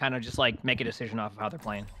and I'll kind of just like make a decision off of how they're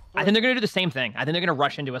playing. I think they're gonna do the same thing. I think they're gonna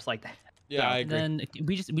rush into us like that. Yeah, I And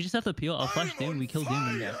agree. then we just have to peel. I'll flash Doom. We kill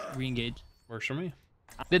Doom and re-engage. Works for me.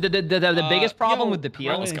 The biggest problem yo, with the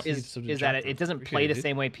peel Riley, is that it doesn't play the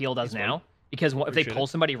same way peel does Thanks, now. Because if they Appreciate pull it.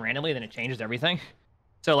 somebody randomly, then it changes everything.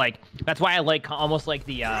 So like that's why I like almost like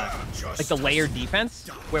the layered defense,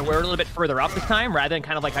 where we're a little bit further up this time, rather than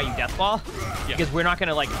kind of like how you death ball, because we're not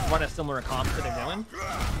gonna like run a similar comp to they're doing.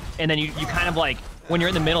 And then you kind of like when you're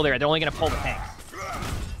in the middle there, they're only gonna pull the tanks.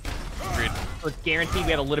 Agreed. So it's guaranteed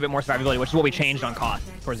we have a little bit more survivability, which is what we changed on cost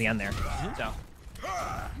towards the end there. So,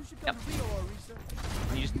 yep.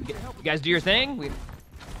 You guys do your thing. We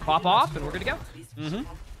pop off, and we're good to go. Mm-hmm.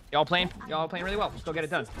 Y'all playing really well. Let's go get it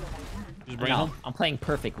done. Just bring it No, home. I'm playing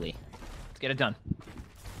perfectly. Let's get it done.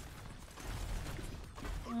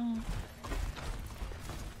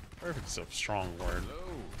 Perfect's a strong word.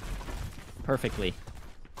 Perfectly.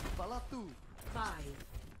 5,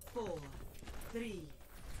 4, 3,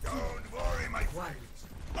 Don't worry, my 1.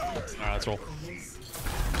 Alright, let's roll.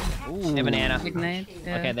 Ooh. They have a Nana. Ignite.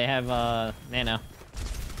 Yeah. Okay, they have Nano.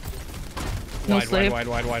 No Wide, slave. wide.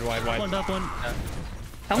 One up one.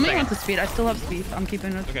 Tell me when to speed. I still have speed. I'm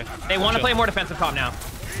keeping it. Okay. They want to play more defensive top now.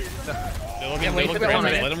 They look wait, aggressive.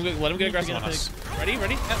 wait, wait. Let them get aggressive on us. Ready?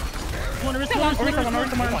 Yep.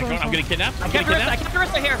 I'm getting kidnapped. I kept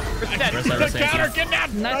Arista here. Arista's dead. Arista, Counter, yeah.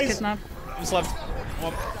 kidnapped. Nice kidnap. Just left.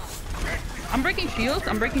 Well, I'm breaking shields.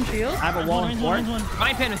 I have a wall.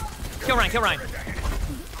 Ryan pin. Kill Ryan.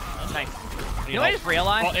 Nice. You know what I just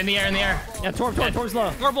realized? Oh, in the air. Yeah, Torb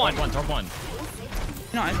low. Torb one. Torb one.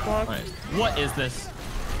 No, ice block. Nice. What is this?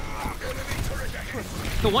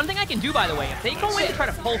 The one thing I can do, by the way, if they go in to try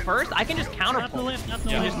to pull first, I can just counter No pull. limp.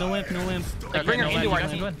 No limp. Like bring her into our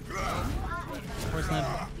team. Force limp.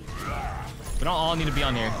 We don't all need to be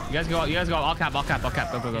on here. You guys go. I'll cap. Go.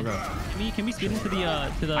 Can we speed into the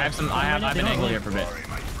I have an angle here for a bit.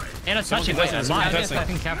 And a touching. Wait, I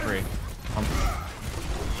can cap free.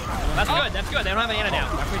 That's good. They don't have an Ana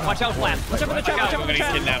now. Watch out, Flash. Watch out for the trap. I'm getting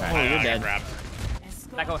kidnapped. Oh, you're dead.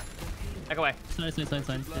 Back away. Nice. Get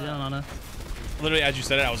down, Ana. Literally, as you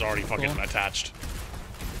said it, I was already fucking attached.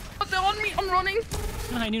 They're on me. I'm running.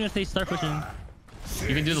 I knew if they start pushing.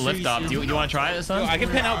 You can do the lift up. Do you want to try it this time? I can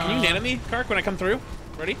pin out. Can you nano me, Kark, when I come through?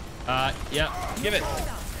 Ready? Yeah. Give it.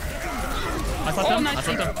 I slapped him. Nice.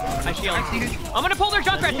 I shield. I'm gonna pull their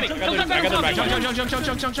Junkrat to me. I got their back.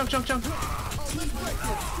 Jump.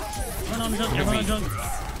 Run on junk.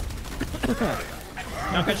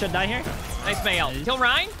 Junkrat should die here. Nice mail. Kill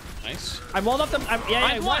Ryan. Nice. I rolled up the. Right.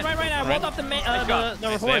 I rolled up the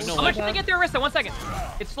horse. How much did they get through Arista? 1 second.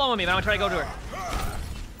 It's slowing me, but I'm gonna try to go to her.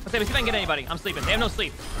 Let's see if I can get anybody. I'm sleeping. They have no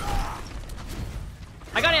sleep.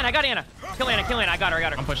 I got Ana. Kill Ana. I got her.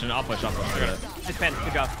 I'm pushing. I'll push. I got it. Nice pen.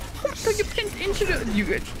 Good job. So you pinned into the.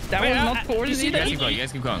 That was not forward. You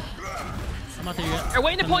guys keep going. I'm not there yet. They're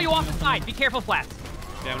waiting to pull you off the side. Be careful, Flat.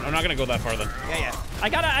 Yeah, I'm not gonna go that far then. Yeah. I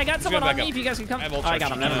got someone on me. If you guys can come. I have Oh, I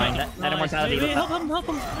got him. Never mind. That immortality. Wait, help him.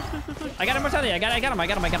 I got immortality. I got him. I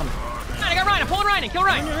got Ryan. I'm pulling Ryan and kill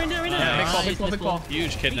Ryan. Right now. Big ball.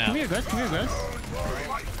 Huge kidnap. Come here, Grass.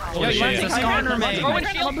 Yo, you want to take high ground or me? Throw in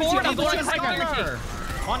shield forward. I'm going to high ground.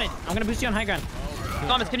 On it. I'm gonna boost you on high ground.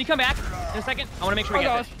 Thomas, can you come back in a second? I want to make sure we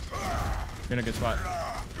get this. You're in a good spot.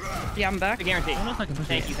 Yeah, I'm back. I guarantee. I don't know if I can push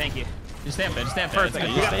Thank you. Just stand there. Perfect.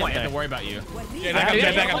 You got point. I have to worry about you. Yeah, back up.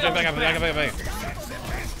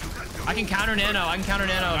 I can counter nano.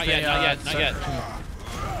 Not yet.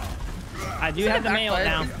 I do have the mail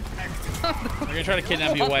now. They're gonna try to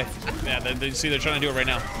kidnap you away. Yeah, they're trying to do it right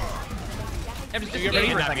now. Just You get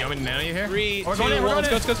ready? for a second. I'm gonna nano you here. 3, 2, We're going in, 1.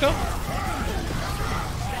 Let's go.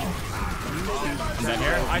 Is that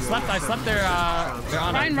here? I slept there. They're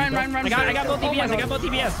on. Ryan. I got both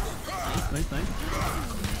DBS. Nice.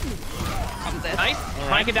 I'm dead. Nice.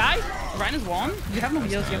 Ryan can die. Ryan is one. You have no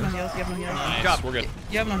heals. Nice. job. We're good.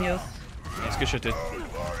 You have no heals. That's good shit, dude.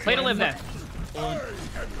 Play to live then. Oh,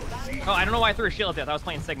 I don't know why I threw a shield up there. I was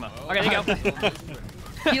playing Sigma. Okay, there you go.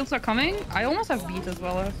 Heals are coming. I almost have beat as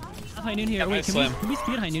well. High noon here. Wait, can we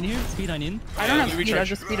speed high noon here? Speed high noon. I don't have speed. I recharge.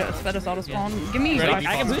 just sped us out of spawn. Give me. Ready?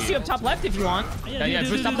 I can boost you up top left if you want. Yeah,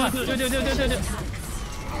 boost up left. Do.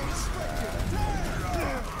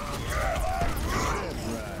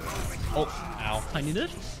 Oh, ow. I need it.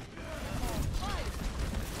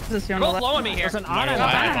 This is here on the Both left. blowing me here. There's an God,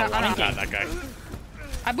 Ana. that guy.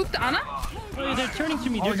 I booked Ana. Oh, they're turning to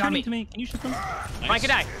me. They're turning to me. Can you shoot them? Ryan can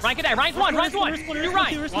die. Ryan's one. Do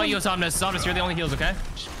Ryan. Oh, you Somnus, you're the only heals, okay?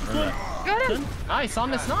 Got him. Nice,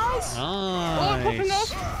 Somnus, nice. Oh, popping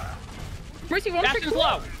off. Mercy, one trick. Bastion's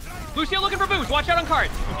low. Lucio looking for boost. Watch out on card.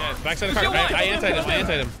 Yeah, backside of the card. I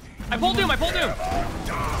anti-ed him. I pulled Doom.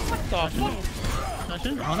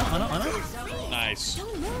 Session. Ana. Nice.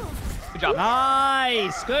 Good job.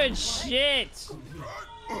 Nice. Good shit.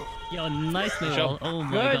 Yo, nice Show. little. Oh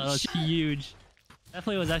my Good god, that was huge. That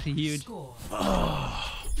play was actually huge. Score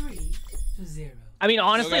 3-0. I mean,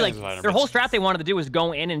 honestly, Those like guys are their whole strat they wanted to do was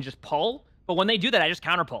go in and just pull. But when they do that, I just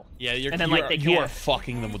counter pull. Yeah, and then like they you are can't.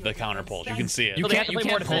 fucking them with the counter pulls. You can see it. So they have to play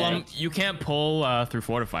more pull them. defensive. You can't pull through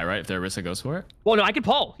Fortify, right? If their Arista goes for it. Well, no, I can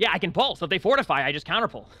pull. Yeah, I can pull. So if they fortify, I just counter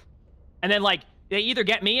pull. And then like they either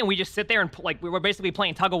get me and we just sit there and like we were basically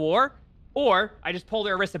playing tug of war, or I just pull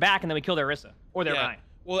their Arista back and then we kill their Arista or their Ryan.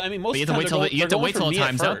 Well, I mean, most But of the time you have to wait till it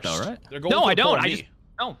times out, though, right? No, I don't. I just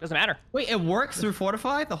no, doesn't matter. Wait, it works through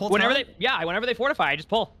Fortify the whole Whenever time? whenever they fortify, I just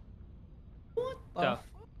pull. What the So,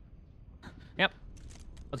 yep.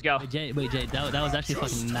 Let's go. Wait, Jay, that was actually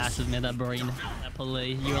fucking massive, man. That brain, that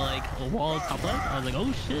play. You were like a wall top left. I was like,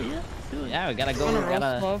 oh shit, yeah, let's do it. Yeah, we gotta go. On a We roll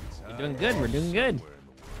gotta. slow. We're doing good. We're doing good.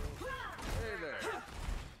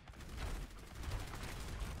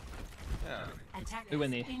 Attackers We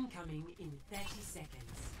win the- incoming in 30 seconds.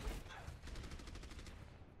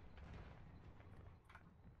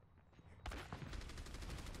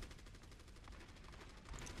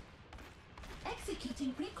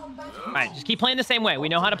 Executing pre-combat. All right, just keep playing the same way. We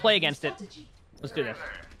know how to play against it. Let's do this.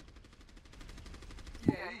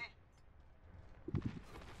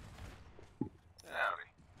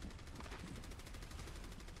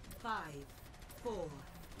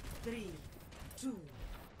 3, 2,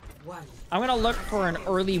 1. I'm gonna look for an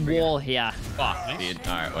early wall here. Fuck, dude.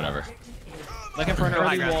 All right, whatever. Looking for an Go high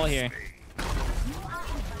early ground. wall here.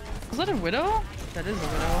 Is that a widow? That is a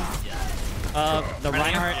widow. The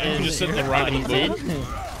Reinhardt You is just sit in the right of the he's boot. in.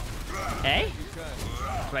 Hey?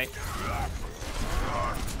 Wait.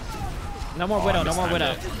 No more widow. No more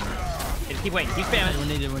widow. Hey, just keep waiting. Keep spamming. We're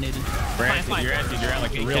needed. Fine, fine. You're at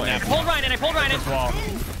like a real I pulled Ryan in. I pulled Ryan in. wall.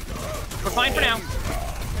 We're fine for now.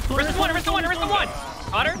 Arista one. Arista one. Arista one.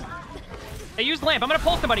 Otter. They used lamp. I'm gonna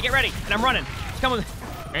pull somebody. Get ready. And I'm running. Come with.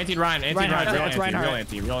 Anti Ryan. Anti Reinhardt, Ryan. that's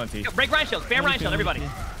Reinhardt. Real anti. Break Ryan shield. Spam Ryan shield. Everybody.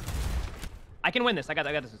 I can win this. I got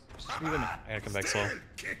this. Just be with me. I gotta come back slow.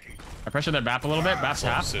 I pressure their BAP a little bit. BAP's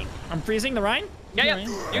half. Soon. I'm freezing the Ryan. Yeah. You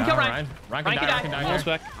can kill Ryan. Ryan can die. Ryan can Almost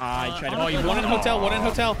die. back. I tried to. Oh, you one in hotel. One in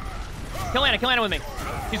hotel. Kill Anna with me.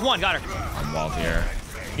 He's one. Got her. I'm walled here.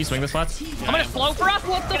 Can you swing this flats? I'm gonna slow for us.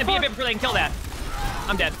 It's gonna be a bit before they can kill that.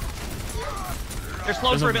 I'm dead. They're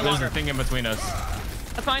slow for a bit There's longer. a thing in between us.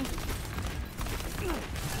 That's fine.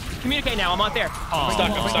 Communicate now. I'm not there. I'm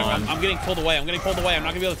stuck. I'm stuck. I'm getting pulled away. I'm getting pulled away. I'm not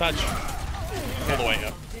gonna be able to touch. Pulled away.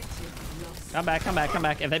 Yeah. Come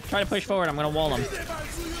back. If they try to push forward, I'm gonna wall them.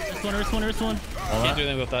 Wrist one. Can't do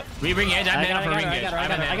anything about that. We bring Edge. I'm nano for ring gauge.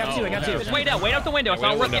 I got two. Just wait out the window. It's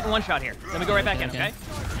not worth getting one shot here. Then we go right back in, okay?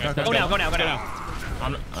 Go now.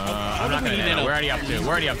 I'm not gonna nano. We're already up to.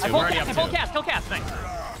 I Kill cast. Nice.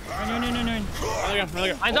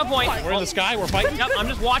 Another Mine's on point. We're in the sky. We're fighting. Yep, I'm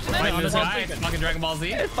just watching Fighting it. this guy. It's fucking Dragon Ball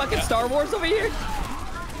Z. It's fucking Star Wars over here.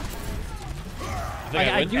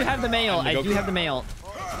 I do have the mail.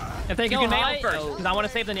 If they You go can nail high, it first, because I want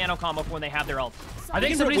to save the nano combo for when they have their ult. I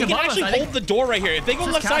think We somebody's can above us. actually I think hold the door right here. If they go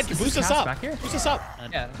left side, boost us up. back here? Boost us up.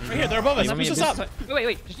 Yeah. Right here. They're above us. You want me Boost to us up. boost-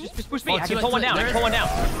 Wait. Just boost me. Oh, I too can late, pull one too down. late. I can pull one down.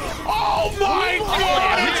 Oh my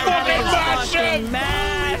God! It's fucking massive.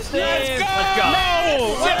 Massive. Let's go. Let's go.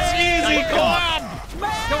 No, it's easy. Collab.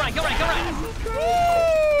 Kill Ryan.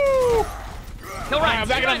 Kill Ryan. I'm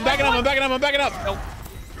backing up. Nope.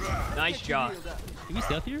 Nice job. Can we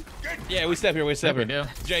stay up here? Yeah, we step here. we do.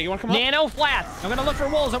 Jay, you want to come up? Nano flats. I'm gonna look for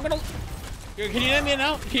walls. Can you end me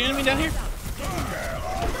now? Can you end me down here?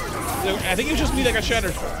 I think it was just me that got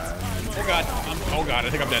shattered. Oh God. I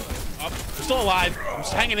think I'm dead. I'm still alive. I'm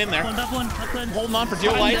just hanging in there. Top one. Holding on for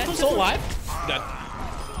dear life. I'm still alive. I'm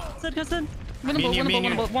dead. Cousin.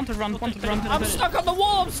 Winnable. Want to run. I'm stuck on the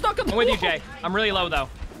wall. I'm with you, Jay. I'm really low though.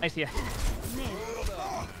 I see you.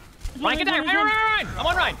 Ryan can die. Ryan. I'm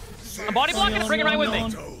on Ryan. I'm body blocking. Bring it right with me.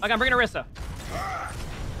 Okay, I'm bringing Arista.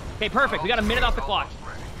 Okay, perfect. We got a minute off the clock.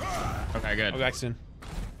 Okay, good. I'll be back soon.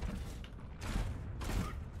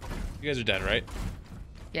 You guys are dead, right?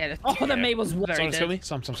 Yeah. Oh, the May was very Someone kill dead. me?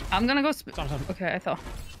 Some. I'm gonna go. Some. Okay, I thought.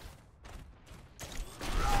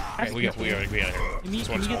 Okay, we got here. Can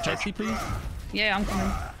we get taxi, please? Yeah, I'm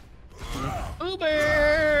coming.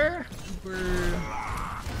 Uber.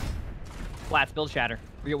 Flats, build shatter.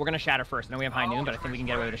 We're gonna shatter first. I know we have high noon, but I think we can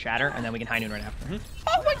get away with a shatter, and then we can high noon right after.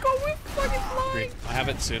 Oh my God, we fucking flying. I have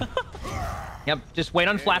it soon. Yep, just wait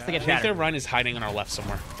on flats to get I think their shattered. Ryan is hiding on our left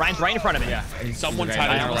somewhere. Ryan's right in front of me. Yeah. Someone's Very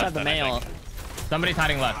hiding I on our almost left. have the then, I mail. think. Somebody's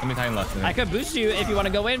hiding left. I could boost you if you want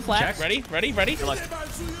to go in, Flash. Ready? Can you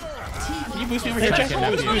boost me over here, Flash, Jack? go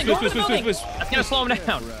in the building, go in the building. Boost. That's gonna slow him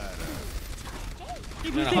down.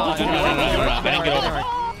 No.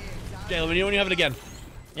 Jay, when you have it again.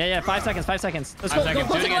 Yeah, 5 seconds. Let's 5 go. seconds. Go Do it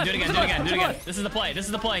to again. the Do it left, again. to Do the it again. left. This is the play. This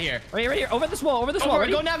is the play here. Right here. Over this wall. Ready?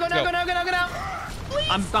 Go now. Go now.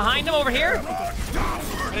 I'm behind him over here.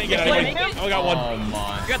 I didn't get it. Oh, we got one. Oh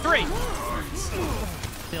my. You got three.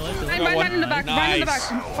 Right in the back. Right in the back.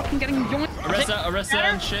 Nice. I'm fucking getting joined. Arista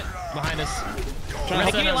and shit behind us. Trying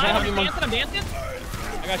to Give me a help line. you, I'm dancing.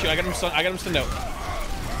 I got you. I got him stunned out.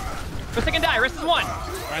 Rista can die. Rista's one.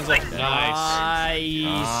 Ryan's like, nice.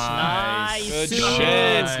 Nice. Good Super.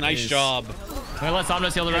 shit. Nice job. Wait, let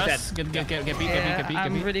Somnos heal the He's rest. Get beat.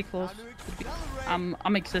 I'm really close.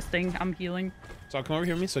 I'm existing. I'm healing. So I'll come over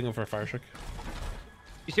here with me so I can go for a fire shock.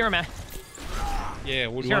 You see where I'm at? Yeah,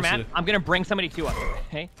 what do See you where want I'm us to at? do? I'm gonna bring somebody to us.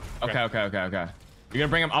 Okay. Okay. You're gonna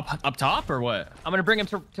bring him up top or what? I'm gonna bring him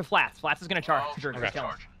to flats. Flats is gonna charge. Sure. Okay. Kill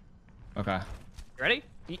him. Okay. You ready?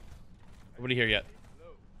 Nobody here yet.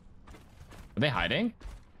 Are they hiding?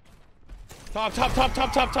 Top. Okay. Come out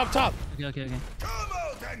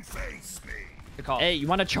and face me. Good call. Hey, you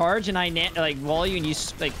want to charge and I like wall you and you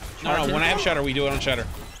like. No, charge when it? I have shatter, we do it on shatter.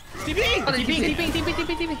 TP!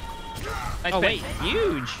 TP. Nice Oh pick. wait,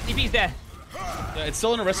 huge. TP's dead. It's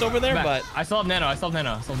still in a wrist over there, but... I still have nano. Yeah, the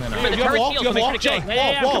you have turret wall? shield, You have make wall? sure to kill Jay, it.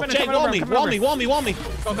 Yeah, wall, coming Jay, over, wall coming me.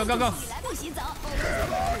 over. Go.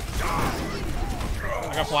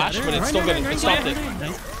 I got flash, but it's still good. It stopped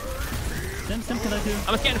it. Sim kill that dude.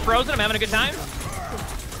 I'm just getting frozen. I'm having a good time.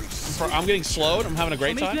 I'm getting slowed. I'm having a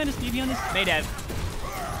great time. May dead.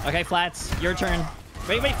 Okay, Flats, your turn.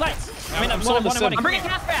 Wait, flats. I mean, I'm one, I'm bringing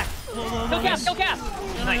Cass back. Kill Cass.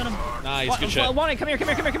 Nice, good shit. Come here.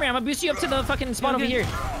 I'm gonna boost you up to the fucking spot over here.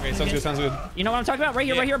 Okay, sounds good. You know what I'm talking about? Right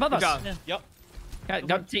here above us. Yep.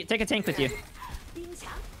 Go, take a tank with you.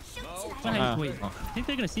 Wait, I think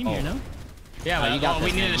they're gonna see me here, no? Yeah, you got we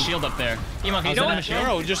this, needed man. a shield up there. Emo, can you know set what? him a shield?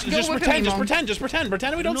 No, just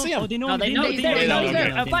pretend we don't see him. They know No, they know he's there. they know, He's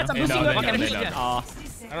there. Flats, I'm boosting you up. They know, they know. Aw.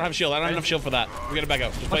 I don't have a shield. I don't have enough shield for that. We gotta back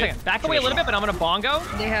up. Just One wait. second. Back away a little bit, but I'm gonna bongo.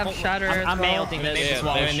 They have shatter. I'm mailting I'm gonna need this. this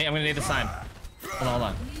wall. I'm gonna need the sign. Hold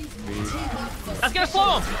on. That's gonna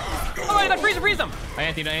slow him. Oh, I got freeze him. I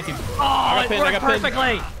anti. Oh, got it pinned, I worked got pinned.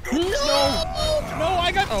 perfectly. No,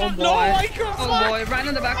 I got Oh boy. no. I got Oh boy. Run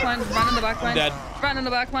in the back line. Dead. Run in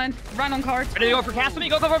the back line. Run on card. Ready to go for Cass with me?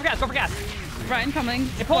 Go for Cass. Go for Cass. Ryan coming.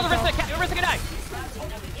 Hey, pull the wrist of the guy.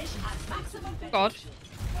 God.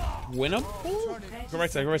 Win him. Go right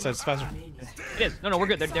side. It's faster. It is. No, we're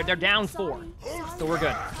good. They're down 4, so we're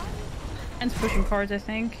good. And pushing cards, I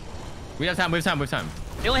think. We have time.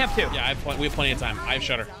 They only have 2. Yeah, we have plenty of time. I have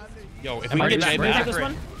shutter. Yo, if we Am I can get Jay ready back, for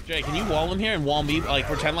it? Jay, can you wall him here and wall me? Like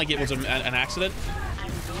pretend like it was an accident.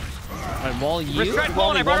 Alright, wall you. Wrist strike Wall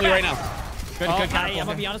pull, and me I brought it right back. now. Good, Oh, good. I'm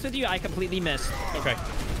gonna be honest with you, I completely missed. Okay.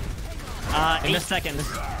 8 seconds.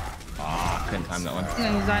 Oh, couldn't time that one.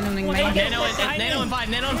 And Zion and Hey, May. Nano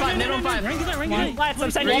and 5. Rank Flats, I'm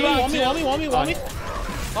sending you Wall out. me.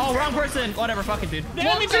 Oh, wrong person. Whatever, fuck it, dude.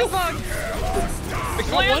 Wall me too.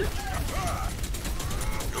 Slam.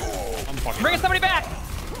 I'm fucking. Bringing somebody back.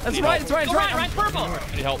 That's right. Go Ryan's purple. I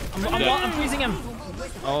need help. I'm freezing him.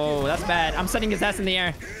 Oh, that's bad. I'm setting his ass in the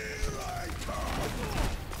air.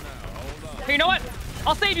 Hey, you know what?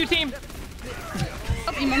 I'll save you, team.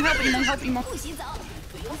 Help Emo.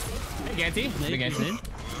 Big anti. Big anti.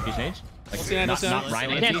 Big change. Like, not Ryan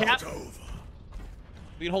Can't anti. tap.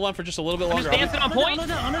 We can hold on for just a little bit I'm longer. just dancing on point.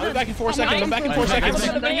 I'll be back in 4 seconds. I'm back in 4 I'm seconds.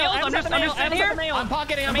 just the mail. I'm just here. I'm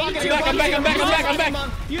pocketing. I'm back.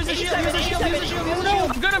 Use the shield. I'm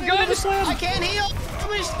good. I can't heal.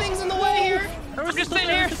 There's things in the way here. I'm just sitting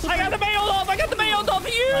here. I got the mail off.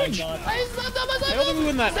 Huge. I don't think we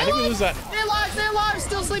win that. I think we lose that. Stay alive.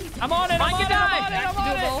 Still sleeping. I'm on it. Mine can die.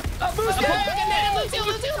 Lucio.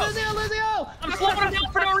 I'm slowing him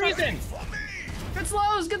down for no reason. Good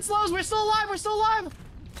slows. We're still alive.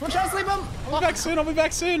 We're trying to sleep him. I'll be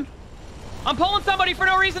back soon. I'm pulling somebody for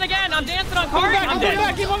no reason again. I'm dancing on cards. I'm dead.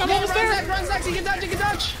 I'm almost there. Run, Zax. You can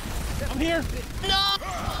dodge. I'm here.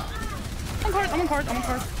 I'm on card.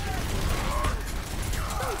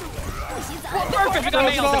 Perfect. We got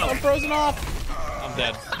mail. I'm frozen off. I'm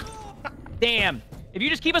dead. Damn. If you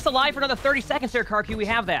just keep us alive for another 30 seconds there, Karki, we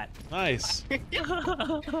have that. Nice.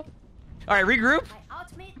 All right, regroup.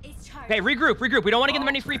 Okay, regroup. We don't want to give them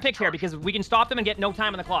any free picks here because we can stop them and get no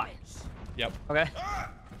time on the clock. Yep. Okay.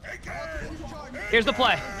 Here's the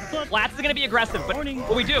play. Flats is going to be aggressive, but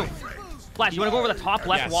what we do? Flats, you want to go over the top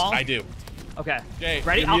left Yes, wall? I do. Okay. Jay,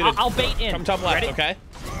 Ready? you're muted. I'll bait in. Come top left, Ready? okay?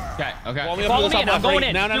 Okay. Wall me up Follow to the me top in, I'm left. going Ready?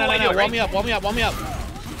 in. No. Do what I do, Wall me up.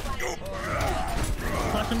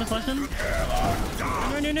 Flash him.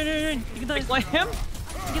 Run. You can die. Explain him.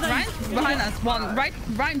 Ryan's behind us. One. Right.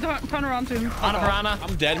 Ryan, turn around to him.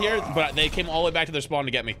 I'm dead here, but they came all the way back to their spawn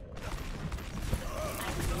to get me.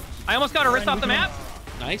 I almost got a wrist off the map.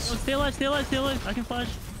 Nice. Oh, stay alive. I can flash.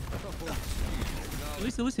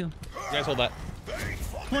 Lucio. You guys hold that.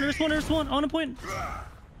 Wrist one. On a point.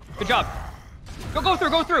 Good job. Go through.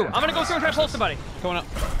 I'm gonna go through and try to pull somebody. Coming up.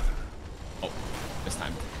 This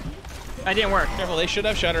time. That didn't work. Careful, they should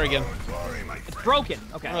have shutter again. It's broken.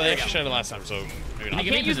 Okay. Oh, there they you actually go. shuttered last time, so maybe I not.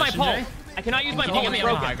 can't use my pole. I cannot use my pole. It's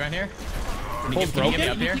broken. Right here. Pole's broken?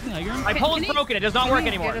 Up here. My pole is broken. It does not work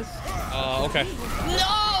anymore. It Okay.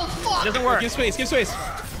 No, fuck. doesn't work. Give space. I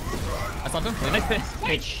stopped him. Nice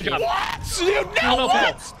pitch. Good job. What? Dude, No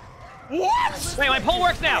pole. What? Wait, my pole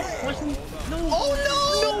works now. Oh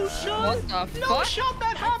no! What the fuck? Shot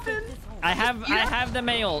that happened. I have the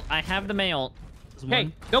mail. Okay,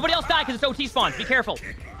 nobody else die because it's OT spawns. Be careful.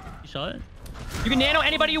 You shot it? You can nano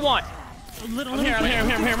anybody you want. I'm here.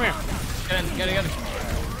 Get it.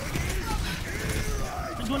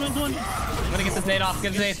 There's one. I'm gonna get this nade off.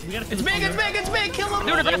 Get this nade. It's big. Kill him.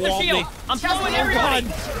 Dude, aggressive walled shield. me. I'm slowing everybody.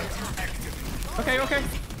 Okay.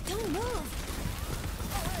 Don't move.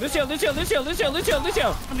 Lucio. There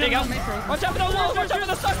you go. Watch out for the wall. Watch out for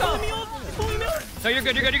the sucker. No, you're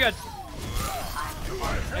good.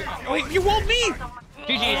 Wait, you walled me.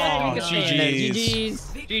 GG's.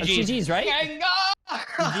 GG's, right?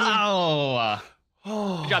 Oh.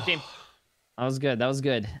 Good job, team. That was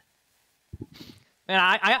good. Man,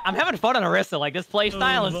 I'm having fun on Orisa. Like this play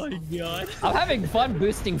style is. Oh my god. I'm having fun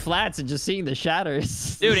boosting flats and just seeing the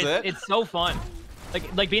shatters. Dude, it's so fun.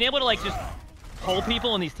 Like being able to like just hold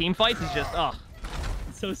people in these team fights is just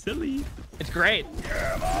It's so silly. it's great.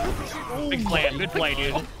 Big play, good play,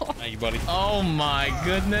 dude. Thank you, buddy. Oh my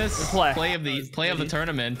goodness. Play. Play of the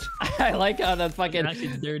tournament. I like how that fucking. Actually,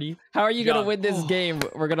 it's dirty. How are you gonna John. win this game?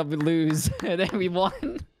 We're gonna lose, and then we won.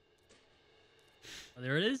 Oh,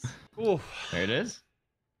 there it is. Ooh. There it is.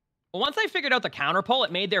 Well, once I figured out the counter pull,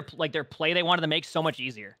 it made their play they wanted to make so much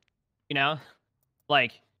easier. You know,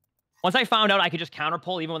 like once I found out I could just counter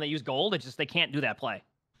pull even when they use gold, it's just they can't do that play.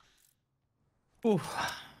 Ooh.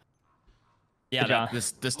 Yeah, Good job.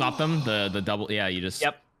 to stop them, the double. Yeah, you just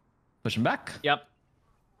push them back. Yep.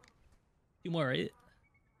 2 more, right?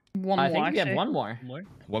 One I more. think we have actually. one more. More.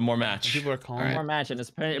 One more match. People are calling. One more match, and it's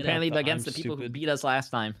apparently but against I'm the people who stupid. beat us last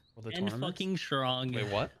time. Well, the And tournaments? fucking strong. Wait,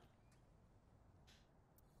 what?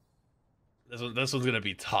 This one's gonna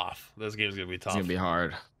be tough. This game's gonna be tough. It's gonna be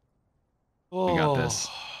hard. Oh. We got this.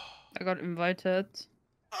 I got invited.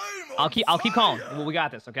 I'll keep calling. Well, we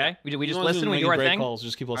got this, okay? We just No one's listen. gonna We make do our great thing. calls.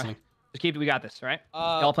 Just keep listening. Just keep. We got this, all right?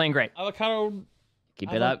 Y'all playing great. Avocado.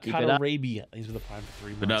 Keep it up. Keep it up. Arabia. These are the prime for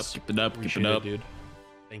 3 Keep it up. months. Keep it up. Keep Appreciate it up. dude.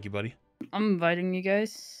 Thank you, buddy. I'm inviting you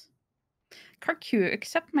guys. CarQ,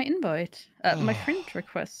 accept my invite. My friend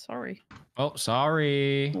request. Sorry. Oh,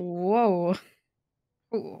 sorry. Whoa.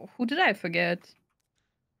 Who did I forget?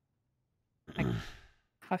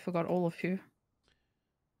 I forgot all of you.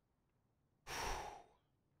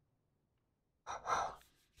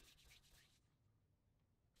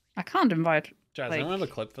 I can't invite. Jazz, Like- I don't have a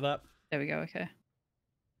clip for that. There we go. Okay.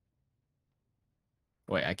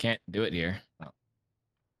 Wait, I can't do it here. Oh.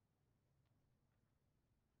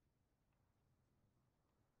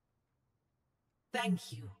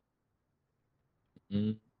 Thank you.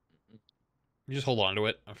 Mm. You just hold on to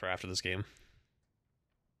it for after this game.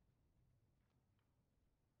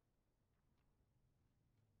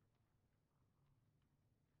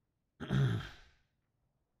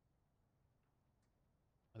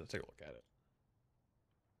 Let's take a look at it.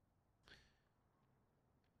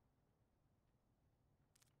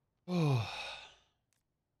 Oh.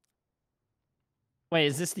 Wait,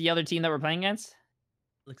 is this the other team that we're playing against?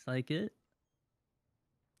 Looks like it.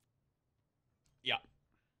 Yeah.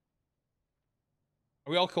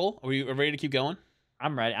 Are we all cool? Are we ready to keep going?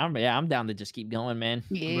 I'm ready. I'm down to just keep going, man.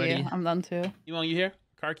 Yeah, ready. I'm done too. You here?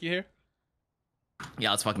 Kark, you here?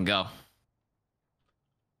 Yeah, let's fucking go.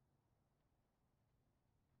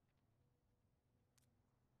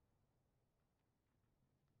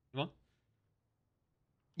 You on?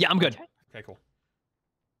 Yeah, I'm good. Okay, cool.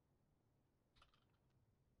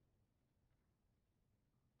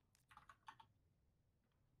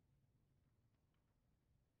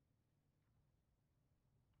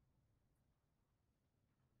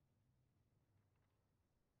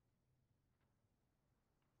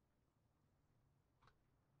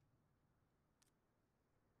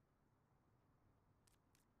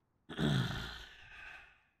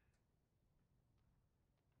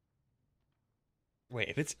 Wait,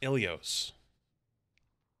 if it's Ilios.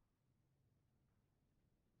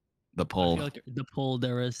 The I pull. feel like the pull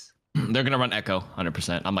there is. They're gonna run Echo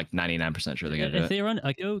 100%. I'm like 99% sure they're gonna do If it. they run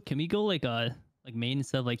Echo, can we go like main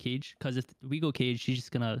instead of like Cage? Because if we go Cage, she's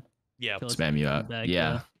just gonna Yeah. kill us Spam you from out. back,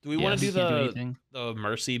 Yeah. Do we want to Yes. do Can't do the anything.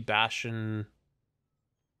 Mercy Bastion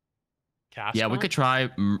cast? Yeah, we comp? could try.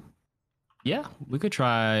 Yeah, we could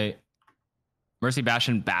try Mercy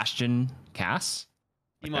Bastion Cass.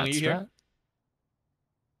 Like Emong, are that you here?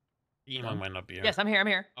 strat. Emong might not be here. Yes, I'm here. I'm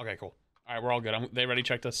here. Okay, cool. All right, we're all good. They ready?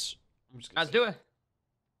 Check this. I'm just gonna Let's do it.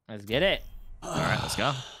 Let's get it. All right, let's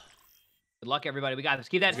go. Good luck, everybody. We got this.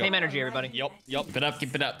 Keep that same energy, everybody. Yep. Keep it up.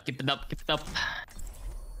 Keep it up. Keep it up. Keep it up.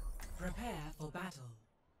 Prepare for battle.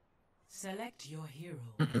 Select your hero.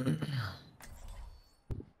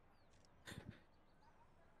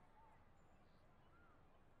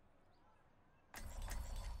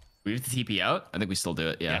 We have to TP out. I think we still do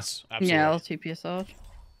it. Yeah. Yes, absolutely. Yeah, I'll TPS out.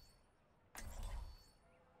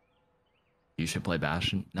 You should play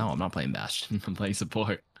Bastion. No, I'm not playing Bastion. I'm playing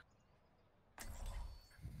support. Let's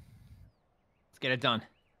get it done.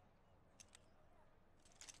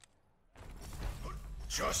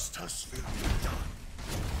 Justice will be done.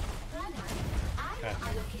 Okay.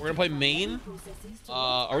 We're gonna play main.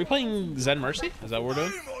 Are we playing Zen Mercy? Is that what we're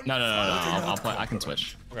doing? No. I'll play. I can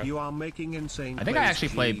switch. Okay. You are making insane. I think I plays, actually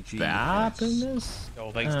play GG. BAP in this.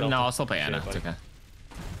 Oh, thanks. No, Delta. I'll still play Appreciate Anna. it, It's buddy.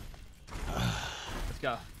 okay. Let's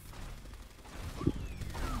go.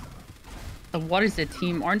 So what is it,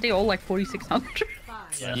 team? Aren't they all like 4,600? 5,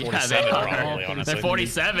 Yeah. Yeah, 47 they probably, are. honestly. They're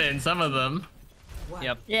 47. Some of them.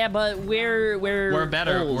 Yep. Yeah, but we're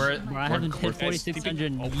better. old. Bro, I haven't hit we're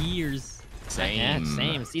 4,600 in years. Same. Yeah,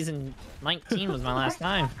 same. Season 19 was my last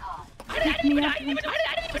time. I didn't even know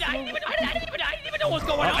what's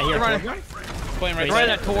going on. I hear They're Torb. running, Playing right they're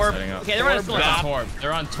running side. a Torb. Setting up. Okay, they're running a They're on Torb. Tor.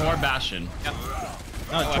 They're on Tor Bastion. No, No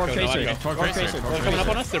Torb echo, no Tracer. echo. Torb Torb Tracer. Tracer. Torb They're coming up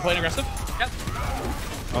on us. They're playing aggressive.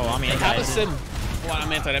 Oh, I'm They have a anti. sim. Oh,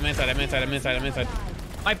 I'm inside.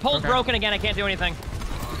 My pole's Okay. broken again. I can't do anything.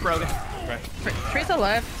 It's broken. Tracer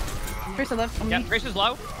left. Tracer left. Yep, Tracer's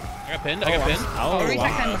low. I got pinned. I got pinned. Oh,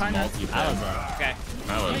 React kind behind us. Okay.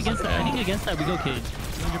 I think against that we go cage.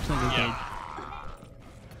 100% go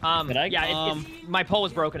cage. My pole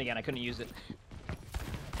was broken again. I couldn't use it.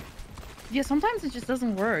 Yeah, sometimes it just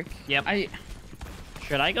doesn't work. Yep.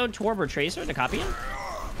 Should I go Torb or Tracer to copy him?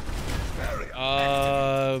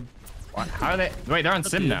 How are they? Wait, they're on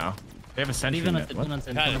sim now. They have a sentry. Even on net. Sim. What? Even on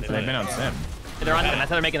Sim. Kinda Even on did. Sim. They've been on sim. They're on. That's how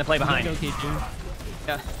they're making the play We behind. go cage here.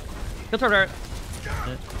 Yeah. Kill Torb.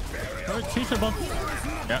 Or Tracer bump.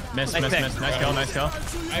 Yeah, miss. Nice pick. Nice kill. I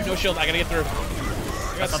have no shield. I gotta get through. I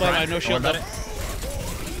got slam. I have no shield. Don't worry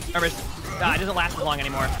Remember, it doesn't last as long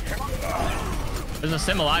anymore. There's a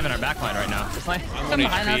sim alive in our backline right now. This way. I'm Some 1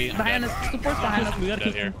 behind HP. us. Behind us. Support's behind us. We gotta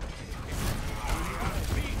Dead keep here.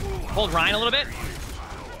 Hold Ryan a little bit.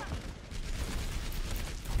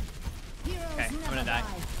 Okay, I'm gonna die.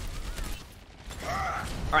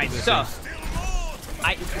 All right, so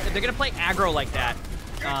if they're gonna play aggro like that.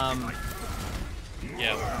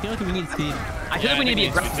 Yeah. I feel like we need speed. I feel like we need to be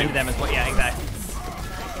aggressive into them as well. Yeah, exactly.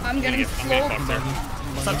 I'm getting slow.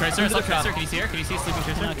 What's up, Tracer? What's up, Tracer? Can you see her? Can you see Sleeping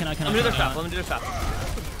Tracer? Can I? Let me do their stuff. Let me do their stuff.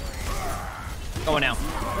 Going now.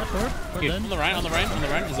 We're On the Ryan.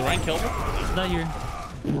 Is the Ryan killed? not here.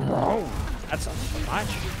 That's a botch.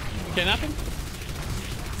 Kidnap him?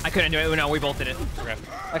 I couldn't do it. No, we both did it. Okay.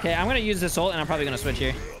 Okay, I'm gonna use this ult and I'm probably gonna switch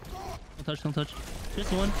here. Don't touch.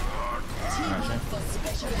 Just one.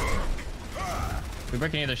 We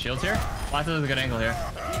break any of their shields here? Lots of a good angle here.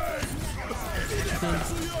 Kill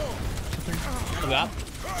the Bap.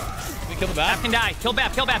 We kill the Bap. Bap can die. Kill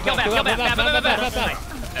Bap. Kill Bap. Bap. Nice.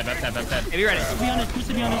 If you're ready. To be honest. Just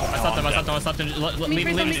to be honest. I stopped him. Leave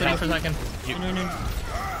him for a second.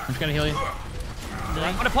 I'm just gonna heal you.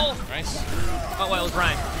 I'm gonna pull. Nice. Oh, well, it was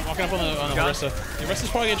Ryan. Walking up on the Orisa. The Orisa's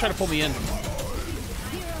probably gonna try to pull me in.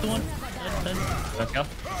 One. Let's go.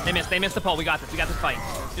 They missed the pull. We got this fight.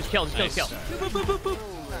 Just kill. Nice. Kill.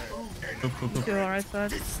 Still alright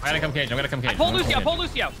side. I'm gonna come cage. Pull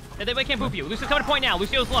Lucio. They can't boop you. Lucio's coming to point now.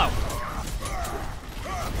 Lucio's low.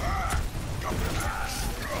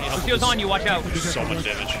 Lucio's on you. Watch out. So much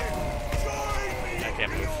damage. I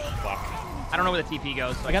can't move. Fuck. I don't know where the TP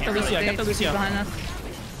goes. So I got the can't Lucio. I got the He's Lucio. behind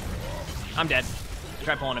us. I'm dead. I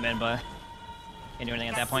tried pulling him in, but can't do anything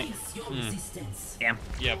at that point. Damn.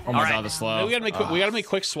 Yep. Oh my Alright. god, the slow. We gotta make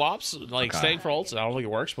quick swaps, like Okay. staying for ults. I don't think it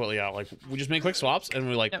works, but yeah, like we just make quick swaps, and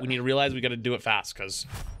we we need to realize we gotta do it fast because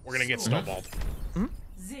we're gonna get snowballed.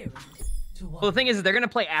 0 to 1. Well, the thing is, they're gonna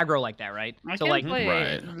play aggro like that, right? I So can like, play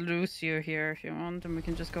Right. Lucio here if you want, and we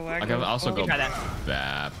can just go aggro. Okay, I'll also go try that.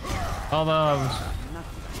 Bap. Although,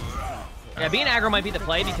 Yeah, being aggro might be the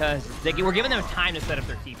play because we're giving them time to set up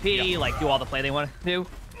their TP, like do all the play they want to do.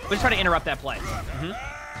 We're just trying to interrupt that play.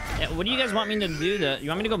 Yeah, what do you guys want me to do? You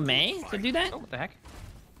want me to go May to do that? Oh, what the heck?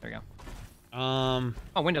 There we go. Oh,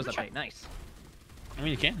 Oh, Windows update. Nice. I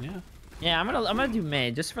mean you can, yeah. Yeah, I'm gonna do May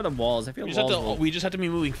just for the walls. I feel We walls. just have to be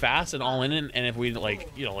moving fast and all in, and if we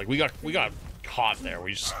we got caught there.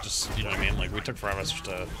 We just you know what I mean? Like we took forever just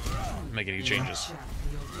to make any changes.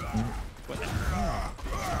 I'm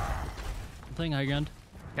playing high ground.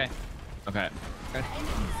 Okay. okay.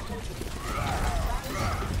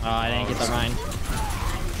 Oh, I didn't get the Ryan.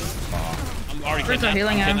 I'm already First kidnapped.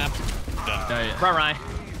 healing him. Done. Right, Ryan.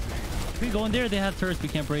 If we go in there, they have turrets. We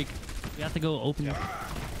can't break. We have to go open.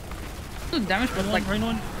 Damage, but like Rain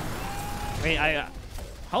one. Wait,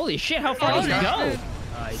 holy shit! How far did you go? I don't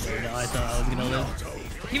know. I thought I was gonna live.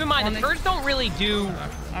 Keep in mind, the turrets don't really do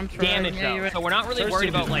I'm trying. damage Yeah, though, you're right. so we're not really Turrets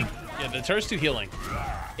worried do about like, Yeah, the turret's too healing.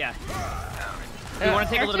 yeah. We want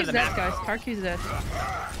to take a little bit of the Tarky's map. dead, guys. Tarky's dead.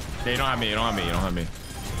 Yeah, you don't have me. You don't have me.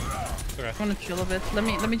 Okay. I want to chill a bit. Let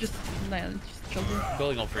me just chill here.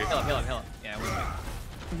 Building all free. Heal up. Yeah, we're good.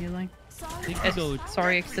 I'm healing. Take the goat.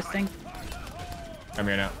 Sorry, existing. I'm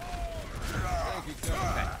here now.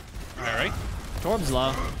 All right. Torb's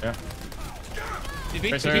low. Yeah. TP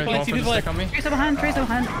Tracer, play. going for the TP play. stick on me. Tracer behind. Tracer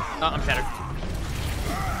behind. Oh, I'm shattered.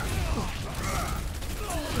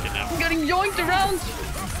 I'm getting yoinked around.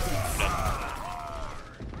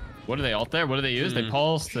 What do they ult there? What do they use? They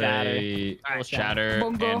pulse, Shatter. they Alright, shatter,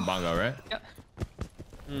 Bongo. and bongo, right? Yep.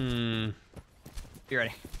 Hmm. Be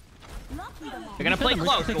ready. Lock me behind. They're gonna play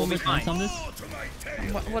close. Take We'll be one fine. on this.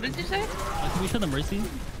 What did you say? Can we show the mercy? I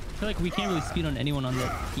feel like we can't really speed on anyone on the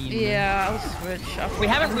team. Yeah, I'll switch. We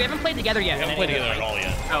haven't played together yet. We haven't played together at all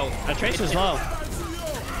yet. So Tracer's low.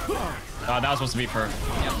 Oh, that was supposed to be for.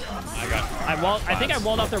 I think I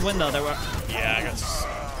walled off their window. There were. Yeah, I got.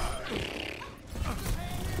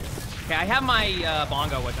 okay, I have my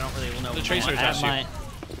bongo, which I don't really know. The Tracer's I have actually.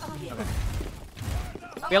 my.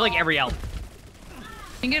 We have like every elf.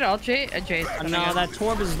 You can get all Jace. No, that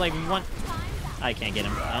Torb is like one. I can't get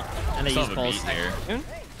him. No. And they Still use have a beat pulse. here.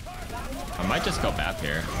 I might just go back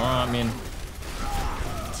here. Well, I mean,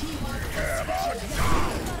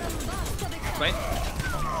 Wait.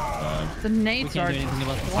 The nades Can't are. do anything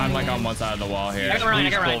about this. I'm like on one side of the wall here. I got Ryan, I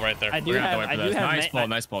Huge got pull Ryan. right there. I do We're gonna have have. to I wait for do this. have. Nice pull,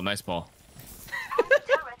 nice pull, nice pull.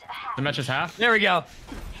 The match is half. There we go.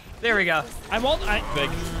 There we go. I won't. Big.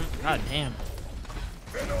 God damn.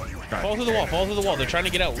 Fall through the wall. Fall through the wall. They're trying to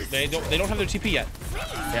get out. They don't have their TP yet.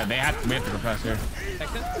 Yeah, we have to go fast here.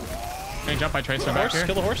 Can you jump by Tracer back Horse. here?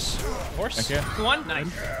 Kill the horse. Horse. Thank you. One. Nice.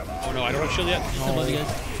 Oh no, I don't have shield yet. Still above you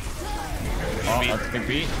guys. Oh, that's a big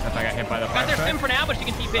beat. If I got hit by the Got their fire sim for now, but she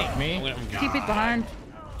can TP. Me? Keep it behind.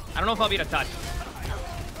 I don't know if I'll beat a touch.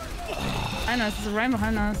 I know, this is right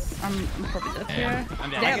behind us. I'm probably dead here. I'm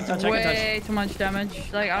They dead. I have can touch, I can way too much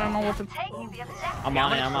damage. Like, I don't know what to... I'm Yeah,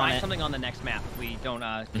 on it. I'm I'm gonna on try it. something on the next map. We don't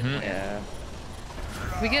Yeah.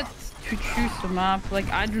 We get to choose the map. Like,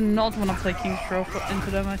 I do not want to play King's Row into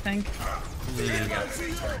them, I think.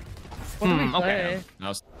 What do we play? okay. That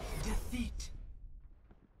was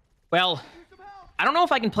Well, I don't know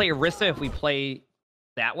if I can play Orisa if we play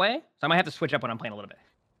that way. So I might have to switch up when I'm playing a little bit.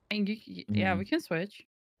 And yeah, we can switch.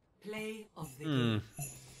 Play of the Hmm. game.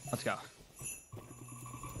 Let's go. I'm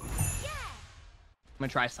gonna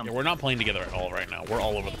try Yeah, something. we're not playing together at all right now. We're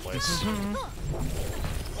all over the place.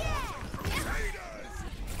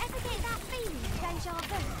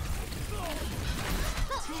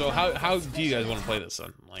 So how do you guys want to play this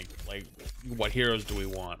then? Like what heroes do we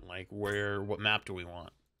want? Like what map do we want?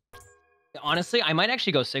 Honestly, I might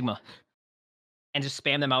actually go Sigma and just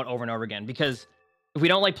spam them out over and over again, because if we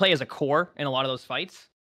don't like play as a core in a lot of those fights,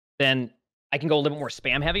 then I can go a little bit more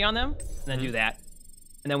spam heavy on them and then do that.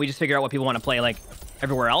 And then we just figure out what people want to play like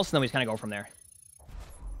everywhere else, and then we just kind of go from there.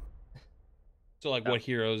 So like what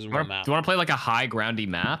heroes and Do what you map? want to play like a high groundy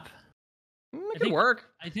map? It could work.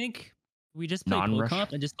 I think we just play Non-rush.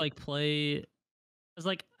 comp and just like play. Cause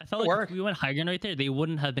like I felt like Work. if we went high ground right there, they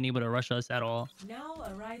wouldn't have been able to rush us at all. Now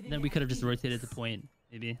arriving Then we at could have just Phoenix. rotated the point,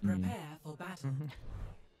 maybe. Prepare for battle.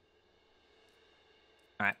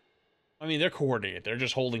 I mean, they're coordinated. They're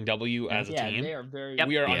just holding W as a team. they are very. Yep.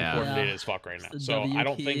 We are Yeah. uncoordinated Yeah. as fuck right now. It's So the I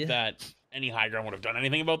don't WP. think that any high ground would have done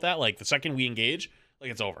anything about that. Like the second we engage,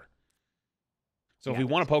 like it's over. So if we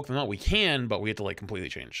want to poke them out, we can, but we have to like completely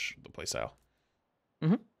change the playstyle.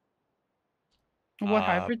 What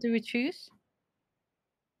hybrid do we choose?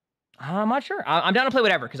 I'm not sure. I'm down to play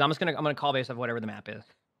whatever, because I'm gonna call based off whatever the map is.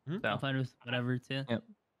 Mhm. So I'm fine with whatever too. Yeah.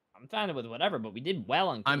 I'm fine with whatever, but we did well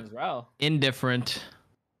on I'm- King's Row. Indifferent.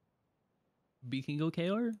 We can go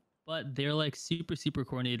KOR, but they're like super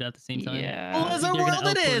coordinated at the same time. Yeah. I think they're gonna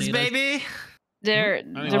out-coordinate us. baby. They're I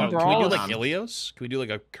mean, they're can we do brawls. like Ilios? Can we do like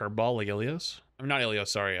a curveball like Ilios? I'm not Ilios,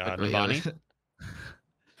 sorry, Navani.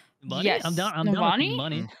 Bunny? Yes. I'm down with Navani?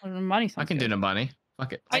 money. Money sounds I can do good. Nabani.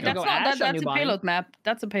 Fuck it. I Wait, can that's go not Ashe on that's a Nubani. payload map.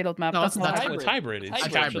 That's a payload map. No, that's it's- not that's hybrid. It's hybrid. It's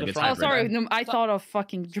Hybrid. capture the It's front. Oh, hybrid. sorry. I thought of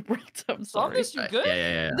fucking Gibraltar. I'm sorry. August, you good?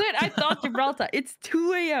 Yeah. Dude, I thought Gibraltar. It's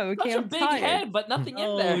 2 a.m. Okay, Such a I'm big tired. head, but nothing in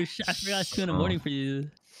Oh, there. I forgot it's 2 in the morning for you.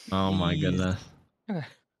 Oh my Jeez. goodness.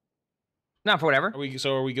 not for whatever. Are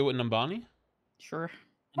we good with Nambani? Sure.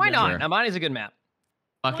 Why Yeah. not? Sure. Nabani's a good map.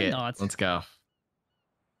 Fuck Why it. not? Let's go.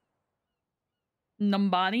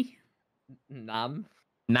 Numbani. Nambani.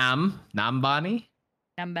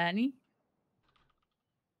 Nambani.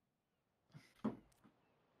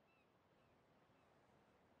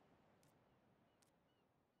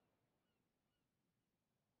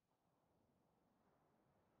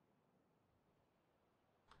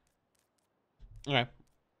 Okay.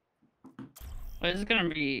 Well, it's gonna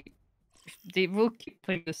be. They will keep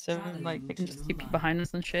playing the 7. Like, they can just keep behind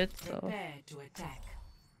us and shit. So. Prepare to attack.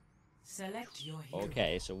 Select your hero.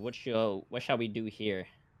 Okay, so what shall we do here?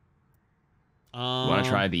 Want to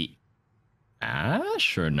try the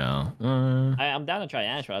Ash or no? I'm down to try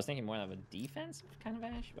Ashe, but I was thinking more of a defensive kind of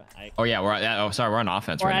Ashe. But Oh yeah, we're on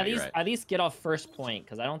offense or right at now. You're least right. at least get off first point,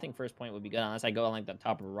 because I don't think first point would be good unless I go on like the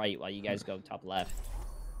top right while you guys go top left.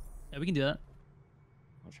 Yeah, we can do that.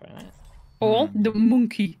 I'll try that. Or the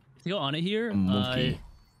monkey. To go on it here, A monkey.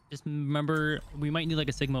 Just remember, we might need like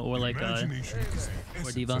a Sigma or like or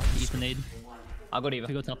Diva, Ethan aid. I'll go Diva.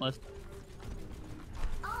 We go top left.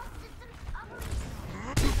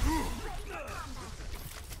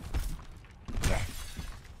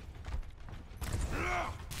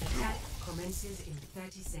 Attack commences in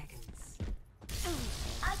 30 seconds.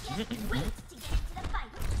 I can't wait to get into the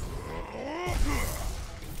fight.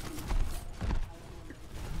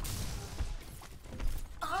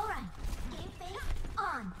 All right, game face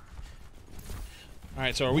on. All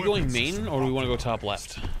right, so are we going main or do we want to go top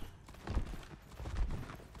left?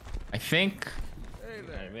 I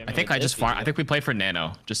think I just farm. I think we play for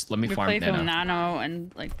Nano. Just let me We farm play for Nano. Nano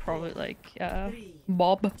and like probably like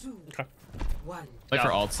Bob. Okay. Play for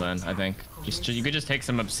alts then. I think. You could just take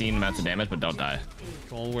some obscene amounts of damage, but don't die.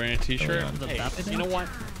 Cold wearing a t-shirt. Hey, you know what?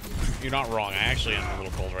 You're not wrong. I actually am a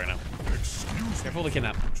little cold right now. Careful of the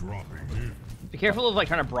kidnap. Be careful of like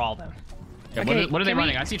trying to brawl them. Yeah, Okay, what are they can we-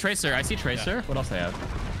 running? I see Tracer. I see Tracer. Yeah. What else they have?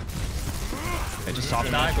 They just soft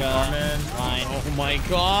dive. Oh my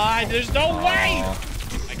god! There's no way!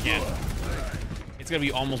 I can't. It's gonna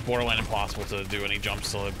be almost borderline impossible to do any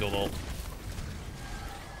jumps to build ult.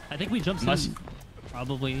 I think we jumped Unless- some,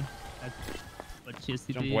 probably. But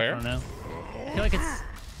GSTP, Jump where? I don't know. I feel like it's.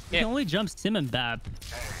 You can only jump Sim and Bap,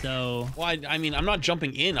 so. Well, I mean, I'm not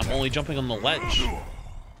jumping in. I'm only jumping on the ledge.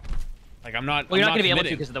 Like, I'm not. Well, you're I'm not gonna be able to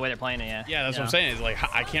committing. because of the way they're playing it. Yeah. Yeah, that's what I'm saying. It's like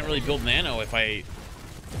I can't really build Nano if I.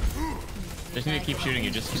 Just need to keep shooting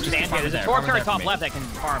you. Just Stand farm here. it There's there. a torp Farm it turret there for top me. left that can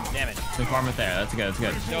farm damage. Just farm it there. That's good.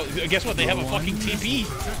 That's good. No, guess what? They have a fucking TP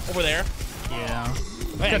over there. Yeah.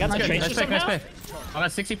 Wait, I got some good. tracer Nice pick. Nice somehow? pick. I'm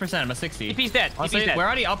at 60%. I'm at 60. TP's dead. Honestly, TP's dead. we're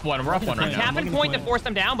already up one. We're up one right now. Tap and point to force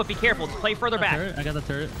them down, but be careful. Just play further back. Turret. I got the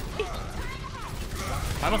turret.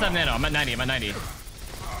 I almost have Nano. I'm at 90. I'm at 90. Keep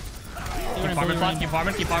farming, Floss. Keep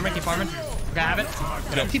farming. Keep farming. Keep farming. Okay, I have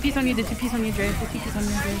it. Two piece on you, the 2 piece on you, Dre. The 2 piece on you,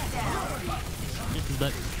 Dre.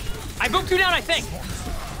 But I booped 2 down, I think.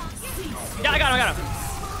 Yeah, I got him.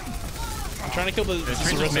 I'm trying to kill the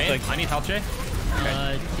Tracer's Sarissa main. thing. I need help, Jay.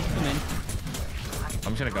 take them in.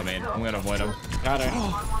 I'm just gonna go main. I'm gonna avoid him. Got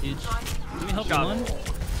her. Huge. Give me help Job. one.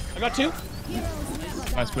 I got 2.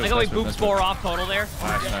 Nice I think we booped 4 off total there.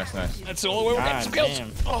 Nice. That's the only way we're getting some kills.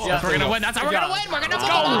 Oh, Yeah, we're gonna win. That's how we're gonna win. We're gonna win.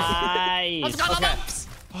 Nice. Let's go.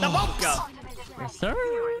 The boops. Go. Yes, sir.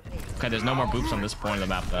 Okay, there's no more boops on this point of the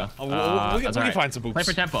map, though. Oh, we That's can alright. find some boops. Play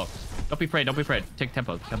for tempo. Don't be afraid. Don't be afraid. Take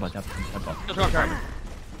tempo. Tempo. Still throw a turret.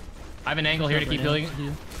 I have an angle here to keep healing.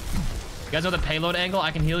 You guys know the payload angle? I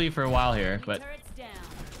can heal you for a while here, but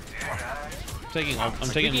I'm taking.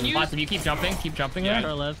 Floss, if you keep jumping Yeah. there.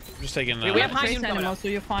 Far left. I'm just taking. We have high Trace noon coming animal, up. so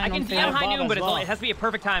you're fine I can on DM high Bob noon, as but well. it has to be a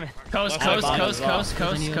perfect time. Coast. Torp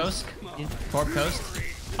Torp coast.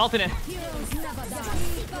 Alternate.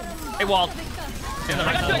 Hey, Walt. Oh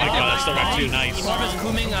my god, I still got 2. Nice. Torp is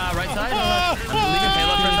booming right side. I'm leaving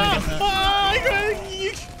payload for a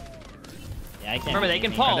second. Yeah, I can't. Remember, they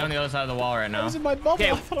can I'm pull. down the other side of the wall right now. in my bubble.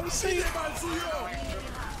 Okay. I thought I was safe.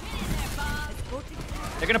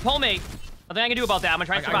 They're gonna pull me. Nothing I can do about that. I'm gonna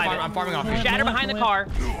try and survive I'm farming off it. here. Shatter behind the car.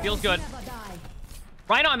 Feels good.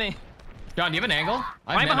 Right on me. John, do you have an angle?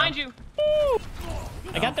 I have Right Nano. behind you.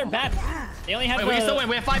 I got their bat. They only have. Wait, we can still win.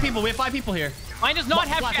 We have 5 people. We have 5 people here. Mine does not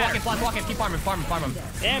have Walk in. Keep farming. Farm him.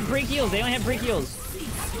 They have break heals. They only have break heals.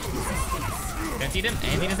 Can I feed him?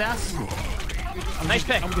 And feed his ass? Nice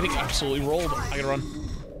pick. I'm getting absolutely rolled. I gotta run.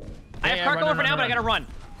 I have Yeah, cart run, going for run, now, run, but I gotta run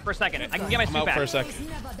for a second. I can get my I'm suit out back. for a sec.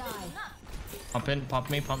 Pump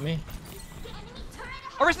me.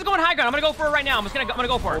 Orissa's going high ground. I'm gonna go for it right now. I'm gonna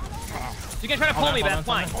go for it. You can try to pull me, but that's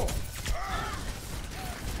fine.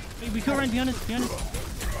 Hey, we could run behind us.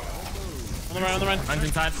 On the run. Runs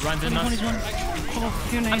inside. Runs in us.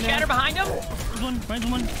 21. I'm shattered behind him. Finds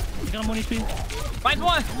one. I got him 1 HP. Finds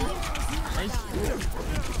one. Nice.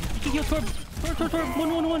 You can heal Torp. Torp.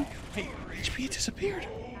 1. Hey, HP disappeared.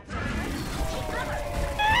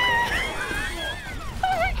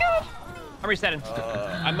 I'm resetting.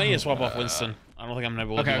 I may swap off Winston. I don't think I'm gonna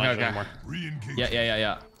be able to do much anymore.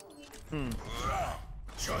 Yeah.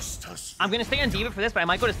 I'm gonna stay on Diva for this, but I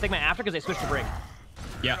might go to Sigma after because they switched to Brig.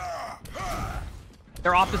 Yeah.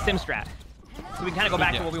 They're off the sim strat. So we can kind of go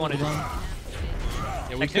back to what we want to do.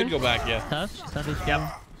 Yeah, we could go back, yeah. Tough. Yep.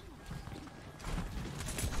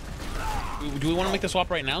 Do we want to make the swap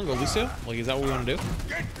right now and go Lucio? Like, is that what we want to do?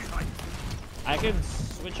 I could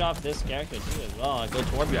switch off this character too as well. I go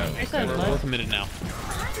toward Yeah, them. we're committed now.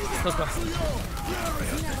 Let's go.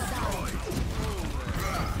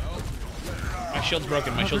 My shield's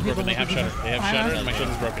broken. They have Shutter. They have Shutter, and my shield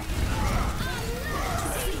is broken.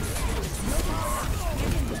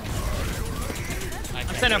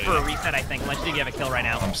 send up for a reset, I think, unless you have a kill right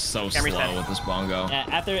now. I'm so Can't reset. slow with this bongo. Yeah,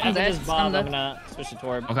 after dead. this bomb, I'm I'm gonna switch to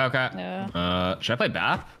Torb. Okay, okay. Yeah. Should I play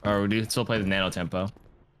BAP? Or do you still play the nano tempo?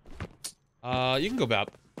 You can go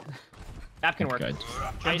BAP. That can work. Good.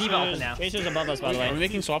 I'm developing now. Tracer's above us, by the Are we way.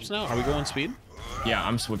 making swaps now? Are we going speed? Yeah,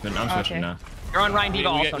 I'm switching. I'm switching Okay. now. They're on Ryan Diva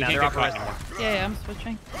We also now. can't They're get off caught rest. anymore. Yeah, I'm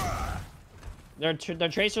switching. They're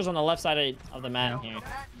Tracers on the left side of the map here.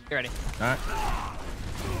 Get ready. Alright.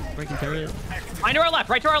 Breaking turret. Right to our left.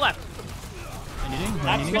 Right to our left. Anything?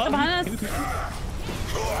 That's Anything? slow. Behind us.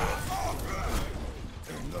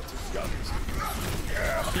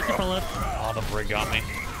 Just the front left. Oh, the brig got me.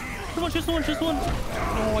 Come on, just one, just one.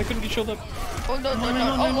 No, I couldn't get shielded up. Oh, no, no,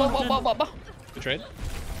 no. Oh. Good trade.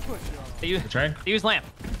 They use, Trade? they use lamp.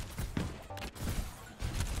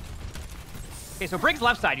 Okay, so Briggs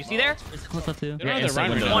left side. You see there? There's close left too. They're Yeah, on the inside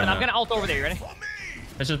Ryan window. right One, and now. I'm gonna ult over there. You ready?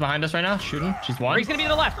 It's just behind us right now, shooting. She's one. Briggs gonna be to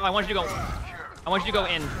the left. Oh, I want you to go. I want you to go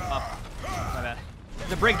in. Up. My bad.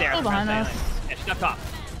 The Brig there. Still behind us. Yeah, she's up top.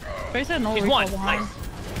 Tracer, no She's recall one. behind. Nice.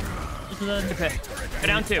 Just that. Good pick. Go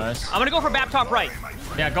down two. Nice. I'm gonna go for BAP top right.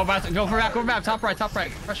 Yeah, go back, top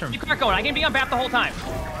right. Pressure him. Keep Clark going. I can be on BAP the whole time.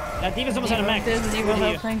 That Diva's almost out of max. There's Diva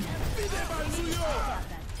helping.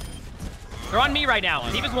 They're on me right now.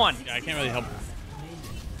 Diva's one. Yeah, I can't really help.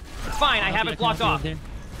 It's fine. I have it blocked off. Can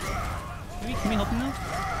we help him now?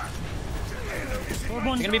 You're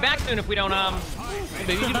gonna be back soon if we don't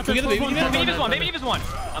Baby, That's we get the baby. one. Baby Diva's one. Baby Diva's one.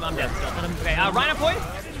 I'm dead. Okay, Ryan on point.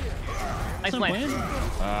 Nice plan.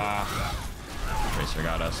 Tracer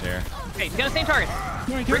got us here. Okay, he's got the same target.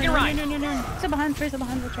 Bring in Ryan. Tracer behind, Tracer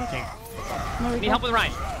behind. Watch out. No Need recall. help with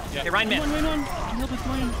Ryan. Okay, Ryan mid. Ryan. Help us,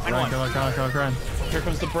 Ryan. Ryan one. Run. Here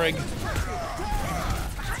comes the brig.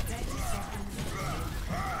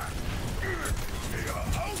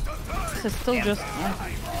 This is still just.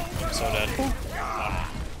 I'm so dead.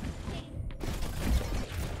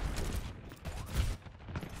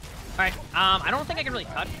 Alright, I don't think I can really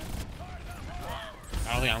cut.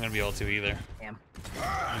 I don't think I'm gonna be able to either. Damn.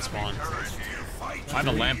 In spawn. I have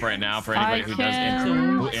a lamp right now for anybody who does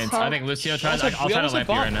int. I think Lucio tries. I'll try to lamp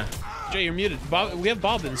you right now. Jay, you're muted. Bob, we have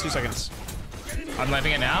Bob in 2 seconds. I'm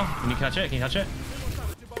lamping it now. Can you catch it? Can you touch it?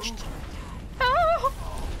 Oh,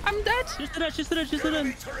 I'm dead. Just the that.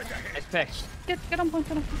 Nice pick. Get on point.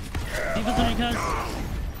 Diva's on your cast.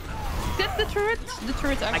 Get the turret. The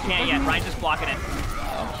turret's I actually. can't yet. bugging me. Ryan's just blocking it.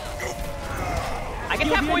 I can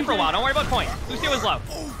tap point for a while. Don't worry about point. Lucio is low.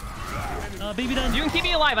 Baby done. You can keep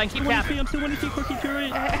me alive. I can keep tapping. I'm still 1 HP. Keep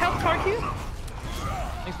turret. Help Tarku.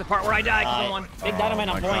 This is the part where I die. Keep on. Big dynamite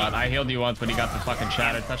Oh on my point. god, I healed you once when you got the fucking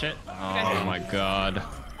shatter. Touch it. Oh my god.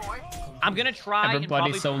 I'm gonna try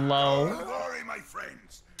Everybody's so low. Glory, my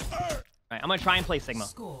friends. Alright, I'm gonna try and play Sigma.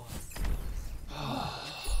 Score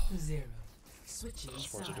 0. Switching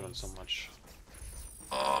Sports are doing so much.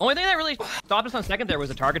 Only thing that really stopped us on second there was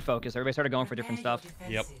the target focus. Everybody started going for different stuff.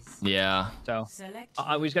 Yep. Yeah. So Select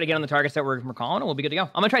we just gotta get on the targets that we're calling and we'll be good to go.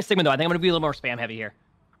 I'm gonna try Sigma though. I think I'm gonna be a little more spam heavy here.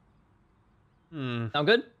 Sound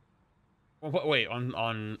good? Wait,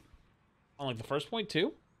 on like the first point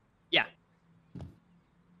too? Yeah.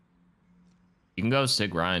 You can go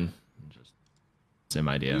Sig Ryan. Just same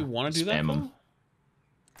idea. Do we want to do that? Spam though? him.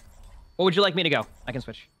 What would you like me to go? I can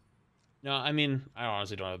switch. No, I mean, I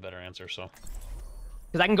honestly don't have a better answer, so.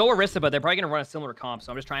 Because I can go Arista, but they're probably gonna run a similar comp,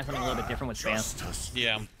 so I'm just trying something a little bit different with spam.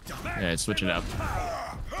 Yeah. Yeah, switch it up.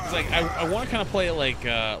 It's like I want to kind of play it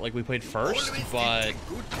like we played first, but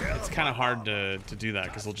it's kind of hard to do that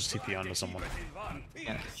because they'll just TP onto someone.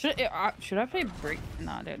 Should I play break?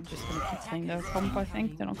 Nah, they're just gonna keep playing their comp. I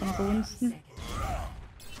think they're not gonna go instant.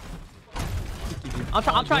 I'll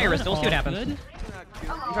try Arista. We'll see what happens. Good.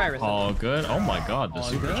 I'll try Arista. All good. Oh my god, the All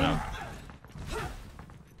super good. jump.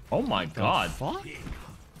 Oh my god. Fuck?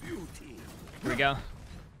 Here we go.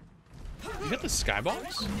 You got the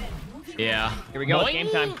skybox? Yeah. Here we go. It's game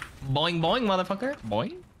time. Boing boing, motherfucker.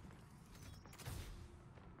 Boing.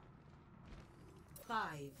 5,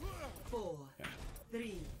 4,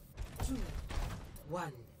 3, 2,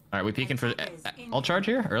 1. Alright, we peeking for all charge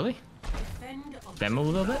here early. Defend Spam a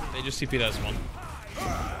little bit. They just TP'd us one.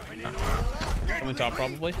 Coming top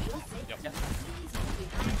probably. Yep.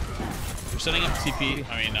 We're setting up TP.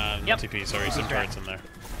 I mean, not Yep. TP. Sorry, some turrets in there.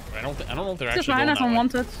 But I don't know if they're Just actually Ryan going has that way.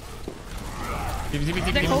 unwanted. They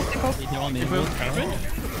go. They're on me. Kind of good.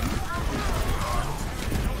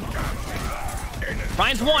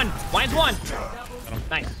 Ryan's one. Ryan's one.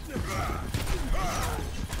 Nice.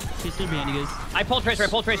 She's still behind you guys. I pulled Tracer.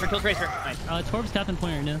 Kill Tracer. Nice. Torb's tapping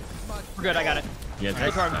pointer now. We're good. I got it. Yeah, Hey,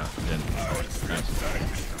 Torb. Nice.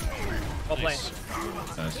 Well played.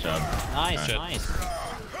 Nice job. Nice, Shit. nice.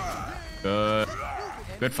 Good.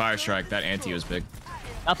 Good fire strike. That anti was big.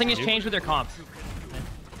 Nothing has changed with their comps.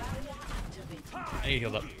 I need to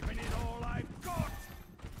heal up.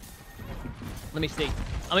 Let me see.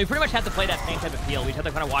 I mean, we pretty much have to play that same type of field. We just have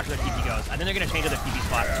to kind of watch where the TP goes. I think they're going to change to the TP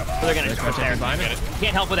spot. So they're going to just push there.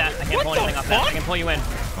 Can't help with that. I can't pull anything off that. I can pull you in.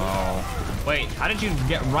 Oh. Wait, how did you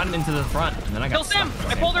get run into the front? And then I got Kill Sim!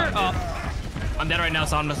 I pulled her up. I'm dead right now,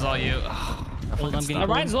 so this is all you. Hold on, I'm getting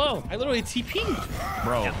Ryan's low. I literally TP'd.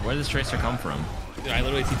 Bro, where did this tracer come from? Dude, I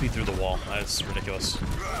literally TP'd through the wall. That's ridiculous.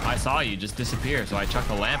 I saw you just disappear, so I chucked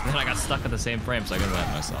the lamp, and then I got stuck at the same frame, so I couldn't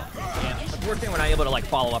land myself. Yeah, it's the worst thing we're not able to like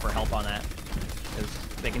follow up or help on that. Because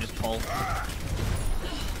they can just pull.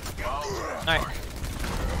 Alright.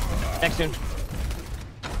 Next soon.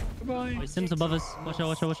 Goodbye. Wait, Sim's above us. Watch out,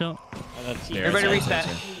 watch out, watch out. Everybody reset.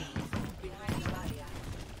 Let's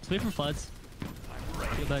wait for floods.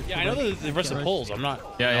 Yeah, I know the rest of pulls. I'm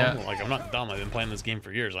not. Yeah, Like I'm not dumb. I've been playing this game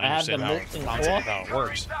for years. I have the understand how molten how it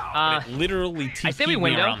works. But it literally I say we TP'd me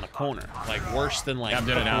window. around the corner, like worse than like Yeah, I'm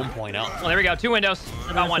doing it now. 1.0. Well, there we go. 2 windows.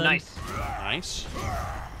 I got one. Nice. Nice.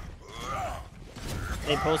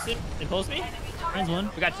 They posted. They post me. Ryan's one.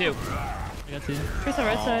 We got 2. I got 2. Trace on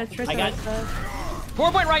right side. Trace I on got- right side.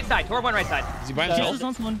 4 point right side. 4 point right side. Is he by Jesus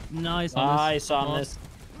himself? on one. Nice. I saw this.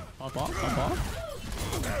 Pop off. Pop off.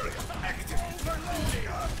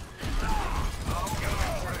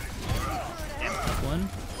 One.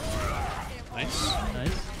 Nice.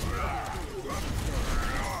 Nice.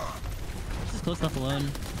 Just close enough alone.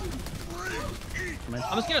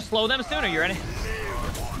 I'm just gonna slow them sooner. You ready?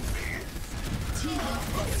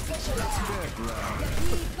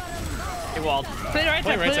 Hey, Wald. Play right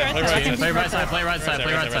Play side. right side. Play right side. Play right side, play right side,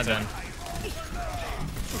 play right side, then.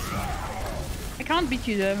 I can't beat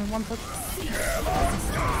you there. One foot.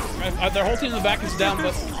 Their whole team in the back is down,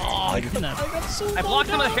 but Oh, I got so I blocked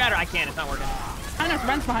some of the shatter. I can't. It's not working. Behind us.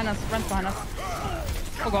 Rent's behind us. Rent's behind us.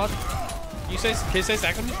 Oh god. can you say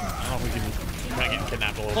stack on me? I don't know if we can. Kind of getting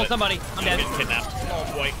kidnapped a little Pull bit. somebody. I'm Yeah, dead. getting kidnapped.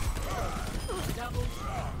 Oh boy.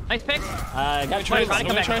 Nice pick. I got Try to traded.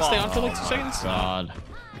 come back Try to and stay fall. on for like 2 seconds. God.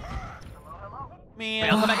 Wait,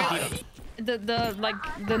 I'll come back and beat him.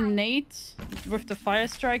 The nade with the fire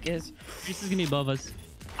strike is Reese is gonna be above us.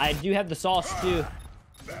 I do have the sauce too.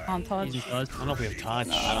 on touch. Easy sauce. I don't know if we have touch.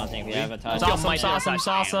 I don't think we have a touch. Sauce.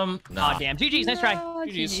 Aw, damn. GG's. Nice try. Oh,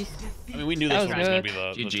 GG's. GG's. I mean, we knew That this was one was gonna be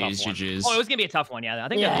good. the GG's, tough one. GG's. Oh, it was gonna be a tough one. Yeah, I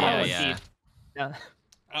think Yeah. that was Yeah. yeah.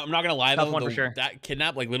 I'm not gonna lie Tough though, one for sure. that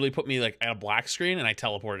kidnap like literally put me like at a black screen and I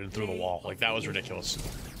teleported through the wall. Like that was ridiculous.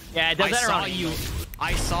 Yeah, it does I that saw around you.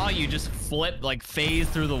 I saw you just flip, like phase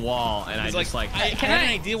through the wall, and I It's just like. I had an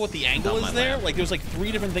idea what the angle Dump is my there. lamp. Like there's like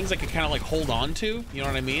 3 different things I could kind of like hold on to. You know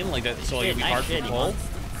what I mean? Like that, so like it'd be hard to pull.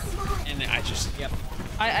 And I just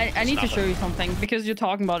I need to Stop show it. you something because you're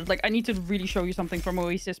talking about it. Like I need to really show you something from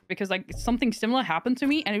Oasis because like something similar happened to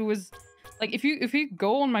me and it was like if you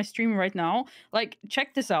go on my stream right now, like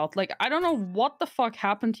check this out. Like I don't know what the fuck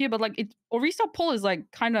happened here, but like Orisa pull is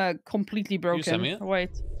like kind of completely broken. send me it? Wait.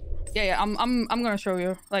 Yeah, I'm gonna show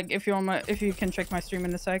you. Like if you can check my stream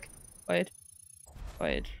in a sec. Wait.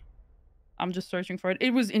 I'm just searching for it.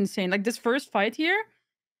 It was insane. Like this first fight here.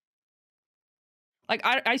 Like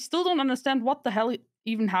I still don't understand what the hell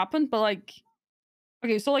even happened, but like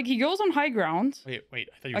okay, so like he goes on high ground. wait. I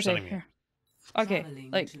thought you were sending me. Here. Okay,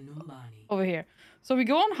 Traveling like to Numbani. over here. So we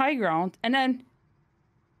go on high ground and then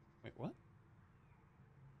Wait, what?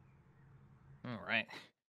 All right.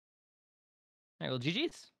 All right. Well,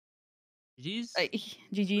 GG's. GG's. like It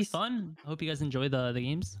was GG's. fun. I hope you guys enjoy the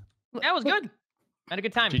games. That was good. Had a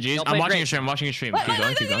good time. GG's. Y'all I'm played watching great. your stream. I'm watching your stream. Wait, Keep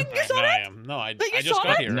going. Keep going. You saw No, that? I am. No, I Like, you just saw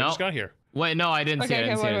got that? here. I No. just got here. Wait, no, I didn't see it. I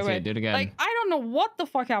didn't see it. I didn't see it. wait. Do it again. Like I don't know what the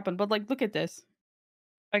fuck happened, but like look at this.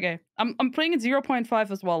 Okay, I'm playing at 0.5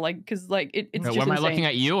 as well, like because like it's Wait, just am I insane. looking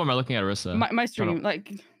at you or am I looking at Arissa? my stream? Like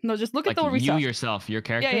no, just look like at the you reset. yourself, your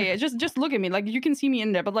character. Yeah. Just look at me. Like you can see me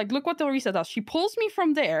in there, but like look what the reset does. She pulls me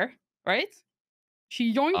from there, right?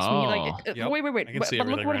 She yoinks me like. Oh. Yep, Wait. I can see But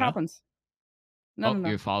look everything what right now. happens. No.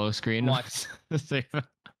 Your follow screen. What? Wait.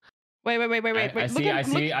 I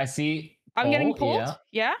see. I see. I'm getting pulled, pulled.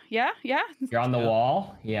 Yeah. You're on the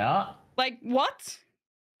wall. Yeah. Like what?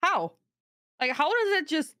 How? Like how does it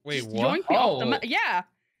just Wait, just what? yoink me off the Oh. yeah?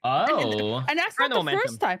 Oh. And that's Turn not the the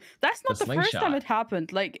first time. That's not The the first time slingshot. it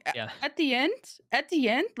happened. Like Yeah. at the end,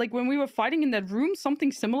 like when we were fighting in that room,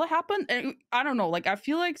 something similar happened. And I don't know. Like I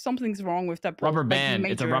feel like something's wrong with that. Rubber like, band.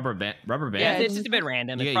 It's a major. rubber band. Rubber band. Yeah, Yeah, it's just a bit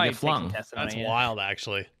random. You It get probably takes some flung. testing on That's it, yeah. wild,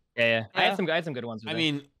 actually. Yeah. I Yeah. had some good ones. With I it.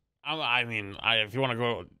 mean, if you want to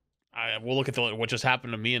go, We'll look at what just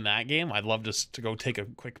happened to me in that game. I'd love just to go take a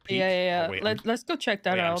quick peek. Yeah. Oh, wait, let's go check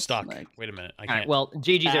that wait, out. I'm stuck. Like... Wait a minute. I All can't. right, well,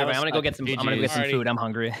 GG's everybody. I'm gonna go get some. I'm gonna go get some GGs. food. I'm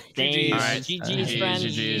hungry. GGs. All right. GG's, friends.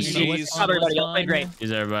 GGs. How everybody else played great.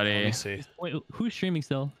 Here's everybody. Let me see. Wait, who's streaming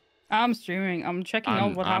still? I'm streaming. I'm checking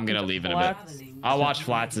out what happened. I'm gonna to leave it a Flats. bit. I'll watch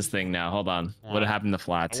Flats' thing now. Hold on. What happened to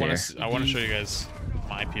Flats here? I want to show you guys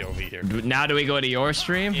my POV here. Now do we go to your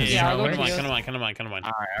stream? Yeah, I'll go to come on, yours. come on.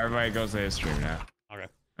 All right, everybody goes to his stream now. Okay.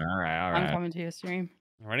 All right. I'm coming to your stream.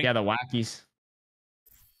 Ready? Yeah, the wackies.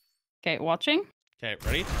 Okay, watching. Okay,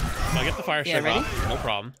 ready? So I get the fire strike ready? off. No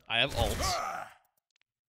problem. I have ults.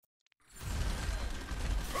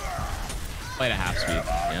 Played at half speed.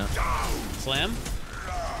 Yeah. Slam.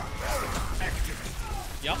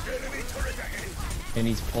 Yep. And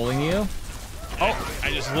he's pulling you. Oh,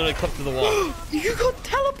 I just literally clipped to the wall. You got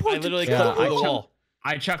teleported. I literally clipped to the wall.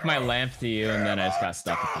 I chucked my lamp to you, and then I just got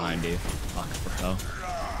stuck behind you. Fuck, bro.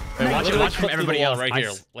 I Wait, watch literally from clipped to the everybody wall else. right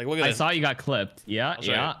here. Like, look at I this. saw you got clipped. Yeah, That's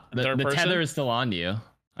right. yeah. Third The person? tether is still on you.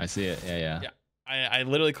 I see it. Yeah. I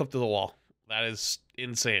literally clipped to the wall. That is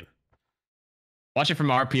insane. Watch it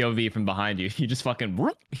from our POV from behind you. You just fucking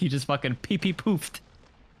whoop. You just fucking pee poofed.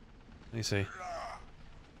 Let me see.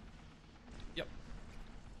 Yep.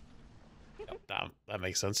 That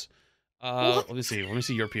makes sense. Let me see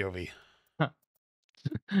your POV.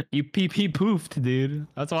 You pee poofed, dude.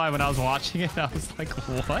 That's why when I was watching it, I was like,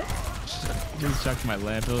 what? Just chucked my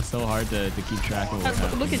lamp. It was so hard to keep track of what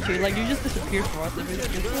happened. Look at you, like you just disappeared for us. It was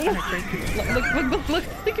kind of crazy. Look,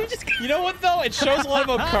 you just. You know what though? It shows a lot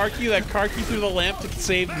about Karki that Karki threw the lamp to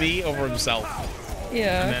save me over himself.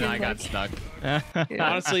 Yeah. And then I got stuck.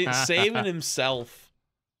 Honestly, saving himself.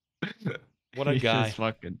 What a He guy. just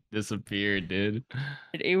fucking disappeared, dude.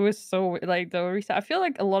 It was so like the reset. I feel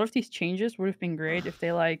like a lot of these changes would have been great if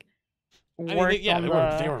they like worked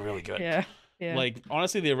on they were really good. Yeah. Like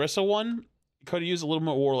honestly, the Orisa one could have used a little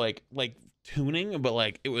more like tuning, but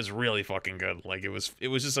like it was really fucking good. Like it was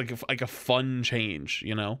just like a fun change,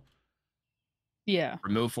 you know? Yeah.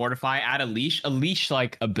 Remove fortify, add a leash. A leash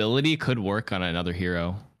like ability could work on another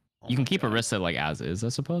hero. You can keep Orisa like as is, I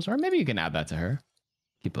suppose, or maybe you can add that to her.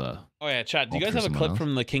 Keep a. Oh yeah, chat. Do you guys have a clip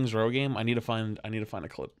from the King's Row game? I need to find a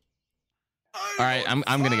clip. All right, I'm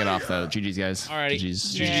gonna get off though. GG's guys. Alrighty.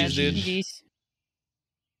 GG's. Yeah, GG's, dude. GG's.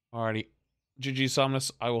 Alrighty. GG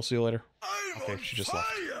Somnus. I will see you later. Okay, she just left.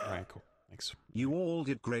 Alright, cool. Thanks. You all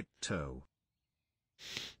did great, toe.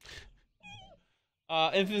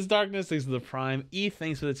 Infinite Darkness, thanks for the Prime. E,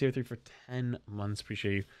 thanks for the tier 3 for 10 months.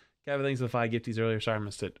 Appreciate you. Kevin, thanks for the 5 gifties earlier. Sorry I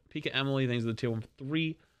missed it. Pika Emily, thanks for the tier 1 for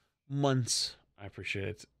 3 months. I appreciate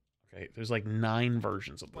it. Okay, there's like 9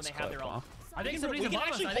 versions of this clip, huh? I think somebody's above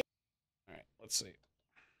us. Alright, let's see.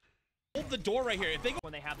 Hold the door right here. If they go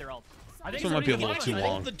When they have their ult. this one might be a little too long.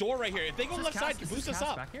 Hold the door right here. If they go left side, boost us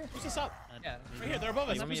up. Boost us up. Yeah. Right here, they're above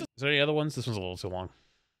us. Is there any other ones? This one's a little too long.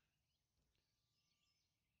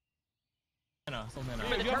 No,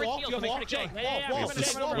 Wait, you have wall? You have wall? Jay,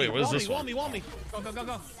 wall. Wait, what is this one? Wall me. Go.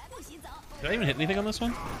 Did I even hit anything on this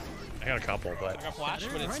one? I got a couple, but I got flash,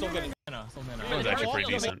 but it's still good. No. It was actually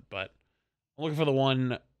pretty decent, but I'm looking for the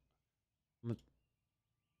one.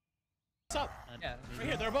 What's up? Yeah. Right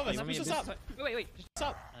here, they're above us. Boost us up. Wait. What's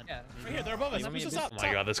up? Yeah. Right here, they're above us. Boost us up. Oh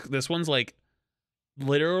my up. god, this one's like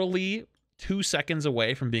literally 2 seconds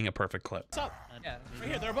away from being a perfect clip. What's up? Yeah. Right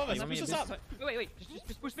here, they're above us. Boost us up. Wait.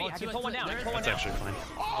 Just boost me. I can pull one down. That's actually fine.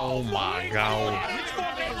 Oh my god. Let's go.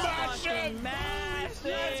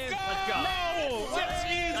 It's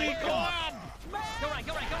easy. Come on. Go right.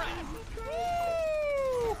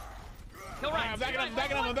 Go right. I'm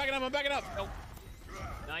backing up. Nope.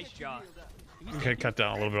 Nice job. Okay, cut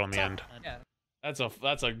down a little bit on the end. Yeah. That's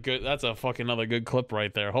a fucking another good clip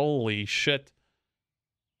right there. Holy shit.